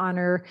 I've had the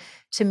honor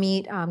to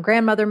meet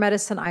grandmother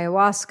medicine,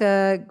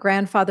 ayahuasca,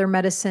 grandfather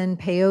medicine,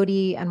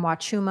 peyote, and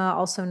wachuma,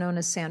 also known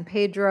as San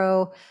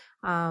Pedro,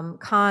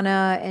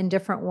 Kanna, and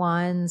different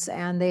ones.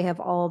 And they have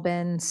all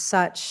been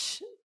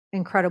such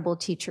incredible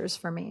teachers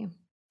for me.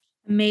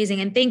 Amazing.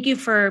 And thank you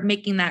for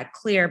making that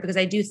clear, because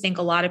I do think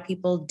a lot of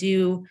people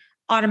do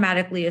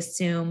automatically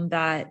assume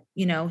that,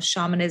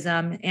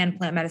 shamanism and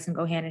plant medicine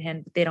go hand in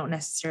hand, but they don't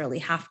necessarily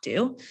have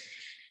to.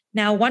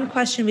 Now, one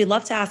question we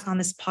love to ask on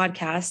this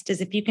podcast is,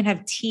 if you can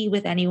have tea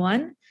with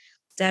anyone,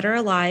 dead or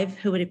alive,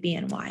 who would it be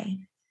and why?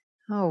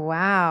 Oh,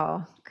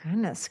 wow.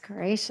 Goodness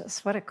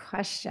gracious. What a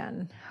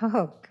question.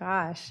 Oh,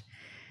 gosh.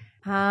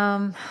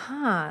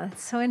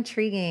 That's so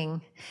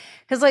intriguing.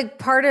 Because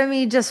part of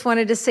me just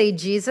wanted to say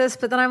Jesus,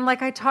 but then I'm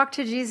like, I talk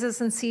to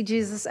Jesus and see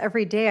Jesus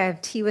every day. I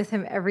have tea with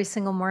him every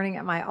single morning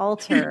at my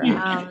altar.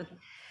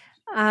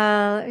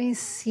 Let me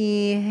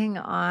see. Hang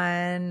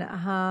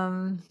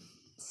on.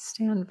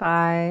 Stand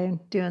by,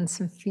 doing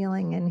some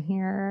feeling in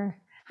here.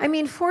 I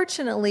mean,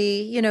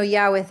 fortunately,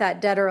 with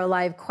that dead or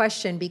alive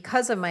question,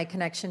 because of my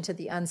connection to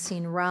the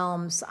unseen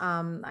realms,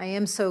 I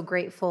am so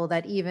grateful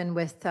that even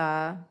with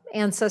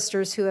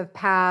ancestors who have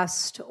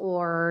passed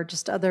or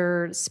just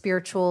other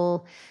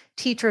spiritual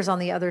teachers on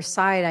the other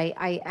side,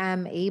 I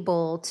am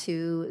able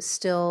to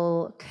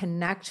still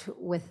connect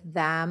with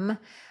them.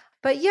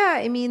 But yeah,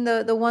 I mean,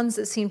 the ones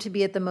that seem to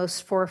be at the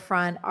most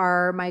forefront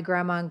are my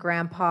grandma and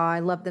grandpa. I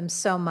love them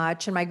so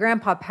much. And my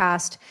grandpa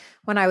passed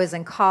when I was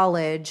in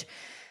college.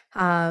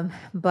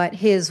 But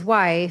his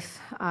wife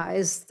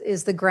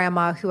is the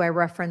grandma who I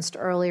referenced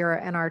earlier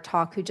in our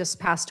talk, who just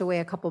passed away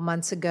a couple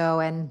months ago.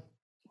 And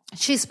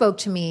she spoke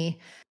to me.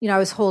 I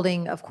was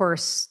holding, of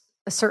course,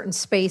 a certain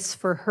space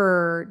for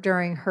her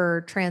during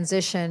her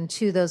transition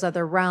to those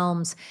other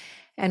realms.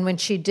 And when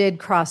she did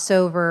cross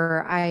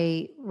over,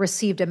 I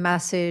received a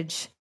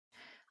message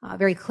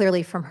very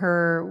clearly from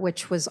her,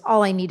 which was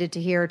all I needed to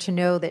hear to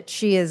know that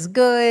she is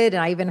good.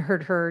 And I even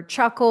heard her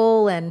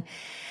chuckle, and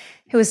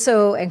it was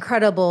so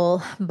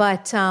incredible.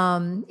 But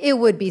it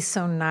would be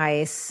so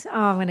nice. Oh,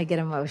 I'm going to get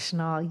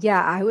emotional.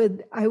 Yeah, I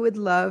would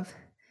love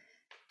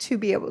to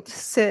be able to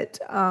sit,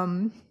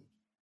 to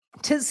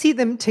see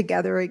them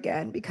together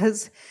again,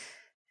 because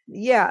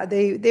yeah,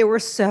 they were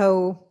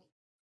so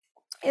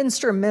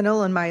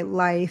instrumental in my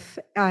life,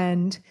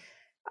 and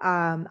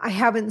I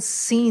haven't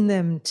seen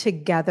them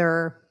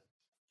together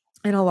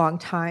in a long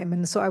time,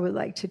 and so I would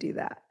like to do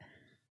that.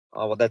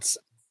 Oh, well, that's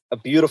a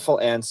beautiful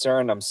answer,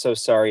 and I'm so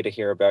sorry to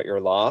hear about your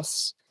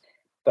loss,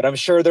 but I'm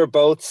sure they're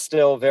both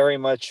still very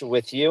much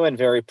with you and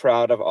very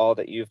proud of all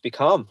that you've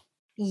become.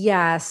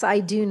 Yes,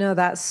 I do know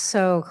that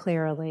so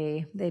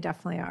clearly. They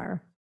definitely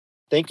are.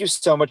 Thank you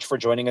so much for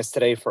joining us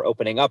today, for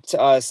opening up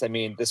to us. I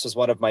mean, this was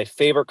one of my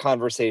favorite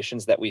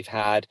conversations that we've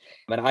had,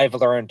 and I've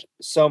learned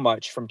so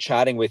much from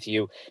chatting with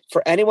you.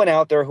 For anyone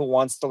out there who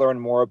wants to learn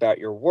more about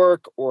your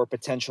work or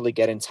potentially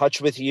get in touch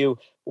with you,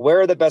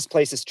 where are the best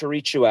places to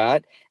reach you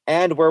at,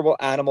 and where will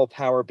Animal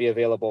Power be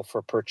available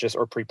for purchase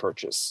or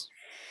pre-purchase?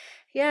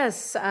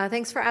 Yes,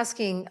 thanks for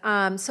asking.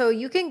 So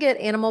you can get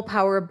Animal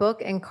Power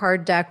book and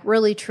card deck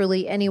really,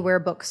 truly anywhere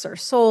books are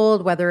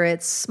sold, whether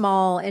it's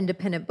small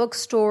independent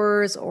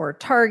bookstores or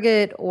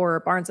Target or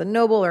Barnes &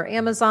 Noble or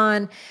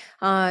Amazon.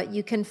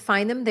 You can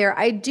find them there.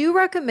 I do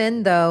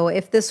recommend, though,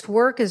 if this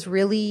work is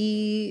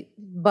really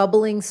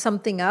bubbling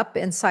something up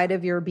inside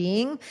of your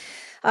being,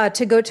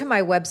 to go to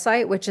my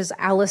website, which is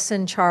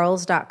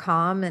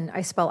AllisonCharles.com. And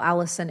I spell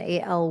Allison,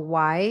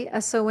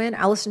 ALYSON,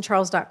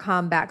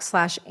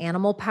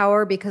 AllisonCharles.com/Animal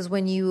Power, because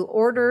when you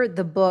order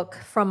the book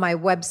from my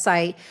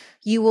website,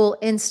 you will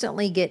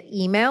instantly get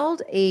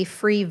emailed a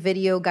free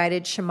video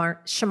guided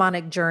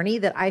shamanic journey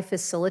that I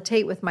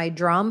facilitate with my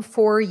drum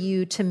for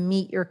you to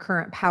meet your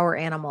current power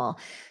animal.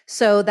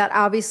 So that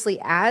obviously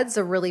adds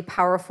a really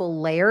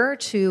powerful layer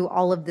to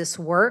all of this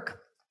work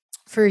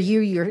for you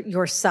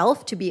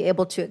yourself to be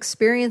able to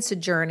experience a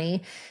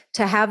journey,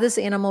 to have this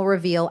animal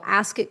reveal,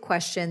 ask it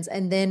questions.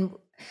 And then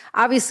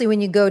obviously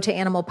when you go to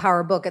Animal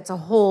Power Book, it's a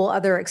whole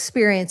other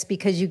experience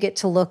because you get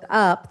to look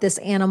up this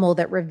animal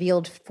that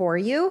revealed for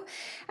you.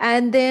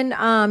 And then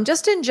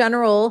just in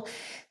general,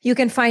 you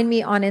can find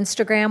me on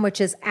Instagram, which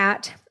is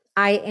at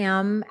I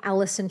am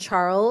Allison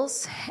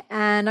Charles,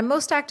 and I'm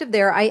most active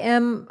there. I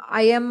am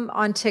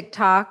on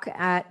TikTok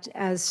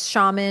as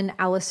Shaman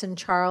Allison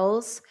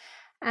Charles.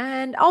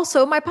 And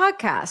also my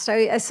podcast.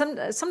 I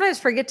sometimes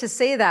forget to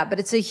say that, but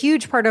it's a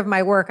huge part of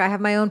my work. I have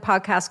my own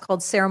podcast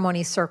called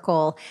Ceremony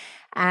Circle,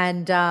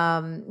 and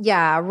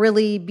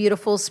really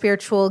beautiful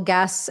spiritual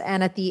guests.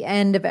 And at the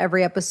end of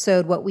every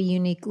episode, what we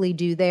uniquely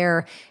do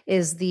there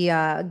is the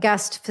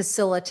guest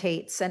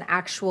facilitates an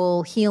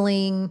actual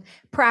healing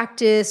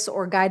practice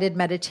or guided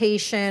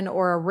meditation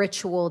or a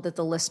ritual that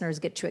the listeners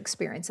get to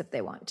experience if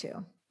they want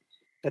to.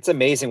 That's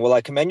amazing. Well,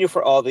 I commend you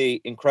for all the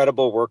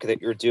incredible work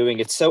that you're doing.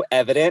 It's so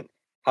evident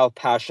how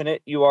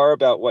passionate you are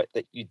about what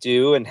that you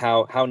do and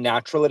how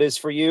natural it is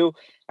for you.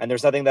 And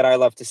there's nothing that I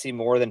love to see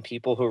more than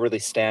people who really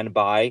stand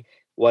by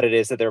what it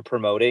is that they're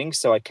promoting.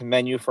 So I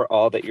commend you for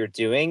all that you're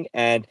doing,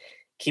 and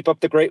keep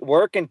up the great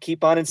work and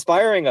keep on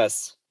inspiring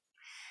us.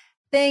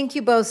 Thank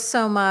you both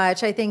so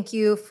much. I thank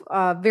you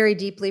very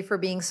deeply for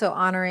being so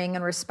honoring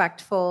and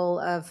respectful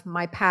of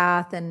my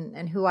path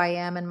and who I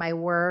am and my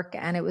work.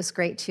 And it was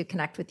great to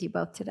connect with you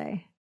both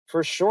today.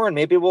 For sure. And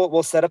maybe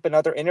we'll set up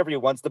another interview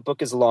once the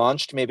book is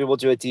launched. Maybe we'll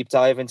do a deep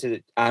dive into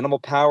animal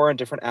power and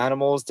different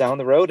animals down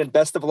the road. And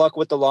best of luck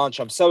with the launch.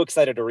 I'm so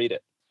excited to read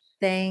it.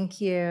 Thank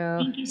you.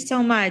 Thank you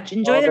so much.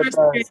 Enjoy the rest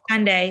of your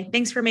Sunday.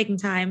 Thanks for making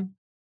time.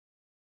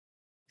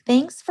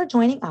 Thanks for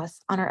joining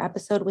us on our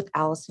episode with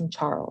Allison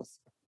Charles.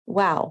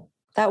 Wow,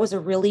 that was a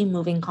really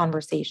moving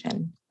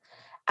conversation.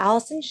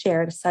 Allison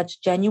shared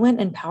such genuine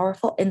and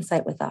powerful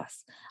insight with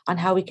us on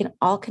how we can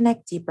all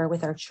connect deeper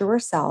with our truer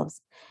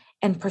selves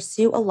and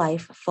pursue a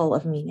life full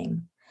of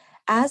meaning.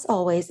 As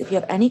always, if you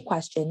have any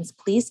questions,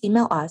 please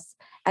email us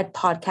at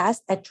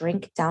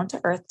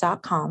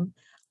podcast@drinkdowntoearth.com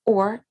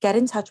or get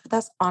in touch with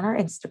us on our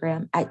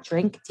Instagram at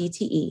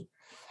drinkdte.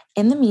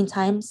 In the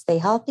meantime, stay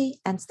healthy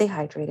and stay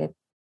hydrated.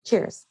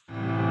 Cheers.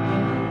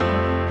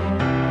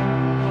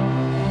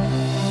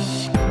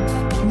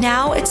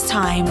 Now it's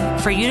time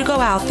for you to go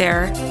out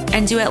there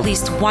and do at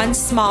least one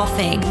small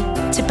thing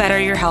to better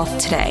your health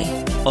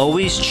today.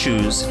 Always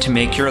choose to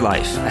make your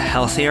life a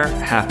healthier,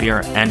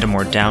 happier, and a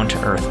more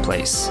down-to-earth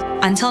place.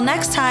 Until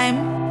next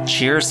time,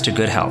 cheers to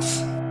good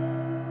health.